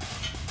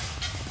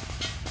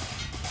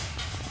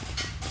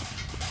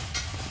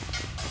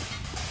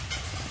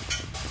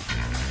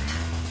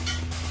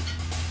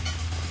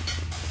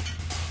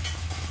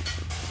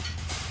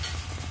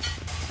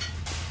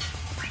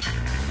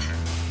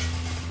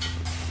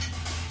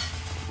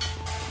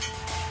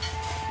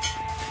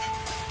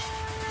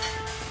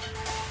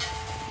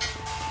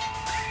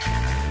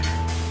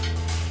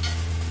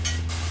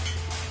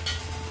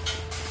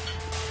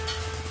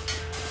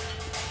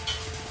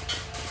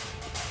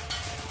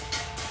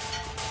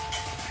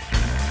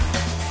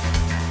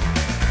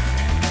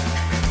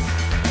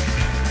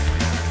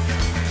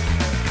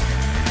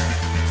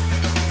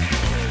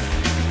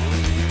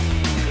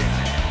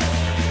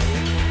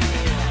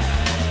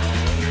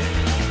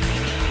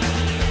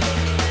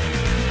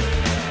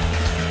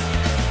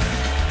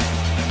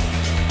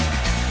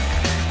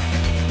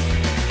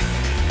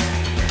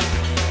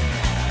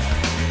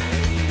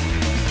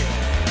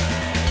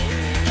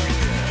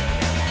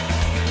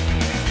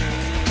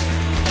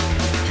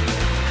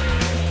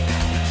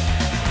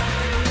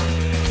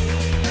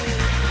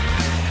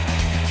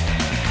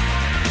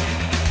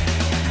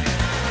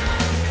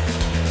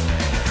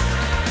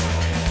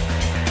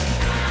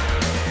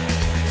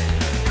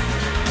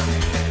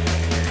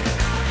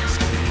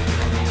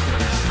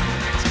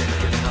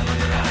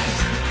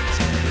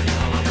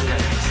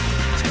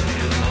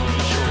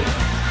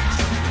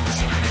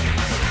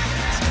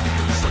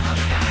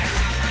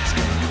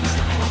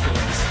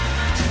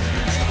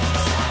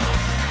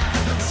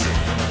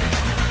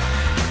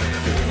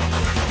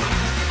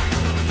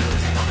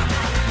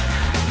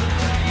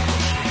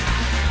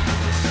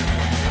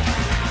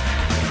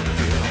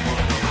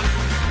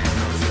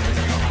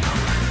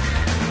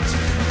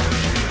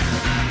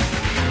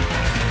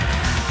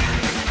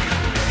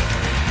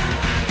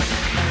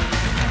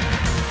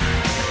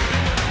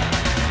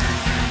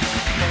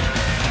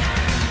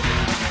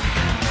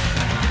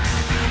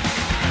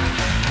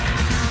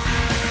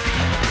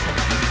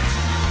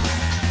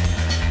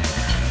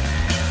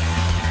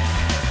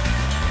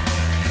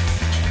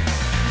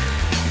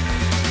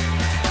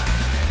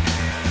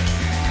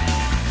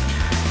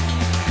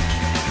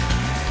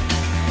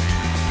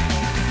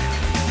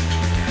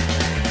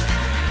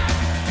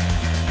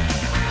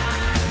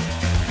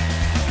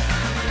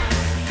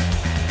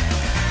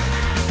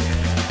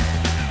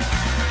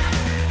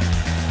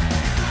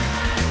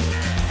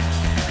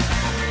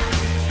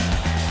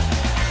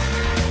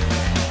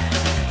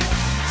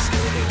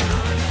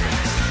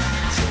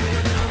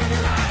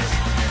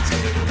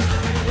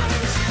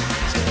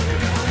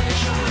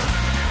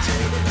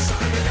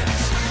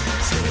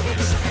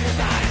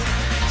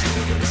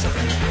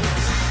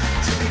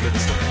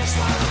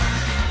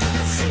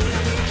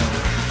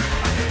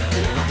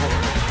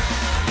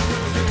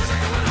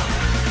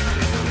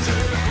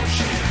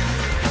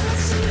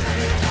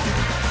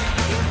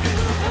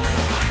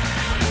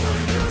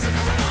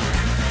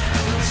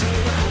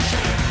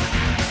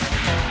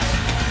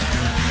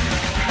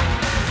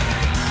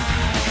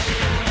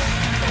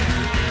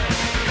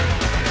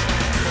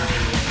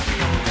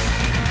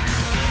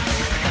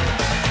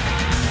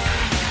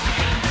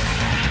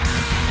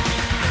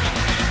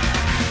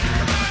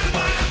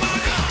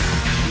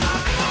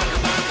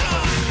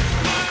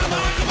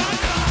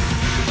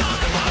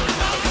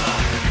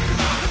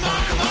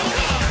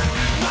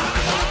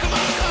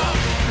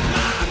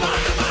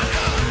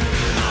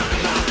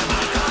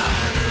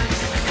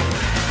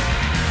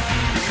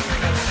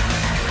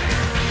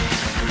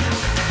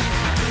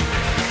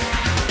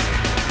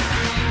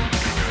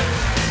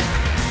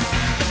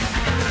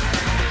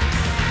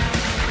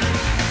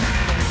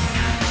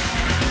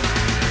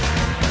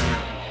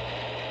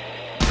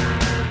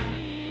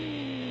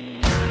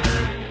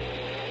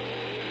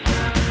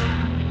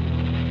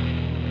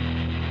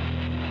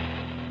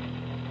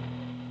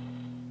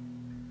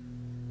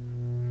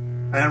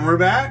 And we're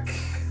back.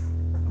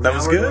 That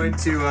was Now we're good. going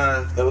to,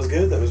 That was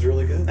good. That was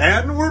really good.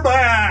 and we're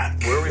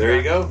back. Where are we There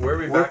you back? go. Where are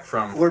we back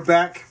from? We're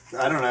back.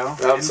 I don't know.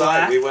 in Outside.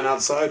 black. We went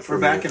outside for We're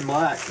a back minute. in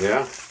black.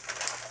 Yeah.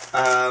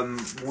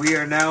 We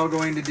are now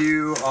going to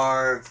do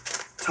our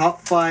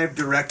top 5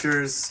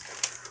 directors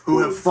who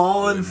have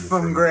fallen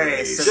from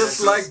grace. And Just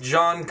this like is-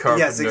 John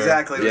Carpenter. Yes,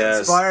 exactly. It was Yes.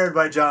 inspired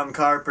by John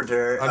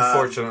Carpenter.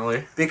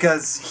 Unfortunately.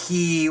 Because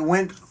he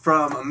went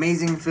from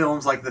amazing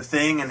films like The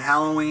Thing and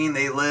Halloween,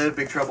 They Live,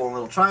 Big Trouble in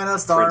Little China,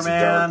 Starman,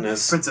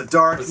 Darkness. Prince of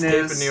Darkness,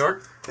 Escape in New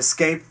York.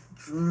 Escape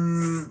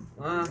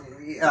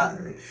Yeah.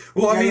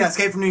 Well, I mean, yeah,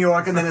 Escape from New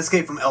York and then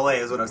Escape from L.A.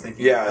 is what I was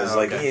thinking. yeah, I was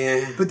like,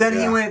 yeah. But then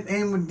yeah. he went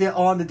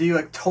on to do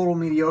like total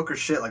mediocre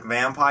shit like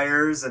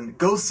Vampires and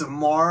Ghosts of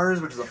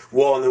Mars, which is a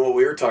Well, and then what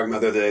we were talking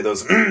about the other day,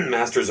 those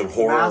Masters of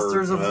Horror.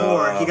 Masters of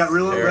Horror. He got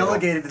terrible.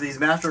 relegated to these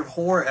Master of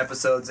Horror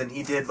episodes, and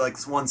he did like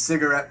this one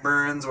Cigarette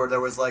Burns where there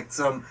was like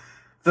some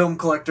film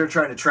collector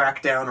trying to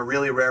track down a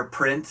really rare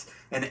print,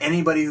 and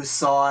anybody who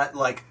saw it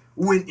like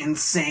went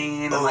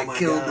insane and Oh like my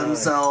killed God.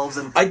 themselves.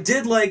 And I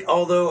did like,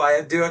 although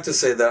I do have to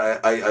say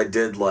that I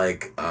did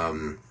like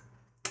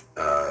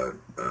how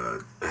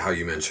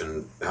you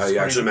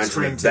actually mentioned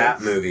Scream it, 2.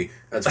 that movie.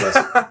 That's Wes.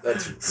 That's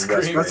Wes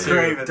Scream Wes 2.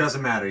 Craven. It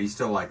doesn't matter. You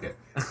still like it.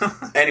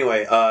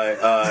 Anyway, In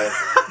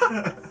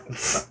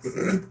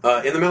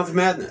the Mouth of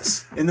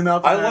Madness. In the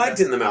Mouth of I Madness. liked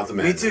In the Mouth of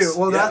Me Madness. too.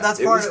 Well, Yeah, that's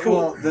it part was of cool.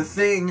 Well, the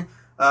thing.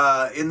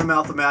 In the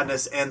Mouth of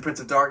Madness and Prince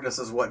of Darkness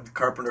is what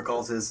Carpenter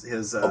calls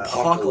his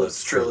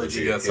Apocalypse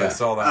trilogy. Yes, Yeah. I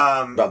saw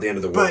that. About the end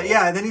of the world. But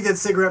yeah, and then he did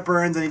Cigarette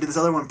Burns, and he did this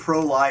other one, Pro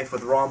Life,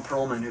 with Ron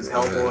Perlman, who's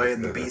Hellboy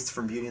and the Beast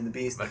from Beauty and the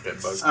Beast. That guy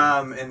bugs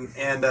me.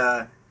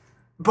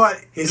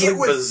 But he's it like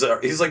was bizarre.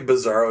 He's like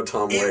Bizarro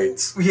Tom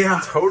Waits. yeah.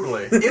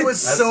 Totally. It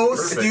was That's so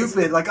perfect.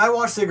 stupid. Like I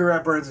watched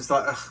Cigarette Burns and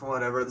thought, ugh,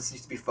 whatever. This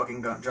used to be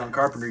fucking John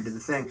Carpenter who did the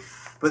thing.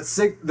 But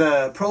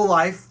the Pro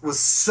Life was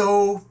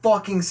so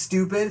fucking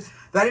stupid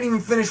that I didn't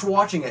even finish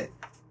watching it.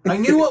 I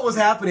knew what was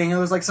happening. It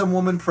was like some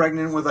woman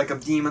pregnant with like a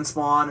demon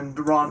spawn, and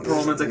Ron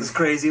Perlman's like this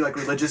crazy like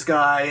religious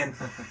guy,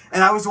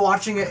 and I was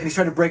watching it, and he's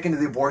trying to break into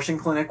the abortion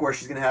clinic where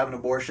she's gonna have an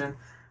abortion.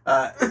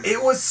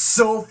 It was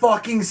so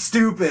fucking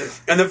stupid.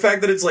 And the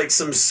fact that it's like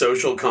some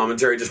social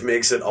commentary just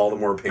makes it all the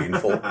more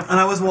painful. And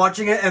I was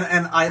watching it,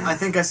 and I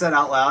think I said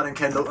out loud, and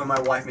Kendall and my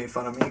wife made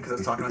fun of me because I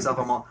was talking to myself.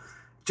 I'm all,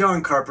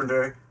 John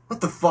Carpenter,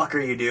 what the fuck are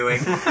you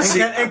doing?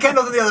 And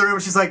Kendall's in the other room,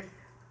 and she's like,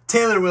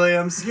 Taylor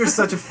Williams, you're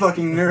such a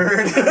fucking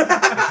nerd.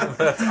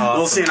 That's awesome.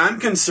 Well, see, and I'm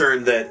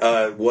concerned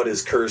that what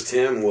has cursed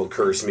him will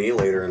curse me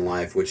later in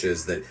life, which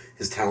is that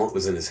his talent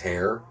was in his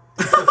hair.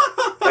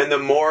 And the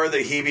more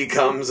that he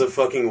becomes a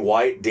fucking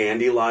white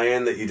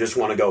dandelion that you just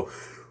want to go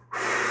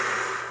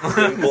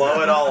and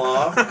blow it all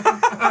off,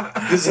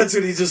 because that's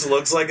what he just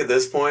looks like at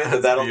this point. The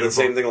beautiful.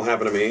 same thing will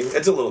happen to me.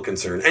 It's a little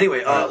concern.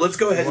 Anyway, let's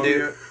go ahead and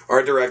do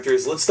our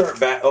directors. Let's start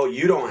back. Oh,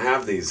 you don't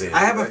have these in. I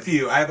have a right?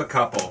 few. I have a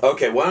couple.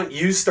 Okay, why don't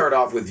you start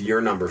off with your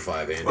number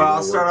 5, Andy? Well, I'll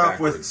We'll start work off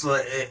backwards.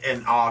 with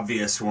an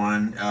obvious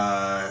one.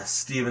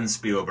 Steven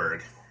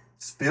Spielberg.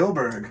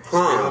 Spielberg.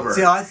 Huh.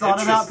 See, I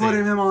thought about Interesting.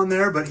 putting him on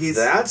there, but he's...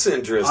 That's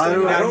interesting. I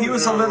don't Now, know. he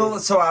was a little.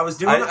 So I was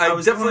doing. I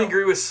was definitely doing,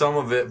 agree with some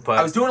of it, but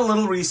I was doing a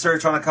little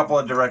research on a couple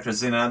of directors.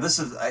 This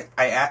is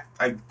I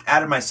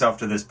added myself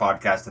to this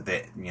podcast at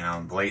the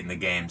late in the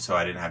game, so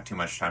I didn't have too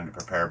much time to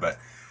prepare. But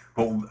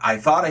I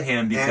thought of him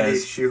Andy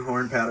because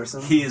Shoehorn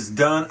Patterson. he has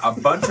done a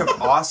bunch of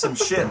awesome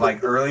shit,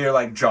 like earlier,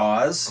 like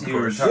Jaws. You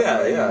were talking Yeah,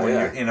 about, yeah, when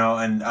yeah.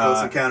 you're, and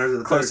Close Encounters of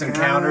the Close Third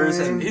Encounters,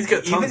 Kind. and He's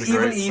got tons of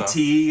even great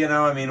E.T.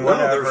 I mean, No,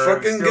 whatever. they're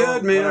fucking still,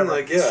 good, man. whatever.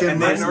 Like, yeah. Shit,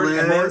 And then,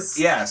 Mindless.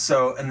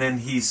 and then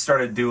he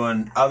started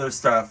doing other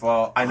stuff.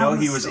 Well, I know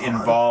he was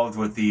involved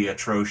with the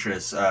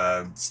atrocious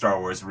Star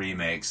Wars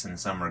remakes in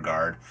some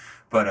regard,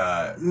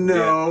 but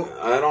No.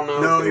 I don't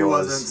know. No, if he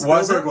was. wasn't.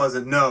 Was Spielberg it?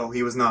 wasn't. No,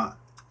 he was not.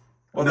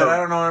 well, No. then I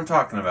don't know what I'm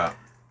talking about.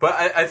 But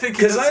I think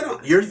he 'Cause does, I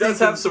don't- he you're does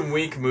thinking- have some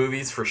weak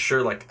movies for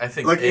sure. Like I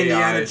think Like AI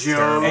Indiana is Jones.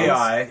 terrible.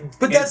 AI,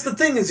 But that's the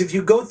thing is, if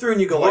you go through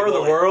and you go War like of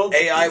the Worlds?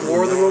 AI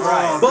War of the Worlds,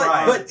 Right, but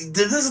right. but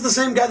this is the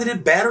same guy that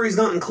did Batteries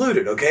Not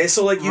Included. Okay,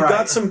 so like you Right.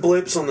 got some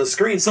blips on the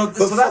screen. So but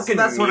that's fucking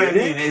what I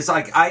Munich? mean. It's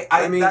like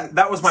I mean,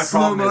 that was my Slow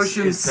problem.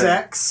 motion is to-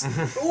 sex.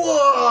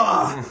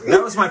 Whoa!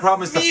 That was my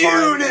problem. Is to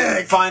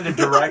Munich! find a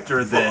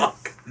director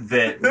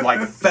that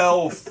like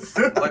fell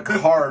like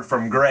hard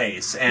from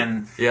grace,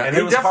 and Yeah, and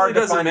he it was hard definitely to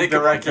doesn't find a make it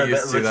like director he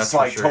used that to, was that's just for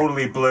like sure.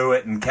 totally blew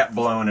it and kept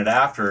blowing it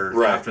after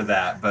Right. after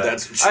that. But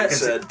That's what she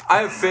said. I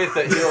have faith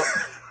that he'll.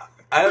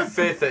 I have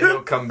faith that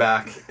he'll come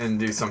back and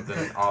do something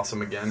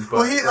awesome again.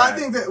 But Well, I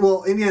think that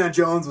Indiana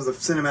Jones was a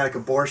cinematic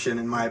abortion,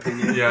 in my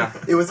opinion. Yeah.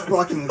 It was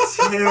fucking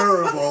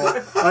terrible.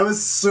 I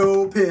was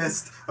so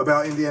pissed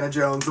about Indiana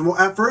Jones.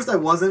 At first I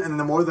wasn't, and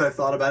the more that I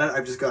thought about it,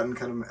 I've just gotten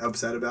kind of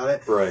upset about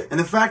it. Right. And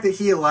the fact that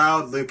he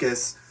allowed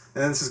Lucas,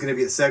 and this is going to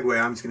be a segue,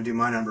 I'm just going to do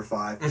my number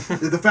 5.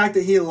 The fact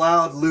that he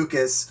allowed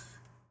Lucas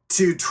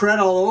to tread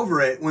all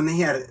over it when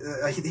he had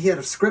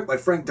a script by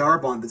Frank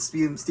Darabont that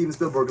Steven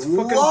Spielberg Fucking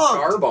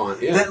loved.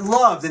 Darabont, yeah. That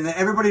loved, and that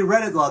everybody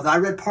read it loved. I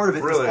read part of it.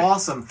 It Really? was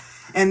awesome.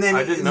 And then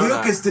I didn't know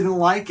Lucas that. didn't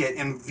like it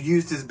and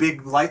used his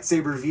big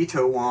lightsaber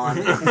veto wand.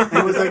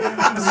 And was like,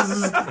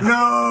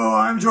 no,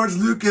 I'm George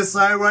Lucas.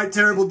 I write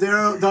terrible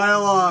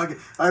dialogue.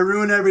 I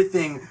ruin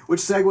everything.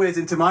 Which segues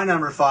into my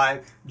number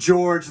 5.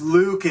 George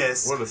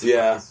Lucas. What a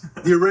surprise.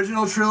 Yeah. The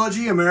original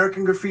trilogy,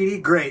 American Graffiti,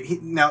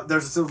 great. Now,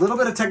 there's a little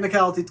bit of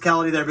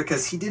technicality there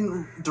because he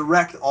didn't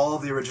direct all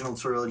of the original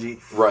trilogy.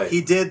 Right.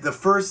 He did the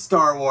first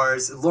Star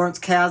Wars. Lawrence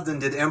Kasdan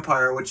did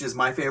Empire, which is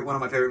one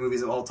of my favorite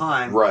movies of all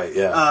time. Right,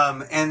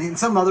 yeah. And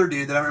some other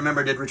dude that I don't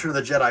remember did Return of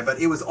the Jedi, but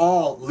it was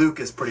all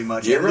Lucas pretty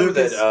much. You And remember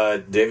Lucas,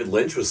 that David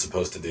Lynch was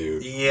supposed to do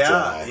Yeah,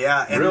 Jedi.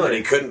 yeah. And, And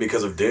he couldn't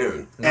because of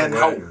Dune. And-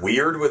 how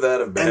weird would that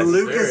have been? And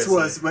Lucas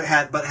Seriously.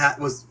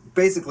 was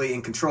basically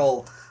in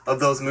control of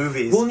those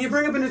movies. Well, and you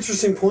bring up an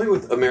interesting point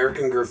with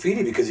American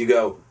Graffiti because you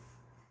go,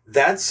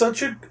 that's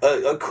such a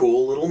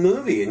cool little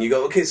movie. And you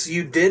go, okay, so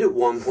you did at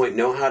one point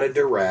know how to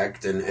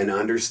direct and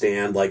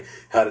understand, like,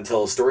 how to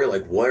tell a story.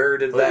 Like, where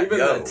did But that even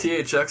go? the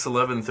THX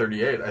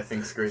 1138, I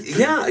think, is great. Too.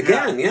 Yeah,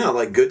 again,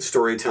 like, good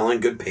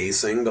storytelling, good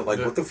pacing, but, like,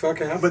 what the fuck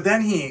happened? But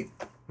then he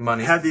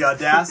Money. had the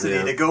audacity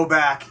Yeah. to go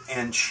back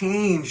and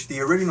change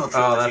the original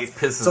trilogy. that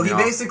pisses so me he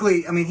off.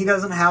 basically, I mean, he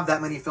doesn't have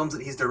that many films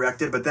that he's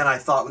directed, but then I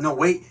thought, no,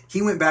 wait,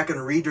 he went back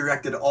and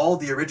redirected all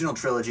the original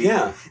trilogy.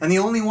 Yeah. And the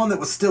only one that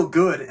was still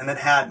good and that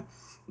had,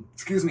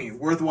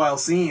 worthwhile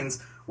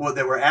scenes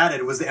that were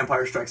added was The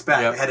Empire Strikes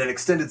Back. Yep. It had an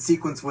extended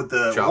sequence with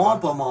the Jabba.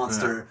 Wampa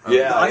monster.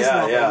 Yeah. The ice Yeah,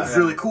 Wampa. yeah. It was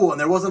really cool, and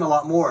there wasn't a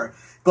lot more.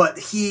 But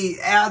he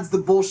adds the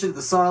bullshit at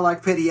the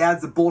Sarlacc pit. He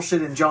adds the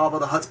bullshit in Jabba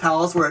the Hutt's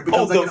palace, where it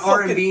becomes Oh, like an the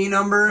fucking- R&B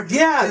number.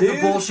 Yeah, It's the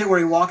dude. bullshit where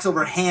he walks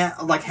over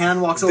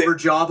Han walks over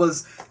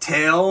Jabba's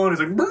tail, and he's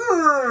like,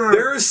 "Brrr."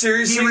 There is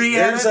seriously, He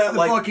re-edits there's that, the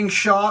like, fucking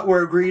shot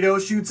where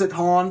Greedo shoots at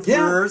Han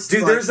first.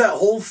 dude. like- There's that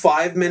whole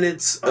 5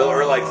 minutes,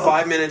 or like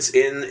 5 minutes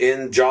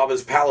in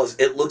Jabba's palace.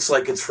 It looks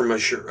like it's from a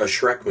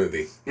Shrek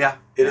movie. Yeah.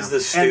 It is the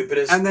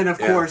stupidest. And then, of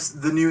yeah. course,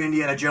 the new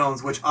Indiana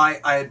Jones, which I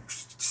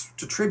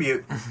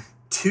attribute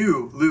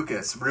to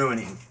Lucas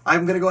ruining.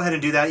 I'm going to go ahead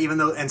and do that, even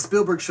though... And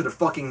Spielberg should have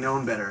fucking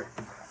known better.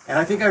 And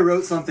I think I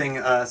wrote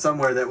something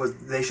somewhere that was...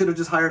 They should have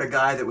just hired a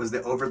guy that was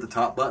the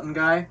over-the-top button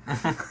guy.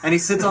 And he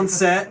sits on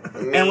set,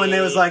 and when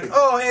they was like,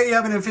 oh, hey, you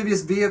have an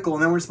amphibious vehicle,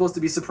 and then we're supposed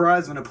to be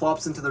surprised when it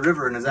plops into the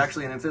river and is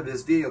actually an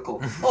amphibious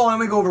vehicle. Oh, let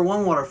me go over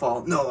one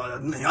waterfall. No,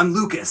 I'm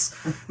Lucas.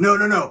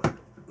 No.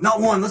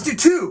 Not one. Let's do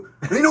two.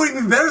 And you know what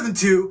would be better than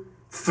two?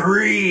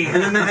 3.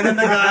 And then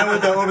the guy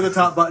with the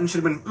over-the-top button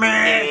should have been,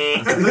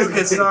 meh.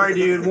 Lucas, sorry,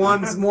 dude.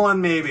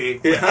 One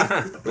maybe. Yeah,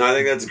 I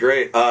think that's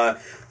great.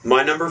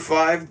 My number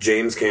 5,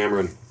 James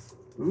Cameron,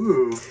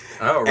 Ooh.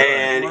 Oh, right.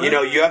 and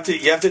you have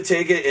to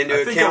take it into I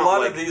think account. a lot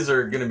like, of these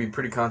are going to be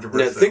pretty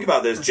controversial. now, think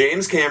about this: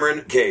 James Cameron,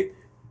 okay,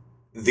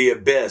 The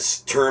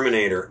Abyss,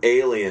 Terminator,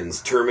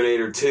 Aliens,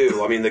 Terminator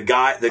 2. I mean, the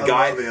guy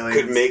love Aliens.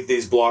 could make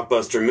these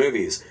blockbuster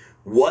movies.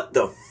 What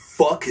the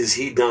fuck has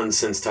he done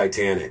since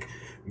Titanic?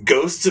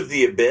 Ghosts of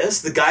the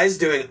Abyss. The guy's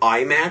doing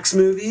IMAX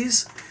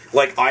movies,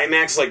 like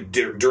IMAX, like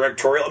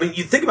directorial. I mean,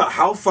 you think about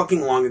how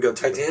fucking long ago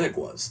Titanic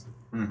was.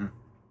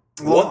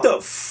 What the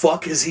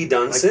fuck has he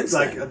done since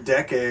Like then? a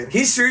decade.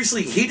 He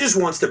just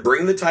wants to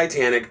bring the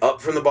Titanic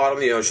up from the bottom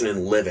of the ocean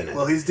and live in it.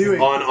 Well, he's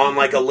doing... on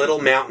like a little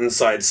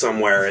mountainside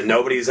somewhere, and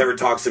nobody's ever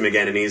talks to him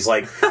again. And he's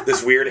like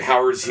this weird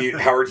Howard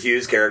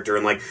Hughes character,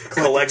 and like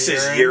collects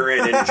his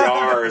urine in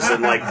jars,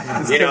 and like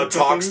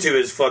talks to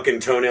his fucking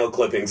toenail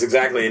clippings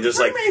exactly, and just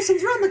like,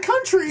 Freemasons run the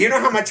country. you know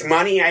how much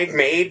money I've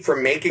made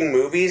from making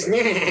movies?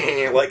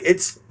 Like,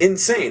 it's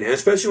insane, and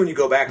especially when you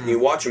go back and you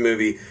watch a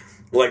movie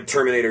like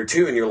Terminator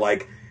 2, and you're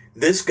like,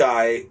 this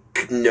guy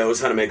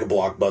knows how to make a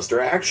blockbuster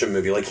action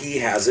movie. Like, he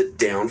has it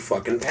down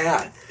fucking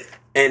pat.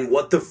 And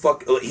what the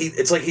fuck?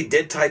 It's like he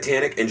did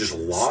Titanic and just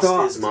lost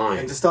his mind.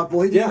 And just stopped.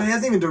 Well, he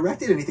hasn't even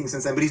directed anything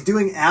since then, but he's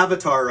doing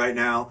Avatar right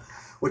now,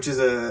 which is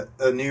a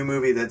new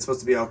movie that's supposed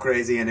to be all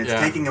crazy, and it's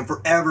taking him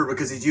forever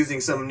because he's using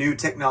some new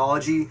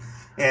technology.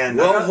 And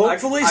Well,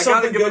 hopefully I gotta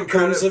something give him good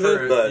comes credit of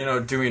for, it,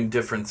 but doing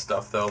different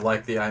stuff though,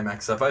 like the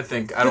IMAX stuff. I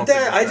don't. But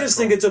I just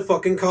think it's a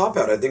fucking cop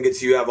out. I think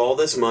it's you have all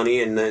this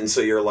money, and then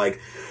so you're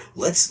like,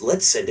 let's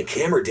send a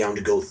camera down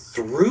to go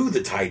through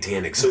the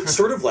Titanic. So it's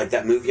sort of like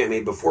that movie I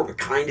made before, but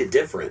kind of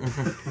different.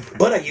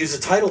 But I use a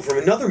title from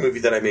another movie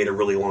that I made a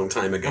really long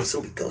time ago. So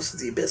it'll be Ghosts of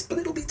the Abyss, but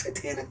it'll be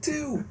Titanic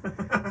too.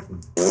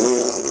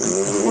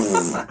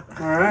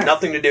 all right.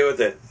 Nothing to do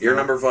with it. You're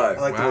number 5.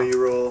 I like the way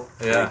you roll.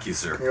 Yeah. Thank you,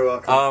 sir. You're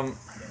welcome.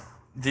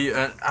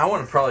 I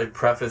want to probably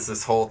preface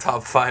this whole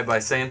top 5 by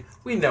saying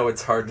we know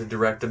it's hard to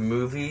direct a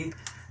movie,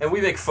 and we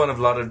make fun of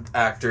a lot of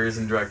actors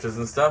and directors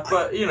and stuff.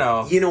 But You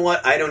know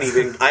what? I don't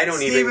even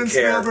Steven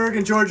care. Spielberg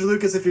and George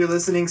Lucas, if you're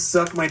listening,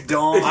 suck my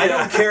dong. I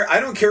don't care. I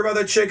don't care about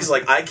that shit because,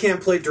 like, I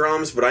can't play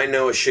drums, but I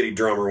know a shitty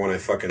drummer when I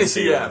fucking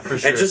see Yeah, one. for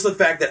sure. And just the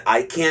fact that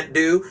I can't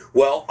do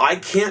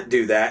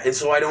that, and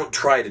so I don't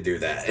try to do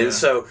that. And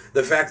so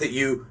the fact that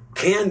you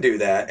can do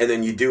that, and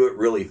then you do it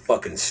really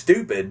fucking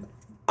stupid,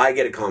 I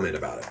get a comment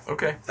about it.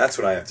 okay. That's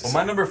what I have to say.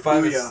 My number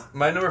 5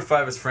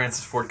 Booyah. is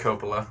Francis Ford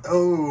Coppola.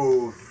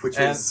 Oh, which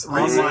And is on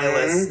my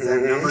list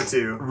at number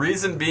 2.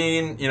 Reason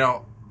being,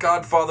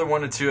 Godfather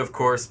 1 and 2, of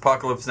course,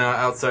 Apocalypse Now,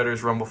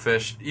 Outsiders,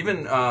 Rumblefish,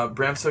 even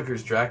Bram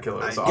Stoker's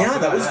Dracula is awesome. Yeah,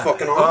 that was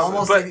fucking awesome.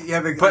 Almost But- like,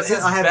 yeah, but his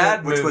I had bad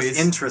that, which was movies-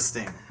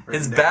 interesting.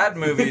 His bad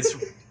movies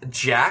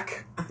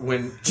Jack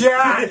when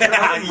Jack.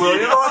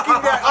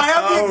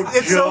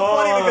 It's so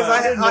funny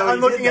because I'm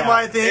looking at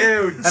my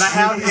thing and I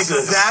have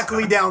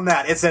exactly down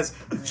that. It says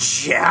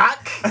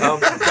Jack.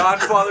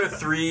 Godfather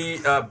 3,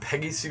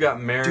 Peggy Sue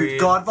Got Married. Dude,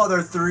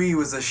 Godfather 3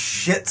 was a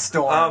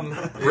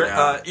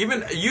shitstorm.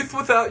 Even Youth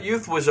Without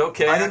Youth was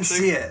okay. I didn't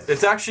see it.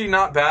 It's actually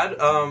not bad.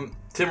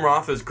 Tim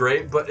Roth is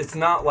great, but it's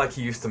not like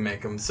he used to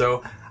make them.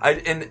 So,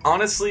 and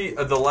honestly,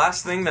 the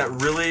last thing that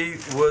really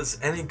was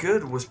any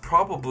good was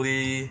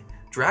probably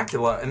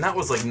Dracula, and that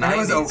was like 90s. And it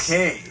was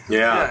okay.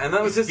 Yeah. And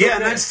that was just Yeah, okay.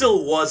 and that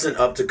still wasn't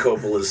up to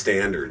Coppola's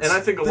standards. And I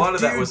think a lot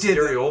of that dude was did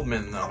Gary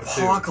Oldman, though,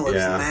 too. Apocalypse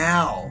Yeah.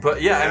 Now. But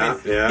I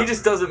mean, Yeah. he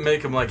just doesn't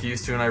make them like he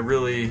used to, and I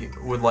really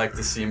would like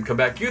to see him come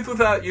back. Youth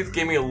Without Youth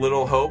gave me a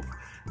little hope.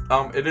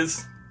 It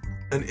is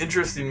an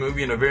interesting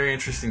movie and a very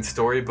interesting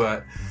story,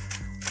 but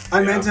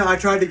I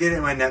tried to get it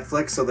in my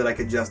Netflix so that I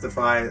could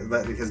justify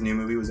that because new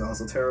movie was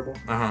also terrible.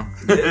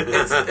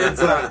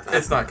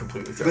 it's not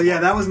completely terrible. But yeah,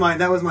 that was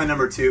my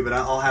number 2. But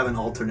I'll have an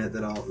alternate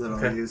that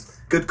I'll use.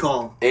 Good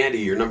call. Andy,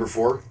 you're number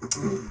 4.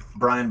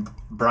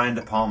 Brian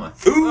De Palma.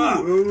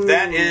 Ooh,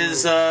 that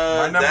is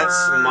number-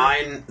 that's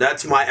mine.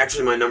 That's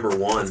actually my number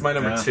 1. It's my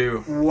number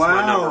 2. Wow,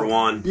 my number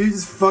 1. You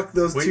just fucked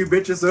those 2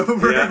 bitches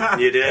over. Yeah,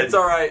 you did. It's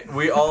all right.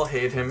 We all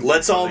hate him.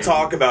 Let's all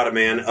talk about it,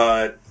 man.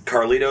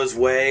 Carlito's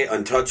Way,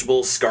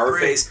 Untouchable,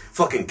 Scarface,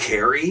 fucking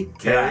Carrie,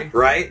 Carrie.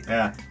 right?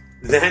 Yeah.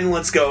 Then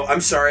let's go.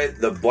 I'm sorry,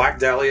 the Black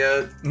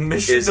Dahlia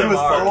Mission is a to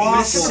Mars. fucking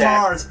Mission to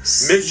Mars.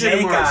 Mission to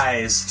Snake Mars.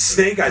 Eyes.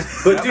 Snake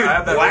Eyes. But Yep, dude, I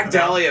have that Black written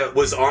down. Dahlia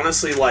was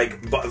honestly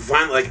like,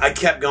 finally, like I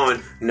kept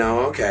going. No,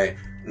 okay.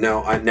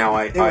 No, I was know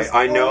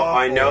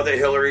awful. that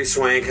Hilary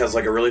Swank has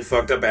like a really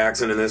fucked up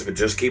accent in this, but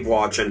just keep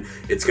watching.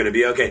 It's gonna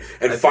be okay.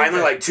 And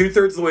finally, like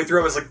 2/3 of the way through,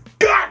 I was like,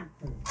 God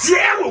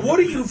damn it! What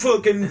are you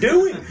fucking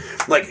doing?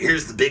 Like,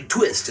 here's the big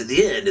twist at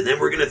the end, and then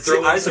we're gonna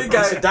throw in some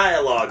piece of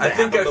dialogue. I that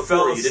think I happened fell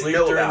before you didn't asleep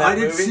know during about. I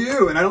that did movie?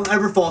 too, and I don't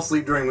ever fall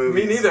asleep during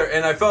movies. Me neither.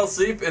 And I fell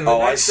asleep. And the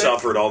I next day,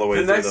 suffered all the way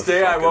The through next the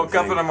day, I fucking woke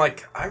up thing. and I'm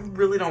like, I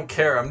really don't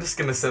care. I'm just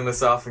gonna send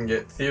this off and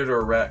get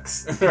Theodore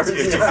Rex. It's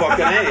a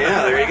fucking A,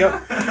 yeah, there you go.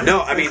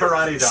 No, I mean,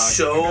 Karate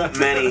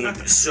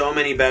Dog. so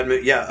many bad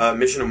movies. Yeah,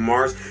 Mission to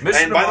Mars.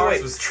 Mission And to by the Mars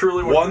way, was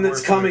truly one of one the that's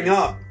worst coming movies.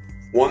 up.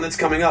 One that's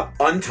coming up.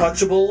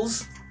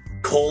 Untouchables,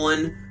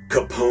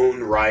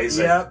 Capone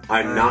Rising. Yep.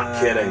 I'm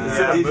not kidding. Is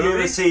it a Did you movie?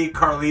 ever see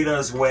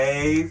Carlito's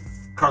Way?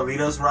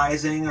 Carlito's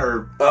Rising?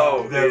 Or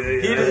Oh, He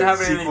didn't have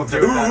anything sequel to to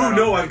do it. with that.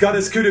 no, I've got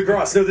his coup de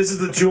grace. No, this is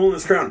the jewel in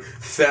his crown.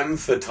 Femme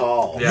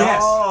Fatale. Yeah.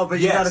 Yes. Oh, but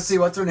you Yes. got to see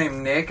what's her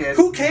name naked.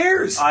 Who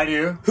cares? I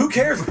do. Who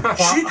cares?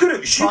 She could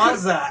have.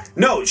 Pause that.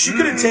 No, she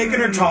could have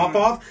taken her top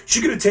off. She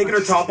could have taken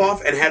her top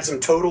off and had some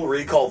Total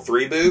Recall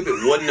 3 boob.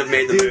 It wouldn't have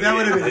made the movie. Dude, that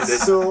would have been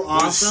so It was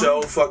awesome.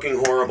 so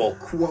fucking horrible.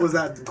 What was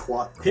that?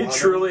 He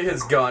truly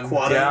has gone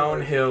Quad-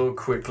 downhill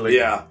quickly.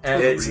 Yeah,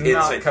 and it's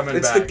not insane. coming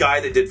It's back. the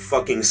guy that did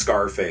fucking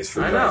Scarface,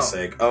 for I Christ's know.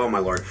 sake. Oh my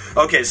lord.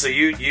 Okay, so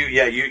you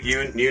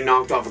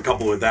knocked off a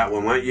couple with that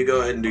one. Why don't you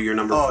go ahead and do your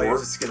number Oh, 4? you're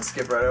just gonna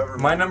skip right over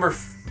me. My number.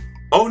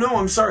 Oh no,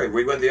 I'm sorry.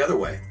 We went the other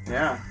way.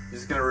 Yeah, you're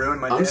just gonna ruin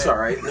my day. I'm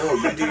sorry. No,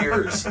 you do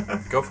yours.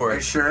 Go for Are you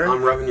it. sure?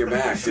 I'm rubbing your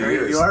back. Do Sure,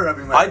 yours. you are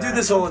rubbing my I back. do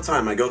this all the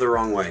time. I go the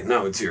wrong way.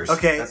 No, it's yours.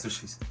 Okay. That's what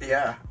she said.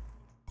 Yeah.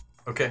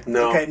 Okay.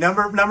 No. Okay.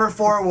 Number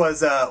 4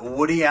 was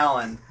Woody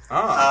Allen.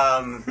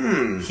 Ah.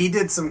 He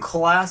did some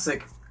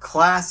classic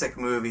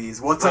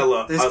movies. What's I up?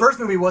 love- His first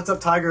movie, What's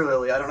Up, Tiger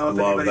Lily. I don't know if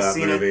Love anybody's that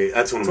seen movie. it.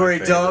 That's one of It's where my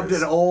he dubbed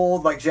favorites. an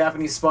old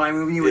Japanese spy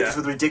movie Yeah.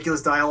 with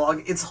ridiculous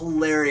dialogue. It's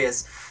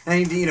hilarious.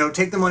 And he,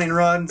 Take the Money and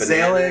Run,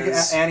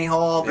 Bananas. Zelig, Annie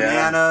Hall, Yeah.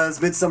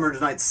 Bananas, Midsummer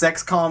Night's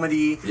Sex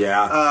Comedy.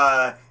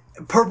 Yeah.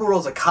 Purple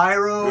Rose of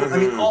Cairo. I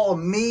mean, all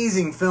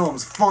amazing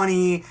films.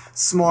 Funny,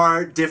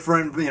 smart,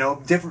 different.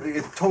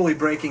 Totally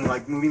breaking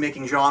movie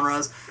making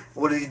genres.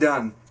 What has he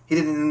done? He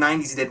did in the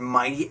 90s. He did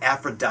Mighty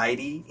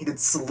Aphrodite. He did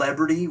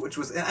Celebrity, which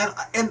was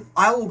and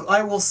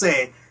I will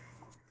say,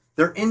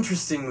 they're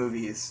interesting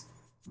movies,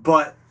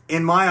 but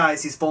in my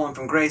eyes, he's fallen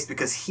from grace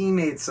because he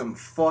made some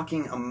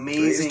fucking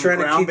amazing, He's trying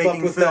to keep up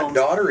groundbreaking with films. that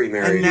daughter he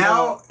married. And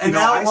now,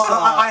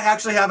 I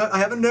actually have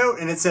a note,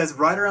 and it says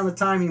right around the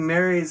time he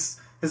marries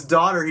his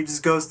daughter, he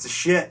just goes to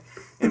shit.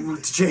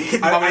 And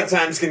Jade, How many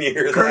times can you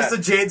hear Curse that?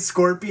 of Jade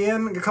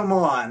Scorpion. Come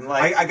on,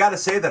 I gotta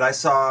say that I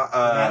saw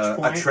Match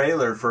a Point?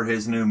 trailer for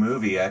his new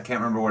movie. I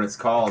can't remember what it's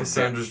called.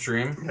 Cassandra's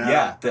Dream.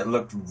 Yeah, that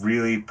looked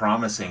really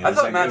promising. It I was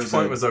thought like, Match it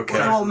Point was okay.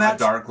 Well, a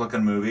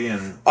dark-looking movie,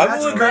 and I Match-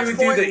 will agree Match with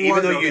you Point that even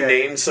was though you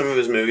okay. named some of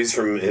his movies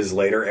from his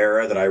later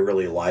era that I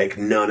really like,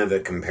 none of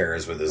it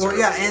compares with his. Well, early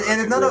yeah, work. and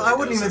It none of, really I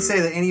wouldn't even doesn't.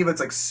 say that any of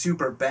it's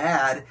super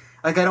bad.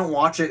 I don't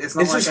watch it. It's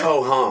not It's like just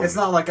ho-hum. It's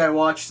not like I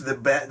watched the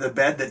bed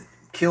that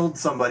killed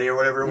somebody or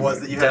whatever it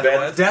was that you had.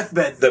 Deathbed?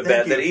 Deathbed. The Thank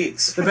Bed you. That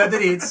Eats. The Bed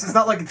That Eats. It's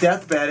not like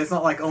Deathbed. It's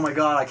not like, oh my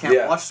god, I can't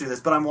Yeah. watch through this.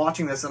 But I'm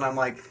watching this and I'm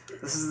like,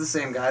 this is the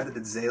same guy that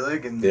did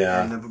Zelig and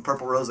Yeah. the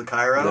Purple Rose of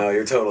Cairo. No,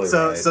 you're totally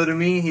right. So to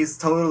me, he's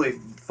totally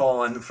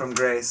fallen from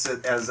grace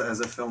as a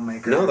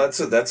filmmaker. No, that's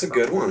a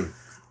good one.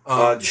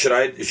 Should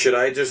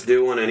I just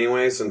do one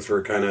anyway since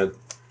we're kind of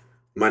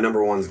my number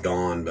 1's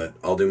gone, but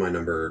I'll do my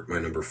number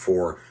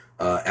 4.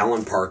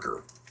 Alan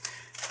Parker.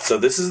 So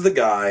this is the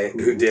guy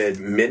who did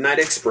Midnight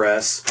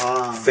Express,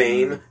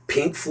 Fame,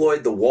 Pink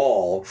Floyd, The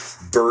Wall,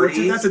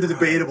 Birdie. That's a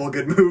debatable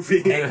good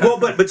movie. Well,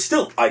 but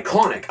still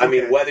iconic. I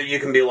mean, Okay. whether you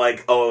can be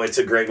like, oh, it's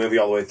a great movie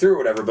all the way through or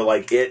whatever, but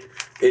like it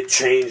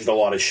changed a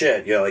lot of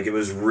shit. Yeah, like it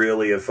was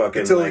really a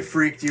fucking It totally like,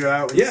 freaked you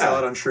out when you Yeah. saw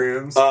it on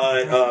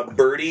shrooms.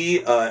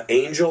 Birdie,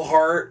 Angel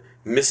Heart,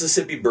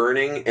 Mississippi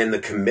Burning, and The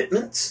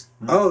Commitments.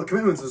 Oh, The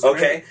Commitments was great.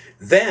 Okay,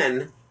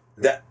 then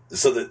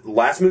so the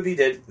last movie he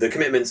did, The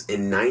Commitments,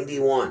 in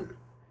 '91.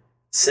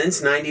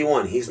 Since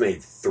 '91, he's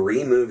made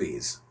 3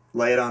 movies: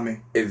 Lay it on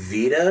me.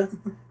 Evita,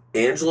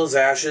 Angela's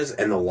Ashes,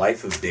 and The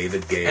Life of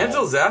David Gale.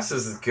 Angela's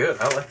Ashes is good.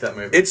 I like that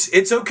movie.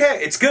 It's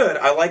okay. It's good.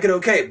 I like it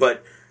okay.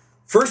 But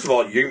first of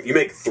all, you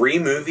make 3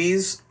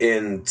 movies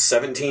in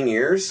 17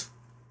 years,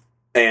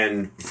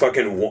 and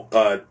fucking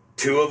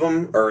 2 of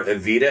them are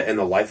Evita and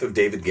The Life of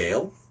David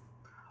Gale.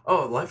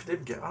 Oh, Life of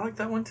David Gale. I like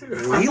that one too.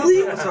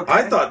 Really? I thought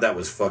I thought that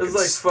was fucking It was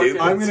like stupid.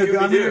 fucking-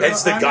 Scooby-Doo.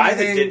 It's the I'm guy gonna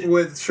that hang did-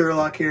 with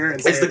Sherlock here. And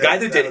It's say the guy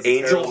that that did was a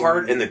Angel terrible Heart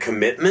movie. and The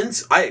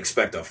Commitments. I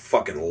expect a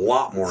fucking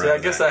lot more. See, out I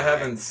of guess that I guy.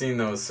 haven't seen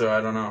those, so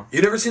I don't know.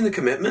 You never seen The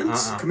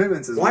Commitments?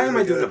 Commitments is Why really am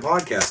I doing good. a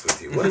podcast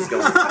with you? What is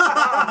going on?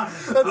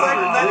 That's like the Come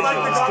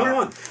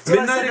on. That's what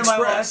I Midnight said to my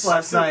wife Express.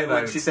 last night when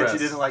Midnight she said she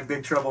Express. didn't like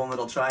Big Trouble in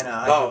Little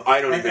China. Oh, I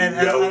don't even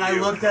know and I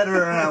you. looked at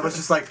her and I was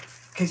just like,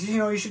 because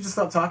you should just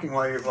stop talking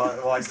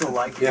while I still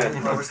like you. Yeah,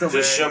 While we're still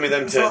just married. show me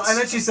them So- tits. and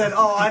then she said,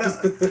 "Oh, I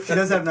don't." She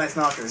does have nice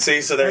knockers.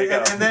 See, so there you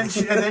go. And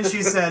then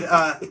she said,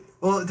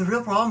 "Well, the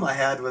real problem I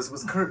had was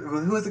Kurt.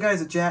 Who was the guy?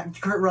 Is it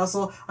Kurt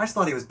Russell? I just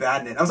thought he was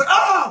bad in it. I was like,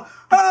 oh,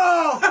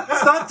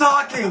 stop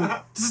talking.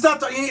 Just stop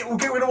talking.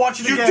 Okay, we're gonna watch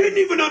it You again. didn't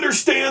even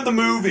understand the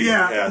movie.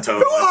 Yeah.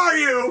 totally. Who are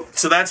you?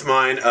 So that's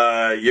mine.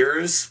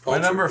 Yours? My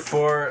Paulson? number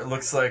 4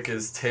 looks like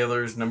is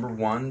Taylor's number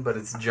 1, but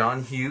it's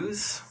John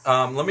Hughes.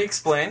 Let me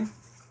explain.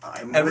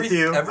 I'm Every- with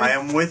you. every- I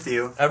am with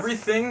you.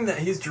 Everything that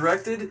he's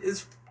directed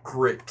is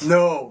great.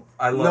 No,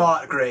 I love-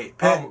 not great.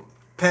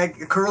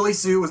 Peg Curly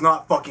Sue was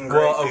not fucking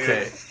great. Well, dude.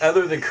 okay.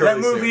 Other than Curly That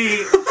movie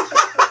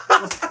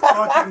was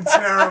fucking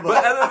terrible.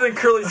 But other than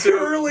Curly Sue,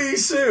 Curly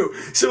Sue.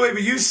 So wait,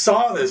 but you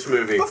saw this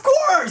movie? Of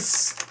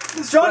course,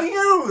 it's John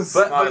Hughes.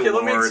 But My okay,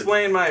 let me lord.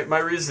 explain my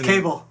reasoning.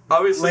 Cable.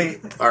 Obviously,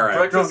 Late. All right.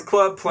 Breakfast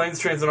Club, Planes,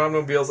 Trains, and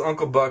Automobiles,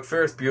 Uncle Buck,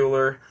 Ferris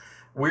Bueller,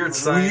 Weird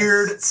Science.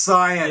 Weird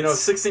Science. You know,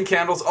 16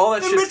 Candles, all that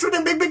And shit. Mitch with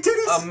them big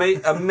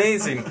titties.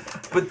 Amazing.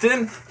 But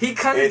then he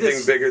kind of Anything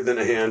just... bigger than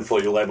a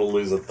handful, you're liable to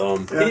lose a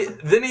thumb.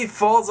 Then he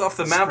falls off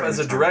the map as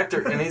a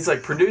director, and he's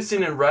like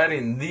producing and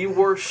writing the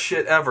worst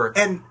shit ever.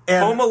 And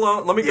Home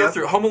Alone. Let me go Yep.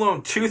 through Home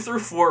Alone 2 through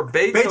 4,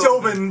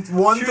 Beethoven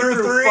 1 2 through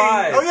 3.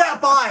 5. Oh yeah,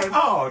 5.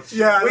 Oh,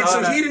 Yeah. Wait,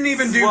 so he didn't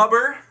even do.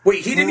 Flubber.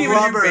 Wait, he didn't even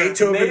Rubber. do Made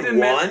Beethoven in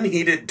Man- 1.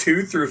 He did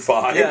 2 through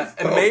 5. Yeah,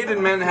 and Made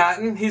in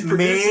Manhattan. He's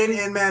producing. Made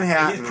in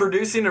Manhattan. He's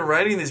producing and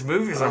writing these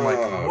movies. I'm like,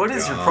 Oh, what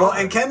is your God. problem?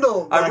 Well, and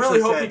Kendall. I really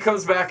actually hope said, he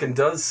comes back and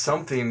does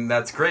something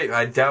that's great.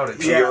 I doubt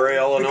it. Yeah. Peoria,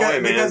 Illinois,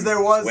 man. because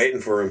there was- Just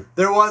waiting for him.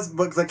 There was,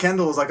 but the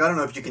Kendall was like, I don't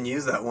know if you can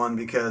use that one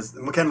because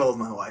Kendall is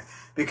my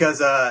wife because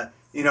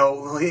he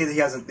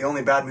hasn't. The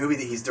only bad movie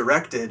that he's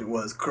directed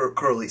was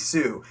Curly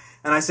Sue,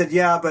 and I said,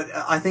 yeah, but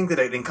I think that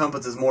it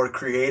encompasses more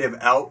creative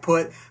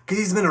output because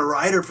he's been a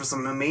writer for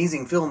some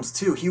amazing films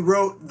too. He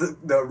wrote the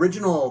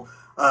original.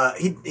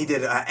 He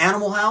did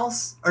Animal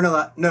House or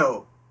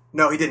no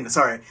he didn't.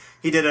 Sorry,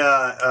 he did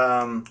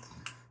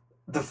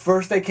The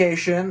First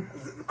Vacation,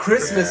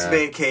 Christmas Yeah.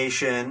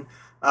 Vacation.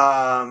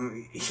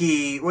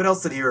 What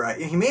else did he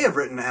write? He may have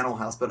written Animal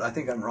House, but I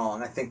think I'm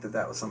wrong. I think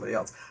that was somebody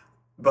else.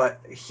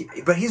 But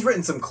he's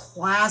written some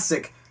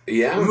classic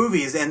Yeah.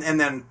 movies, and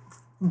then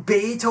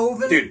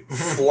Beethoven, Dude,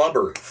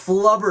 Flubber.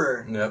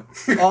 Flubber,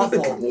 Yep.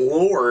 awful,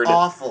 Lord.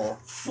 awful.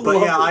 But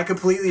yeah, I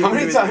completely. How agree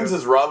many with times you.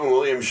 has Robin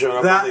Williams shown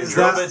up That- on these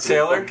that- lists?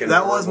 Taylor? Fucking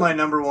That was horrible. my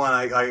number one.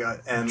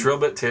 And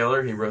Drillbit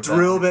Taylor. He wrote that.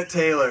 Drillbit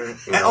Taylor.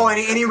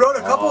 And he wrote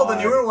a couple of the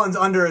newer ones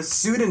under a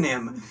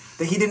pseudonym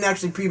that he didn't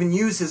actually even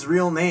use his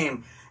real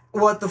name.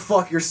 What the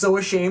fuck? You're so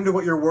ashamed of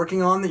what you're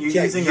working on that you're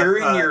Yeah, using you're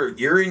a in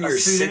your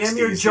pseudonym. 60s.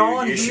 You're dude.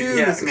 John You Hughes, should-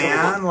 yeah, come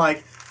man. on.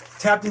 Like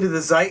tapped into the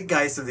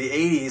zeitgeist of the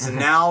 '80s, and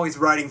now he's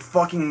writing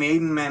fucking Made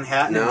in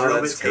Manhattan and No,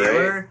 Drillbit that's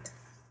Taylor.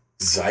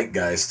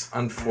 Zeitgeist.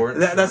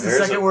 Unfortunately. That's the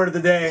There's second a word of the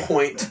day.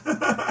 Point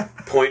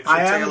for I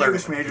am an Taylor.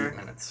 English major.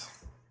 minutes.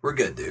 We're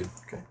good, dude.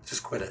 Okay.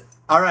 Just quit it.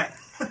 All right,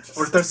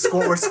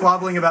 we're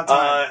squabbling about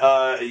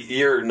time.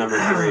 You're number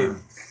 3.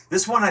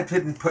 This one I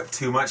didn't put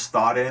too much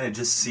thought in. It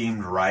just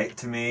seemed right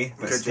to me.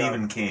 But Good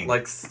Stephen job. King.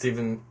 Like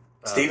Stephen.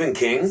 Stephen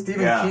King?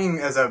 Stephen yeah. King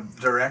as a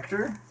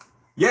director.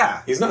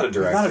 yeah. He's not a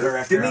director. Not a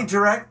director. Didn't he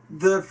direct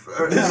the...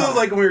 This is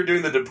like when we were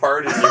doing The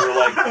Departed, and you were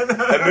like,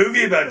 a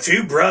movie about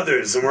 2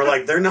 brothers, and we're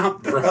like, they're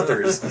not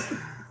brothers.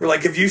 We're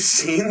like, have you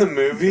seen the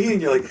movie?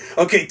 And you're like,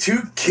 okay, two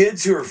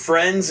kids who are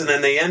friends, and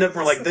then they end up,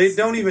 we're like, they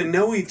don't even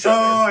know each other.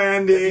 Oh,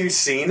 Andy. Have you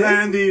seen it?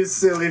 Andy, you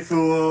silly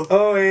fool.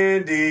 Oh,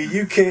 Andy,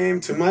 you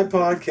came to my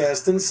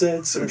podcast and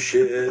said some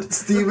shit.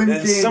 Stephen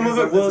And King. some of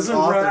it is an wasn't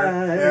author.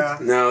 right. Yeah.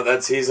 No,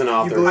 he's an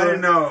author. blew I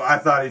didn't know. I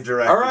thought he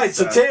directed. All right,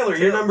 so Taylor,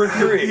 you're number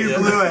 3. You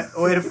blew it.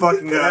 Way to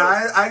fucking go.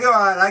 Yeah, I go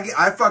out.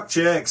 I fuck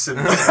chicks and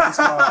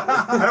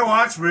I don't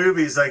watch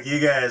movies like you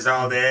guys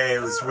all day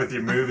with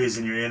your movies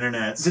and your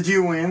internets. Did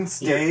you win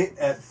state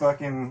at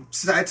fucking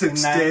I took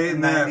state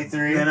and then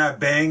 93? then I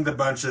banged a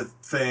bunch of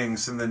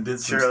things and then did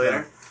some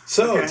cheerleader? stuff.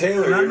 So, Okay.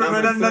 Taylor, you're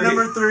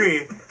number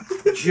 3.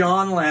 3.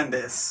 John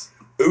Landis.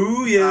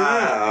 Ooh,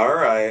 yeah, all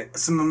right.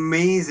 Some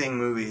amazing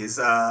movies.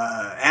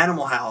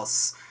 Animal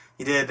House.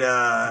 He did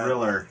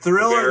Thriller.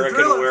 American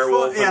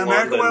Werewolf in American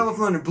London. Werewolf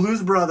in London.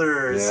 Blues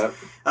Brothers. Yep.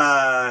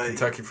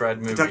 Kentucky Fried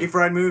Movie. Kentucky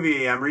Fried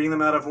Movie. I'm reading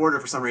them out of order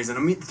for some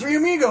reason. Three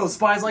Amigos.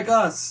 Spies Like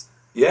Us.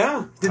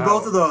 Yeah. Did Oh,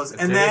 both of those, it's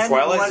and in then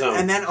Twilight Zone.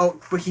 And then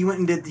but he went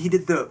and did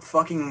the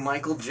fucking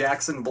Michael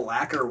Jackson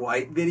Black or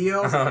White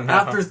video Oh, no.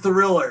 after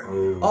Thriller.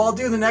 I'll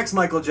do the next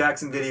Michael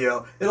Jackson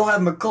video. It'll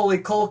have Macaulay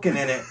Culkin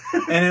in it,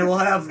 and it will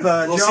have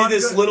We'll John see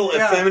this little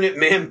effeminate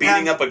man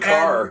beating up a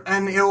car.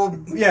 and it will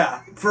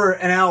for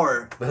an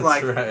hour. That's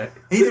like right.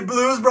 he did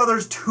Blues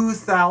Brothers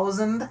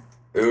 2000,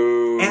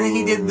 Ooh. and then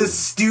he did The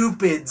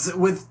Stupids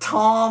with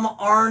Tom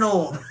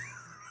Arnold.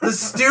 The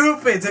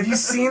Stupids. Have you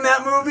seen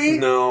that movie?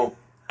 No.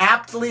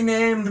 Aptly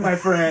named, my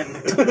friend.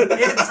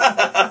 It's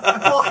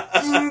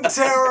fucking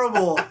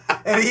terrible.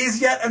 And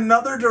he's yet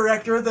another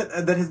director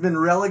that has been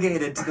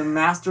relegated to the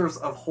Masters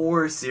of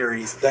Horror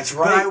series. That's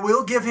right. But I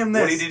will give him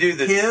this. What did he do?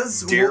 The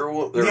his Deer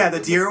Wo- or- Yeah, the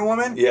Deer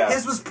Woman. Yeah.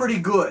 His was pretty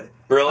good.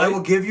 Really? I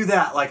will give you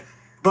that.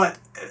 But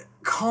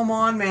come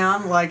on,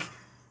 man.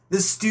 The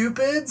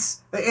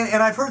Stupids,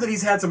 and I've heard that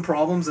he's had some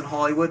problems in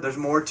Hollywood. There's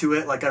more to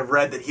it. I've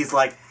read that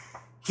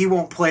he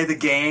won't play the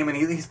game, and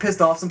he's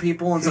pissed off some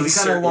people, and so He he kind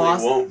of certainly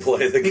lost. won't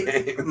play the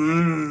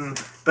game.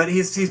 But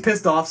he's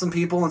pissed off some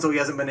people, and so he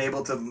hasn't been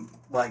able to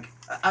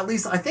at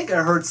least I think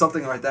I heard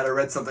something like that. I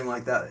read something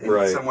like that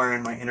Right. somewhere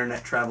in my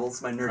internet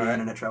travels, my nerdy All right.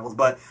 internet travels.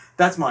 But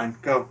that's mine.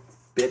 Go,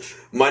 bitch.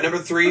 My number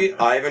 3,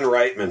 Ivan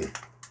Reitman.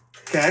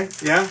 Okay.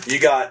 Yeah. You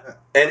got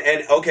and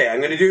okay, I'm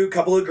gonna do a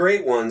couple of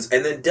great ones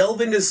and then delve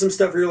into some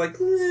stuff where you're like,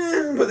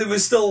 but it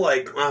was still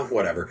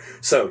whatever.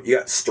 So you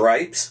got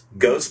Stripes,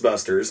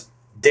 Ghostbusters,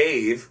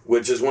 Dave,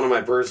 which is one of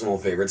my personal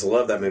favorites. I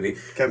love that movie.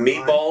 Kevin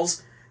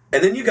Meatballs,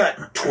 and then you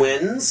got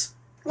Twins.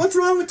 What's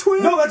wrong with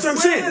Twins? No, that's what I'm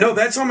saying. No,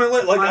 that's on my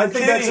list. I I'm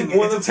think that's kidding.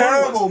 one of the It's a fun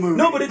terrible ones. movie.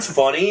 No, but it's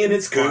funny and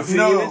it's goofy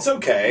and it's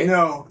okay.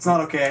 No, it's not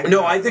okay.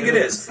 No, I think it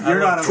is. You're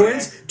not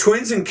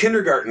Twins and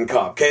Kindergarten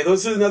Cop. Okay,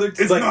 those are another.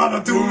 It's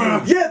not a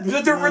tumor. Yeah,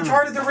 they're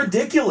retarded. They're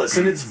ridiculous,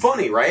 and it's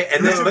funny, right?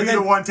 And This then, would but be the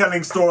then one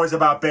telling stories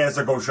about bears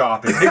that go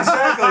shopping.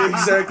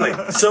 exactly.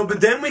 So,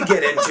 but then we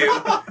get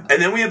into, and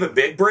then we have a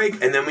big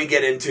break, and then we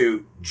get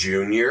into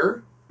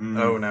Junior.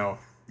 Oh no.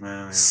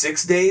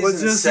 6 days Well,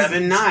 and just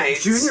 7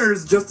 nights. Junior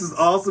is just as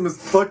awesome as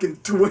fucking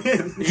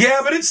Twins. Yeah,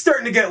 but it's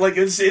starting to get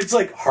it's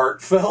like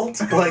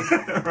heartfelt.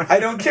 I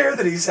don't care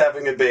that he's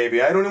having a baby.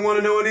 I don't want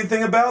to know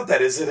anything about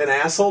that. Is it an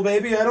asshole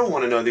baby? I don't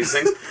want to know these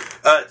things.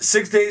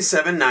 6 days,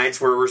 7 nights,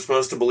 where we're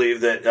supposed to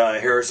believe that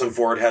Harrison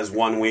Ford has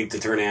 1 week to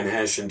turn Anne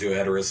Hesh into a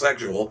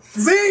heterosexual.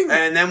 Zing!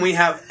 And then we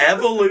have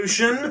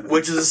Evolution,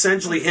 which is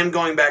essentially him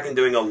going back and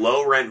doing a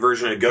low-rent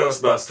version of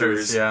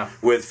Ghostbusters yeah.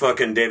 with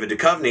fucking David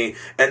Duchovny,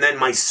 and then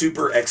My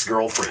Super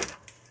Ex-Girlfriend.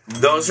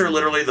 Those are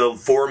literally the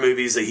 4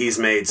 movies that he's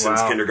made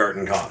since Wow.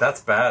 Kindergarten Cop.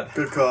 That's bad.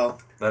 Good call.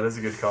 That is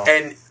a good call.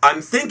 And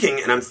I'm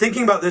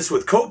thinking about this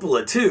with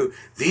Coppola too,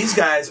 these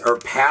guys are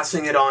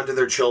passing it on to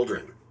their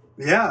children.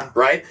 Yeah.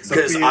 Right?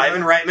 Because Sophia.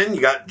 Ivan Reitman,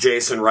 you got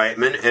Jason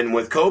Reitman, and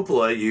with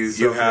Coppola,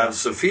 you have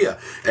Sophia.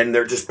 And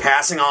they're just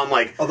passing on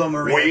Although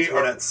Maria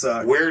Antoinette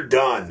sucked. we're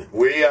done.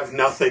 We have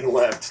nothing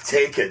left.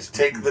 Take it.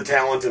 Take the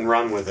talent and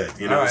run with it.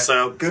 You know? All right.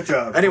 So Good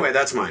job. anyway,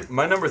 that's mine.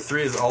 My number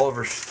 3 is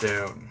Oliver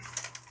Stone.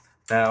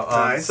 Now,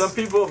 Nice. some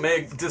people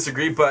may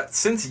disagree, but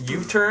since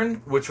U-Turn,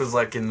 which was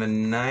in the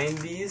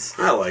 90s,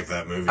 I like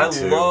that movie I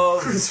too. It's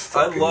love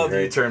fucking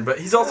great. U-Turn, but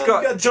he's also You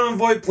got got John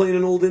Voight playing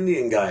an old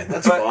Indian guy.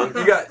 That's fun.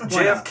 you got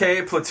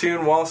JFK,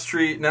 Platoon, Wall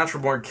Street,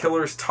 Natural Born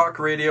Killers, Talk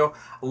Radio.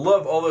 I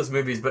love all those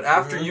movies, but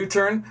after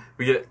U-Turn,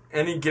 we get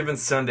Any Given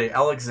Sunday,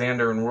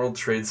 Alexander, and World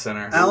Trade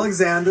Center.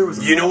 Alexander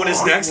was. You know what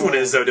his next one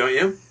is, though, don't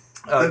you?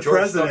 The George W.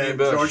 president,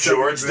 Bush.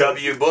 George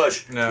W.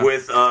 Bush No.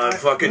 with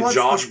fucking what's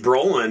Josh the-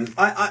 Brolin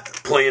I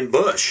playing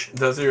Bush.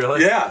 Does he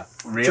really? Yeah.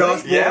 Really?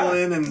 Josh Yeah.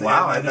 Brolin and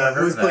Wow, I and, never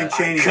heard who's of playing that.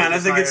 Cheney. Kind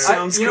of think it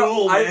sounds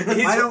cool, man.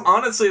 He's, I don't-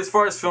 honestly, as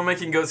far as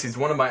filmmaking goes, he's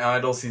one of my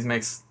idols. He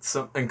makes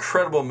some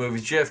incredible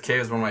movies. JFK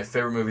is one of my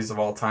favorite movies of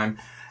all time.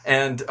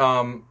 And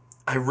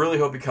I really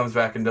hope he comes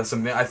back and does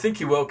something. I think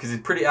he will because he's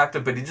pretty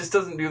active, but he just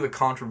doesn't do the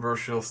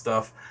controversial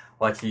stuff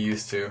like he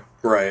used to.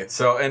 Right.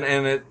 So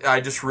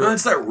I just really Well,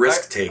 it's that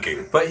risk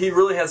taking. But he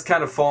really has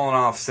kind of fallen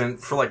off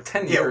since for like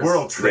 10 Yeah, years.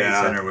 World Trade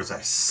Yeah. Center was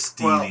a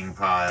steaming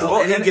pile.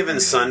 Well, any and given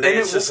Sunday, and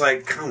it's it- just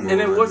like, come on. And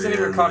it wasn't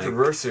man, even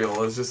controversial. It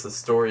was just a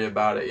story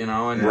about it,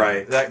 and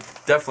Right. that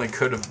definitely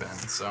could have been.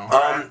 So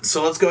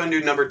So let's go and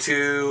do number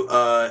 2,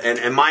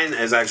 and mine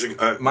is actually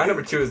my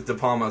number 2 is De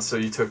Palma, so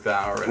you took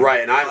that already.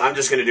 right, and I'm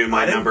just going to do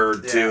my number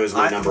 2 as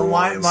my number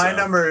 1. My so.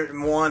 number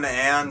 1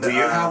 and Do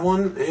you have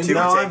one? Andy? two-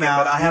 No, were I'm taken,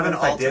 out. but I have an If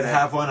I did alternate.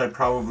 have one, I'd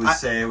probably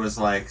say it was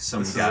like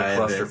some This is a guy that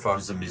clusterfuck.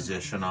 was a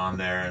musician on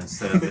there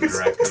instead of the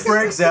director.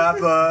 Frank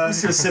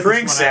Zappa.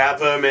 Frank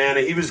Zappa, man,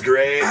 he was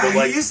great, but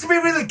like, he used to be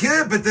really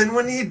good, but then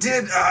when he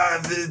did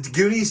the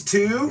Goonies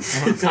 2,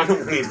 I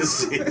don't need to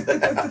see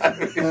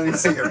that. Let me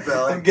see your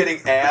belly. I'm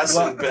getting ass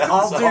and bells.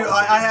 I'll do. all-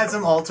 I had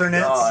some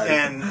alternates, God.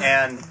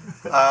 and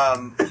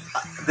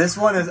this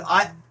one is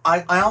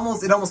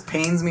it almost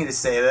pains me to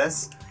say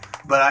this,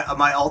 but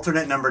my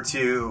alternate number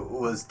 2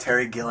 was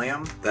Terry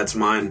Gilliam, That's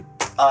mine.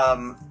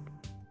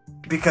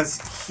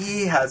 because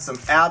he has some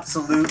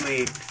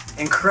absolutely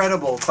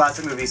incredible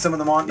classic movies. Some of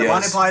the Monty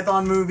Yes.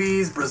 Python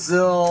movies,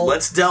 Brazil.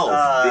 Let's delve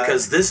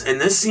because because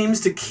this seems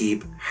to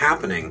keep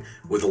happening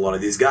with a lot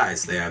of these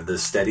guys. They have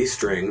this steady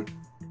string,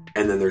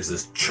 and then there's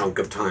this chunk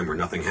of time where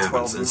nothing happens.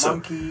 12 And so,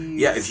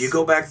 Monkeys. yeah, if you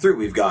go back through,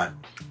 we've got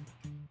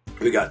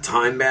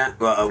Time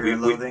Fear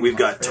and Loathing, we've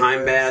got Las Time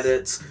Vegas.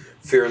 Bandits,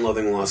 Fear and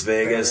Loathing in Las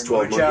Vegas, Baron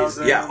 12 Monkeys.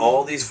 Munchausen. Yeah,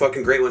 all these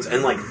fucking great ones,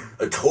 and like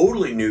a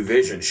totally new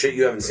vision, shit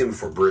you haven't seen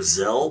before.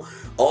 Brazil,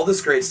 all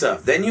this great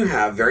stuff. Then you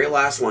have very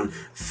last one,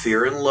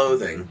 Fear and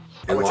Loathing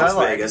in Which Las I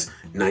like. Vegas,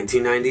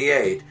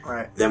 1998.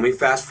 Right. Then we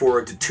fast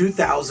forward to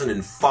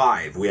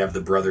 2005. We have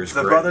the Brothers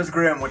The Grimm. Brothers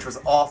Grimm, which was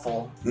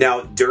awful.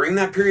 Now, during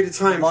that period of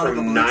time, Monica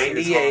from Bellucci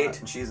is hot, 98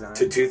 and she's in it.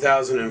 to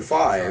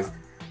 2005,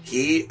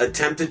 he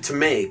attempted to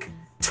make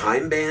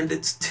Time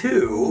Bandits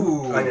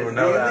 2. I didn't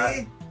know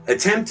that.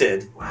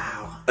 Attempted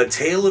Wow. A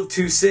Tale of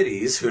Two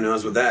Cities. Who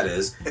knows what that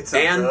is? It's a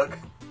and book.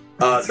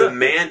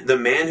 the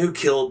man who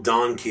killed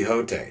Don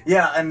Quixote.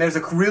 Yeah, and there's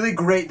a really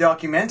great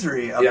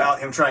documentary about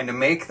him trying to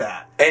make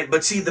that.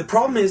 But see, the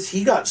problem is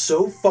he got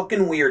so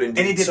fucking weird and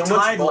did, And he did so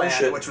much Tideland,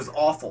 bullshit. which was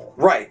awful.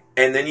 Right,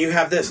 and then you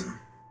have this.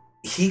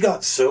 He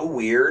got so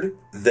weird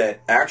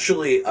that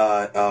actually,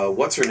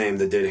 what's her name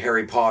that did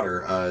Harry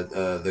Potter?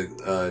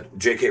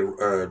 J.K.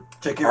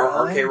 J.K. R.K.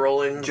 Rowling?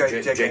 Rowling,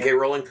 J.K. J.K.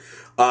 Rowling,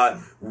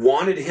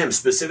 wanted him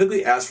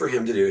specifically asked for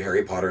him to do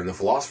Harry Potter and the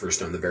Philosopher's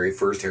Stone, the very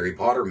first Harry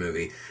Potter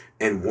movie,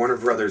 and Warner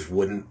Brothers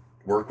wouldn't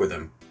work with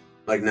him.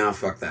 Like, nah,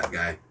 fuck that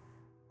guy.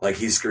 Like,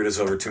 he screwed us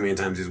over too many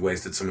times. He's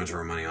wasted so much of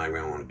our money. Like, we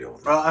don't want to deal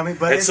with it. Well, I mean,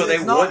 but And so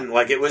they not, wouldn't.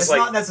 Like, it was it's like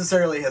not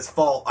necessarily his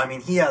fault. I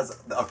mean, he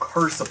has a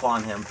curse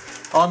upon him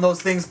on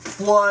those things: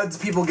 floods,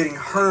 people getting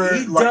hurt.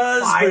 he like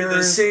does, but at the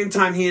fires. same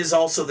time, he is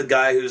also the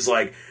guy who's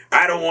like,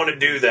 I don't want to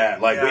do that.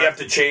 Like, we Yeah. have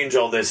to change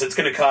all this. It's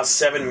going to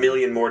cost $7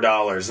 million more.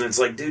 And it's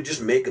like, dude,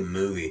 just make a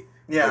movie.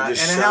 Yeah, Like, and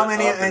just how shut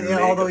many? up And make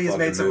although a he's made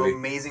fucking some movie.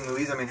 amazing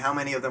movies, I mean, how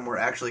many of them were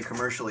actually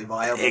commercially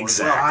viable?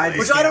 Exactly. As well? I just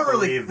Which I don't can't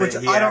really, believe that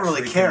which he I don't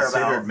really actually care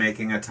considered about.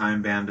 making a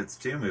Time Bandits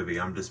 2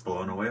 movie. I'm just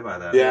blown away by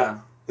that. Yeah.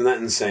 Isn't that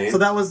insane? So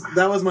that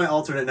was my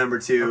alternate number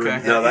 2. Okay.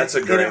 and No, that's a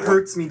and great it one.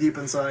 hurts me deep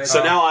inside.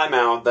 So now I'm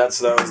out. That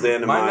was the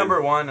end of My mine.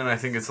 number 1, and I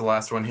think it's the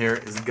last one here,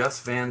 is Gus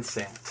Van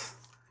Sant.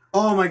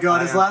 oh my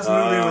god, his last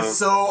movie was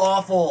so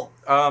awful.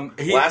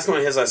 Last one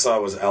of his I saw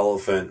was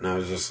Elephant, and I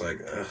was just like,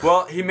 ugh.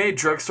 Well, he made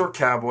Drugstore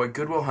Cowboy,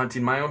 Good Will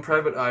Hunting, My Own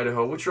Private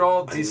Idaho, which are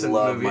all decent I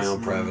love movies. My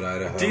Own Private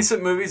Idaho.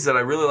 Decent movies that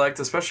I really liked,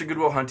 especially Good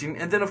Will Hunting.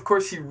 And then, of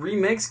course, he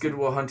remakes Good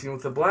Will Hunting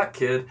with a black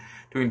kid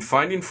doing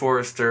Finding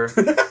Forrester.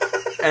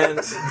 And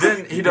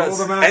then he does...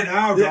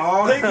 now,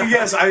 dog. Thank you.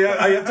 Yes, I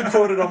have to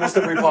quote it almost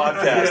every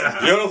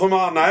podcast. You're the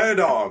man, now,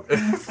 dog.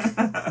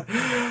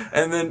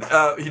 And then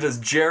he does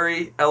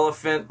Jerry,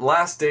 Elephant,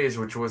 Last Days,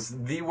 which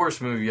was the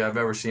worst movie I've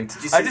ever seen.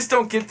 I just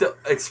don't get the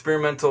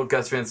experimental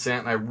Gus Van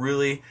Sant, and I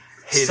really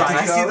hate Did you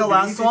it. see the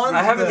last one?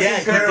 I haven't Yeah, seen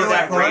he did Paranoid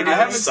that Park. rated I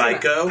haven't seen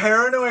it. Psycho.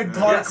 Paranoid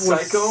Park Yeah,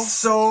 was Psycho.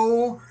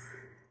 so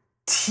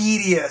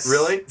tedious.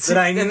 Really? That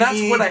I And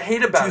that's what I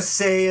hate about to it.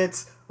 say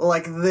it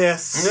like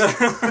this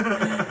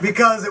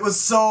because it was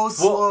so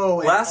slow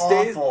and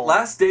awful.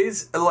 Last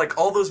Days, like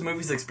all those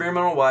movies,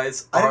 experimental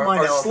wise, I didn't are mind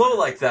Elephant. slow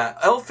like that.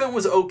 Elephant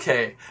was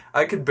okay.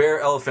 I could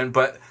bear Elephant,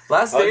 but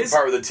Last I like Days, the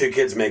part where the two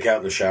kids make out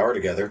in the shower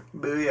together.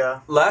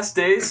 Booyah. Last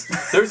Days,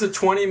 there's a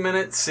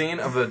 20-minute scene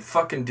of a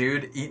fucking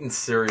dude eating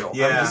cereal.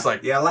 Yeah, I'm just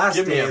like, Last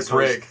give me a Days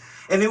break. was,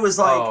 and it was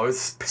like Oh,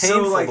 it's so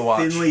painful like to watch.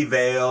 thinly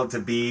veiled to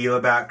be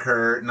about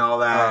Kurt and all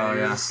that. Oh, and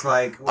yeah. it's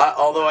like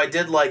Although I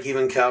did like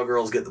Even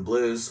Cowgirls Get the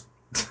Blues.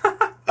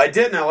 I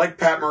did, and I like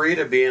Pat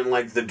Morita being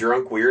like the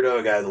drunk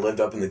weirdo guy that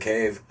lived up in the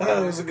cave.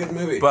 Oh, it was a good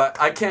movie. But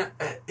I can't.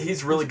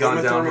 He's really gone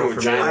Uma Thurman downhill with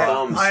for giant me.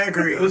 thumbs. I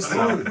agree. It was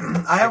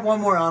fun. I have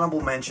one more honorable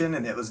mention,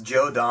 and it was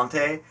Joe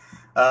Dante,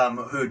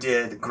 who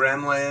did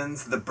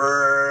Gremlins, The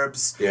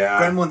Burbs,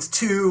 Yeah. Gremlins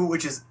 2,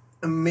 which is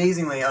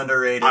amazingly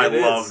underrated. I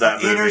love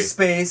that movie. Inner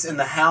Space and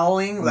The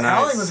Howling. The Nice.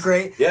 Howling was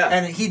great. Yeah.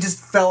 And he just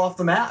fell off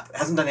the map.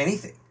 Hasn't done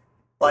anything.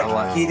 Like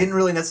Wow. he didn't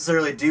really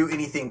necessarily do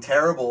anything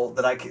terrible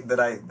that I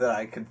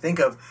could think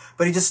of,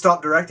 but he just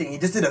stopped directing. He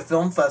just did a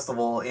film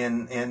festival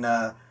in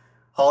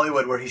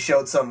Hollywood where he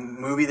showed some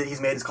movie that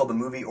he's made. It's called The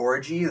Movie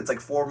Orgy. It's like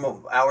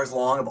 4 hours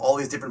long of all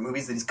these different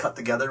movies that he's cut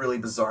together really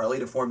bizarrely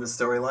to form this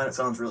storyline. It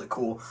sounds really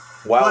cool.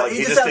 Wow, But like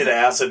he just did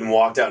acid and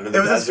walked out into the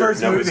It was his desert.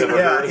 first Nobody's movie.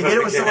 ever Yeah, heard of he him did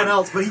it with again. someone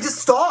else, but he just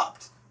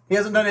stopped. He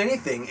hasn't done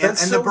anything.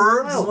 That's And so The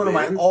Birds wild, is one of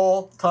my man.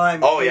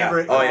 all-time Oh yeah,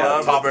 favorite. oh yeah,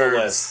 Love top the of the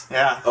Birds. list.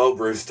 Yeah. Oh,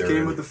 Bruce Dern.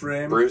 Came with the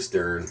frame. Bruce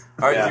Dern.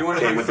 All right, Yeah, do you want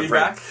to came do with the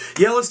feedback?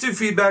 frame. Yeah, let's do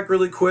feedback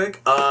really quick.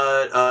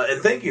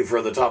 And thank you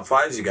for the top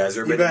fives, you guys.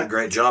 Everybody did a bet.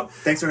 great job.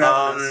 Thanks for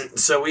having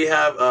us. So we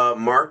have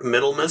Mark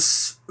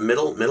Middlemas.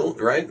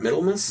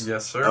 Middlemas?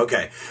 Yes, sir.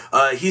 Okay.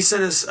 He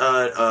sent us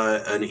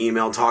an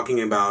email talking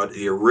about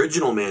the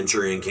original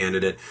Manchurian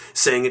Candidate,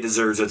 saying it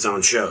deserves its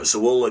own show. So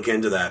we'll look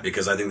into that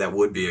because I think that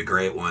would be a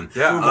great one.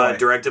 Yeah.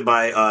 Directed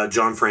by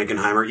John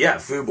Frankenheimer. Yeah,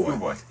 Foo Boy. Foo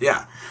Boy.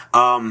 Yeah.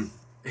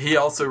 He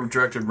also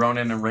directed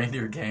Ronin and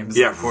Reindeer Games.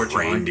 Yeah,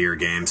 unfortunately. Reindeer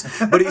Games.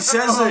 But he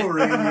says that...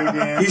 Reindeer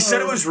Games. He said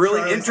it was really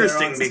Charlie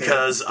interesting Theron's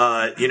because,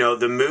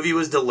 the movie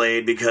was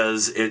delayed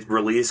because its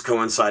release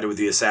coincided with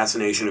the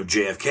assassination of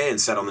JFK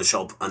and sat on the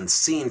shelf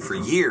unseen for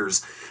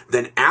years.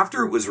 Then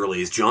after it was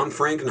released, John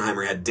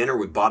Frankenheimer had dinner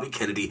with Bobby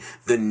Kennedy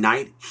the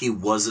night he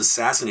was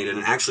assassinated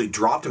and actually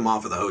dropped him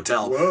off at the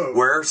hotel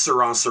where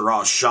Sarah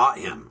shot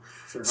him.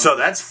 So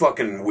that's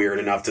fucking weird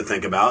enough to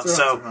think about.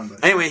 So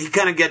anyway, he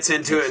kind of gets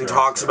into it and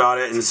talks about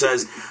it and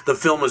says the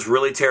film was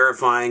really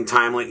terrifying,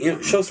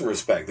 timely. Show some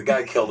respect. The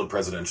guy killed a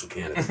presidential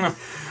candidate.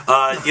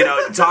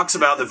 Talks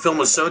about the film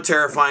was so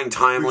terrifying,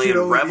 timely, should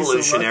and only be so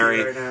revolutionary.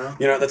 lucky right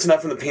now. That's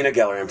enough from the peanut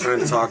gallery. I'm trying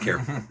to talk here.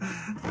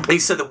 He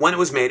said that when it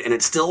was made, and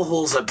it still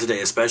holds up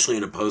today, especially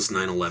in a post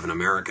 9/11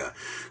 America.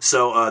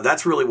 So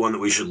that's really one that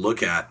we should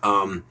look at.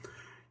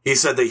 He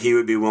said that he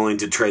would be willing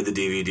to trade the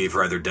DVD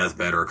for either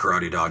Deathbed or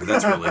Karate Dog.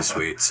 That's really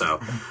sweet.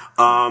 So,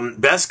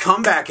 best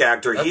comeback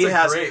actor, he a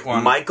has great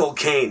one. Michael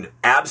Caine.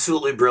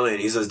 Absolutely brilliant.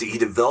 He says he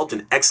developed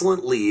an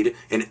excellent lead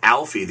in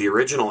Alfie, the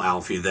original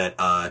Alfie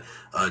that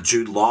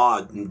Jude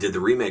Law did the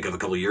remake of a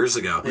couple years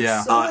ago.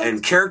 Yeah.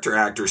 And character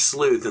actor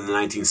Sleuth in the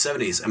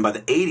 1970s. And by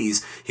the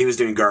 80s, he was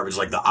doing garbage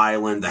like The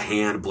Island, The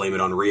Hand, Blame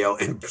It on Rio,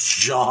 and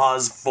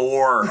Jaws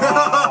 4,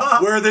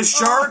 where the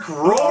shark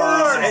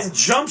roars and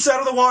jumps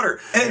out of the water.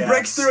 And it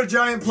breaks through a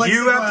giant plexiglass.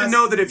 You have to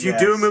know that if you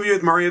do a Yes. movie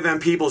with Mario Van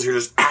Peebles, you're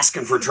just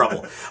asking for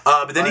trouble.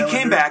 But then he came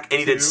Islander back and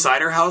he did 2.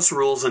 Cider House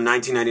Rules in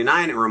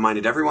 1999 and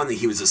reminded everyone that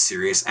he was a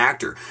serious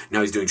actor.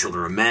 Now he's doing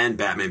Children of Men,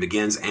 Batman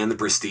Begins, and The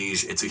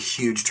Prestige. It's a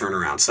huge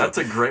turnaround. So That's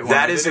a great one.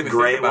 That I is a didn't even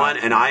great think about one,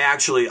 it. and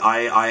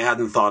I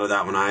hadn't thought of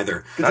that one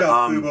either. Good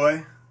job, Foo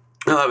Boy.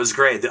 No, that was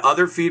great. The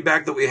other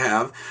feedback that we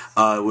have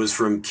was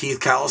from Keith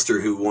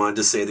Callister, who wanted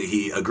to say that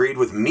he agreed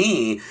with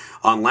me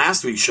on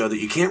last week's show that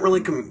you can't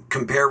really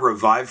compare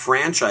revived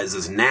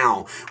franchises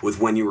now with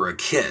when you were a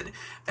kid.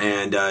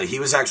 And he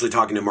was actually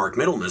talking to Mark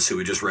Middlemas, who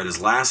we just read his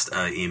last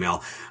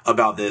email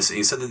about this. And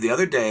he said that the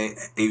other day,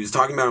 he was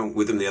talking about it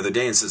with him the other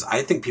day and says,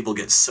 I think people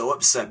get so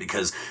upset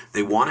because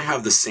they want to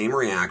have the same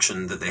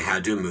reaction that they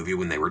had to a movie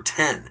when they were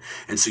 10.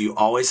 And so you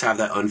always have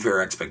that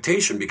unfair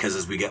expectation because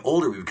as we get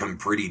older, we become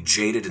pretty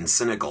jaded and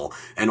cynical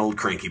and old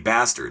cranky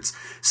bastards.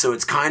 So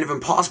it's kind of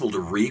impossible to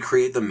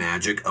recreate the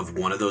magic of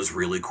one of those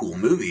really cool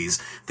movies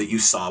that you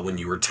saw when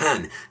you were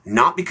 10.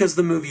 Not because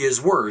the movie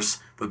is worse,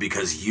 but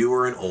because you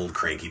were an old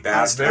cranky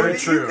bastard. Very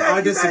true.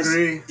 I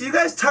disagree. You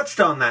guys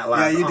touched on that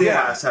last, Yeah, you on did. the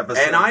last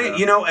episode.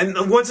 And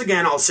and once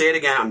again, I'll say it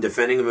again, I'm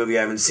defending a movie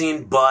I haven't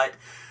seen, but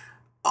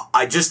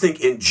I just think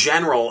in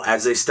general,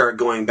 as they start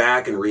going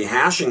back and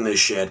rehashing this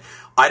shit,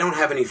 I don't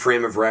have any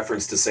frame of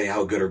reference to say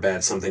how good or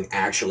bad something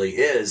actually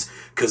is,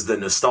 because the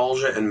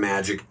nostalgia and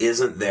magic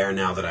isn't there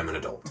now that I'm an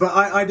adult. But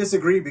I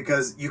disagree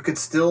because you could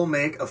still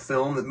make a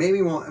film that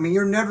maybe won't. I mean,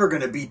 you're never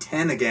going to be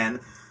 10 again,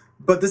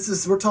 but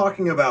we're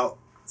talking about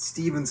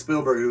Steven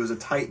Spielberg, who was a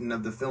titan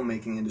of the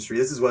filmmaking industry.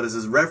 This is what this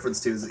is reference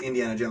to, is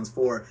Indiana Jones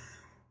 4.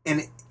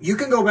 And you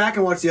can go back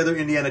and watch the other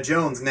Indiana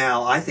Jones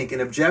now, I think,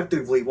 and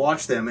objectively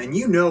watch them, and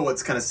you know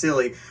what's kind of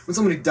silly when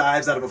somebody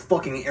dives out of a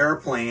fucking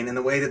airplane and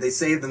the way that they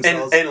save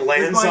themselves And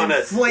lands is by on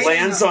inflating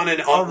lands on a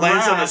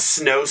raft.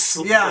 snow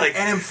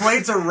And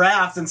inflates a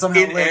raft and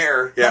somehow in lives.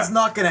 air. Yeah. That's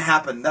not going to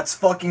happen. That's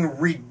fucking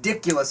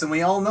ridiculous, and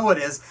we all know it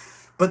is.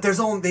 But there's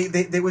only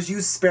they was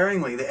used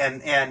sparingly,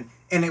 and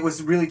it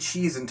was really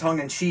cheese and tongue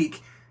in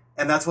cheek,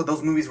 and that's what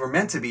those movies were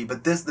meant to be.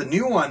 But the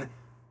new one,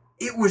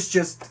 it was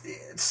just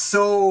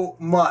so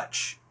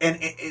much, and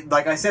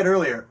like I said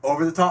earlier,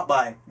 over the top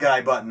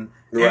guy button.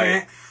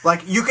 Right.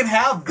 Like you can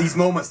have these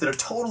moments that are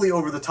totally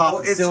over the top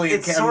and silly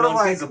and sort of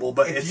like unfeasible,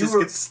 but if it you just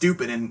were- gets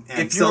stupid and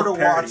if you were to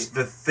self-parody. watch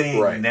The Thing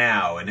Right.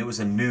 now, and it was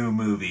a new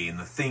movie, and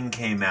The Thing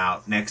came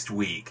out next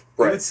week,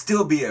 Right. it would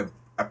still be a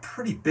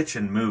pretty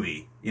bitchin'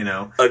 movie, you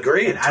know?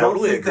 Agreed. And I don't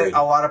Totally think agreed. that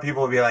a lot of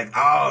people would be like,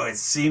 oh, it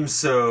seems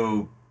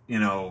so,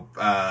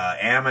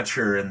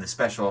 amateur in the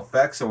special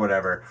effects or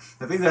whatever.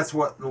 I think that's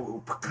what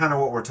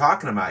we're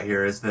talking about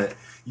here, is that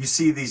you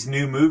see these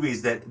new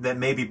movies that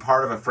may be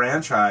part of a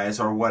franchise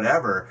or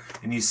whatever,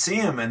 and you see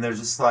them and they're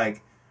just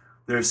like,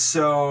 they're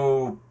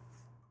so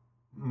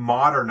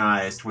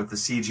modernized with the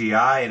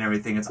CGI and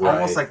everything. It's Right.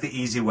 almost like the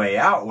easy way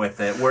out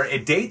with it, where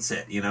it dates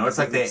it. You know, it's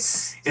like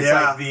it's Yeah.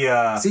 like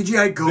the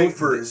CGI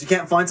gophers. You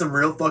can't find some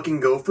real fucking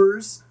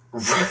gophers?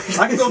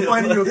 I can go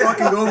find you a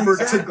fucking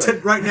gopher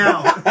right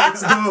now.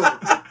 Let's go.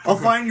 I'll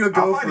find you a I'll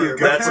gopher. find you a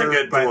That's a gopher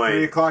good by point.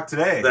 3:00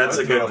 today. That's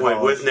a good point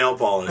with nail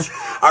polish.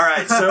 All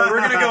right, so we're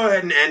going to go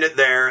ahead and end it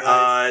there.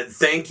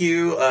 Thank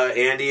you,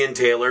 Andy and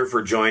Taylor,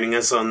 for joining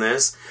us on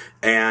this.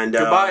 And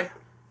Goodbye.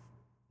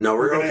 No,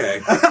 we're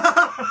okay.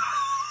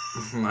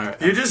 All right.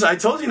 I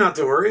told you not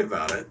to worry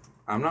about it.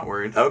 I'm not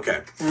worried.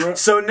 Okay.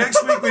 So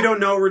next week we don't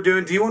know what we're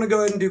doing. Do you want to go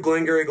ahead and do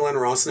Glengarry Glen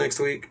Ross next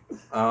week?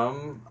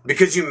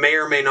 Because you may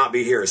or may not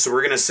be here. So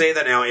we're going to say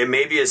that now. It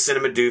may be a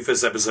Cinema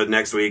Doofus episode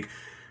next week.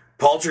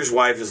 Palter's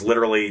wife is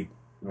literally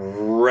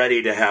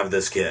ready to have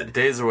this kid.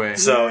 Days away.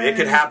 So it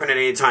could happen at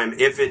any time.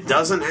 If it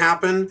doesn't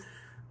happen,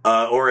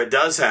 or it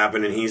does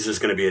happen and he's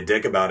just going to be a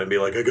dick about it and be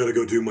like, I got to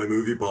go do my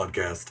movie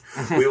podcast,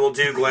 we will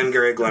do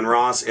Glengarry Glen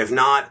Ross. If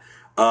not,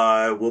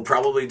 we'll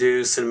probably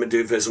do Cinema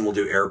Doofus and we'll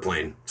do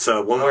Airplane.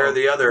 So one way or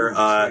the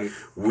other,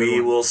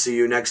 we will see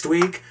you next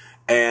week.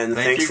 And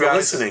Thank thanks you, for guys.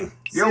 listening.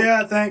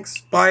 Yeah,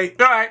 thanks. Bye.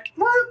 All right.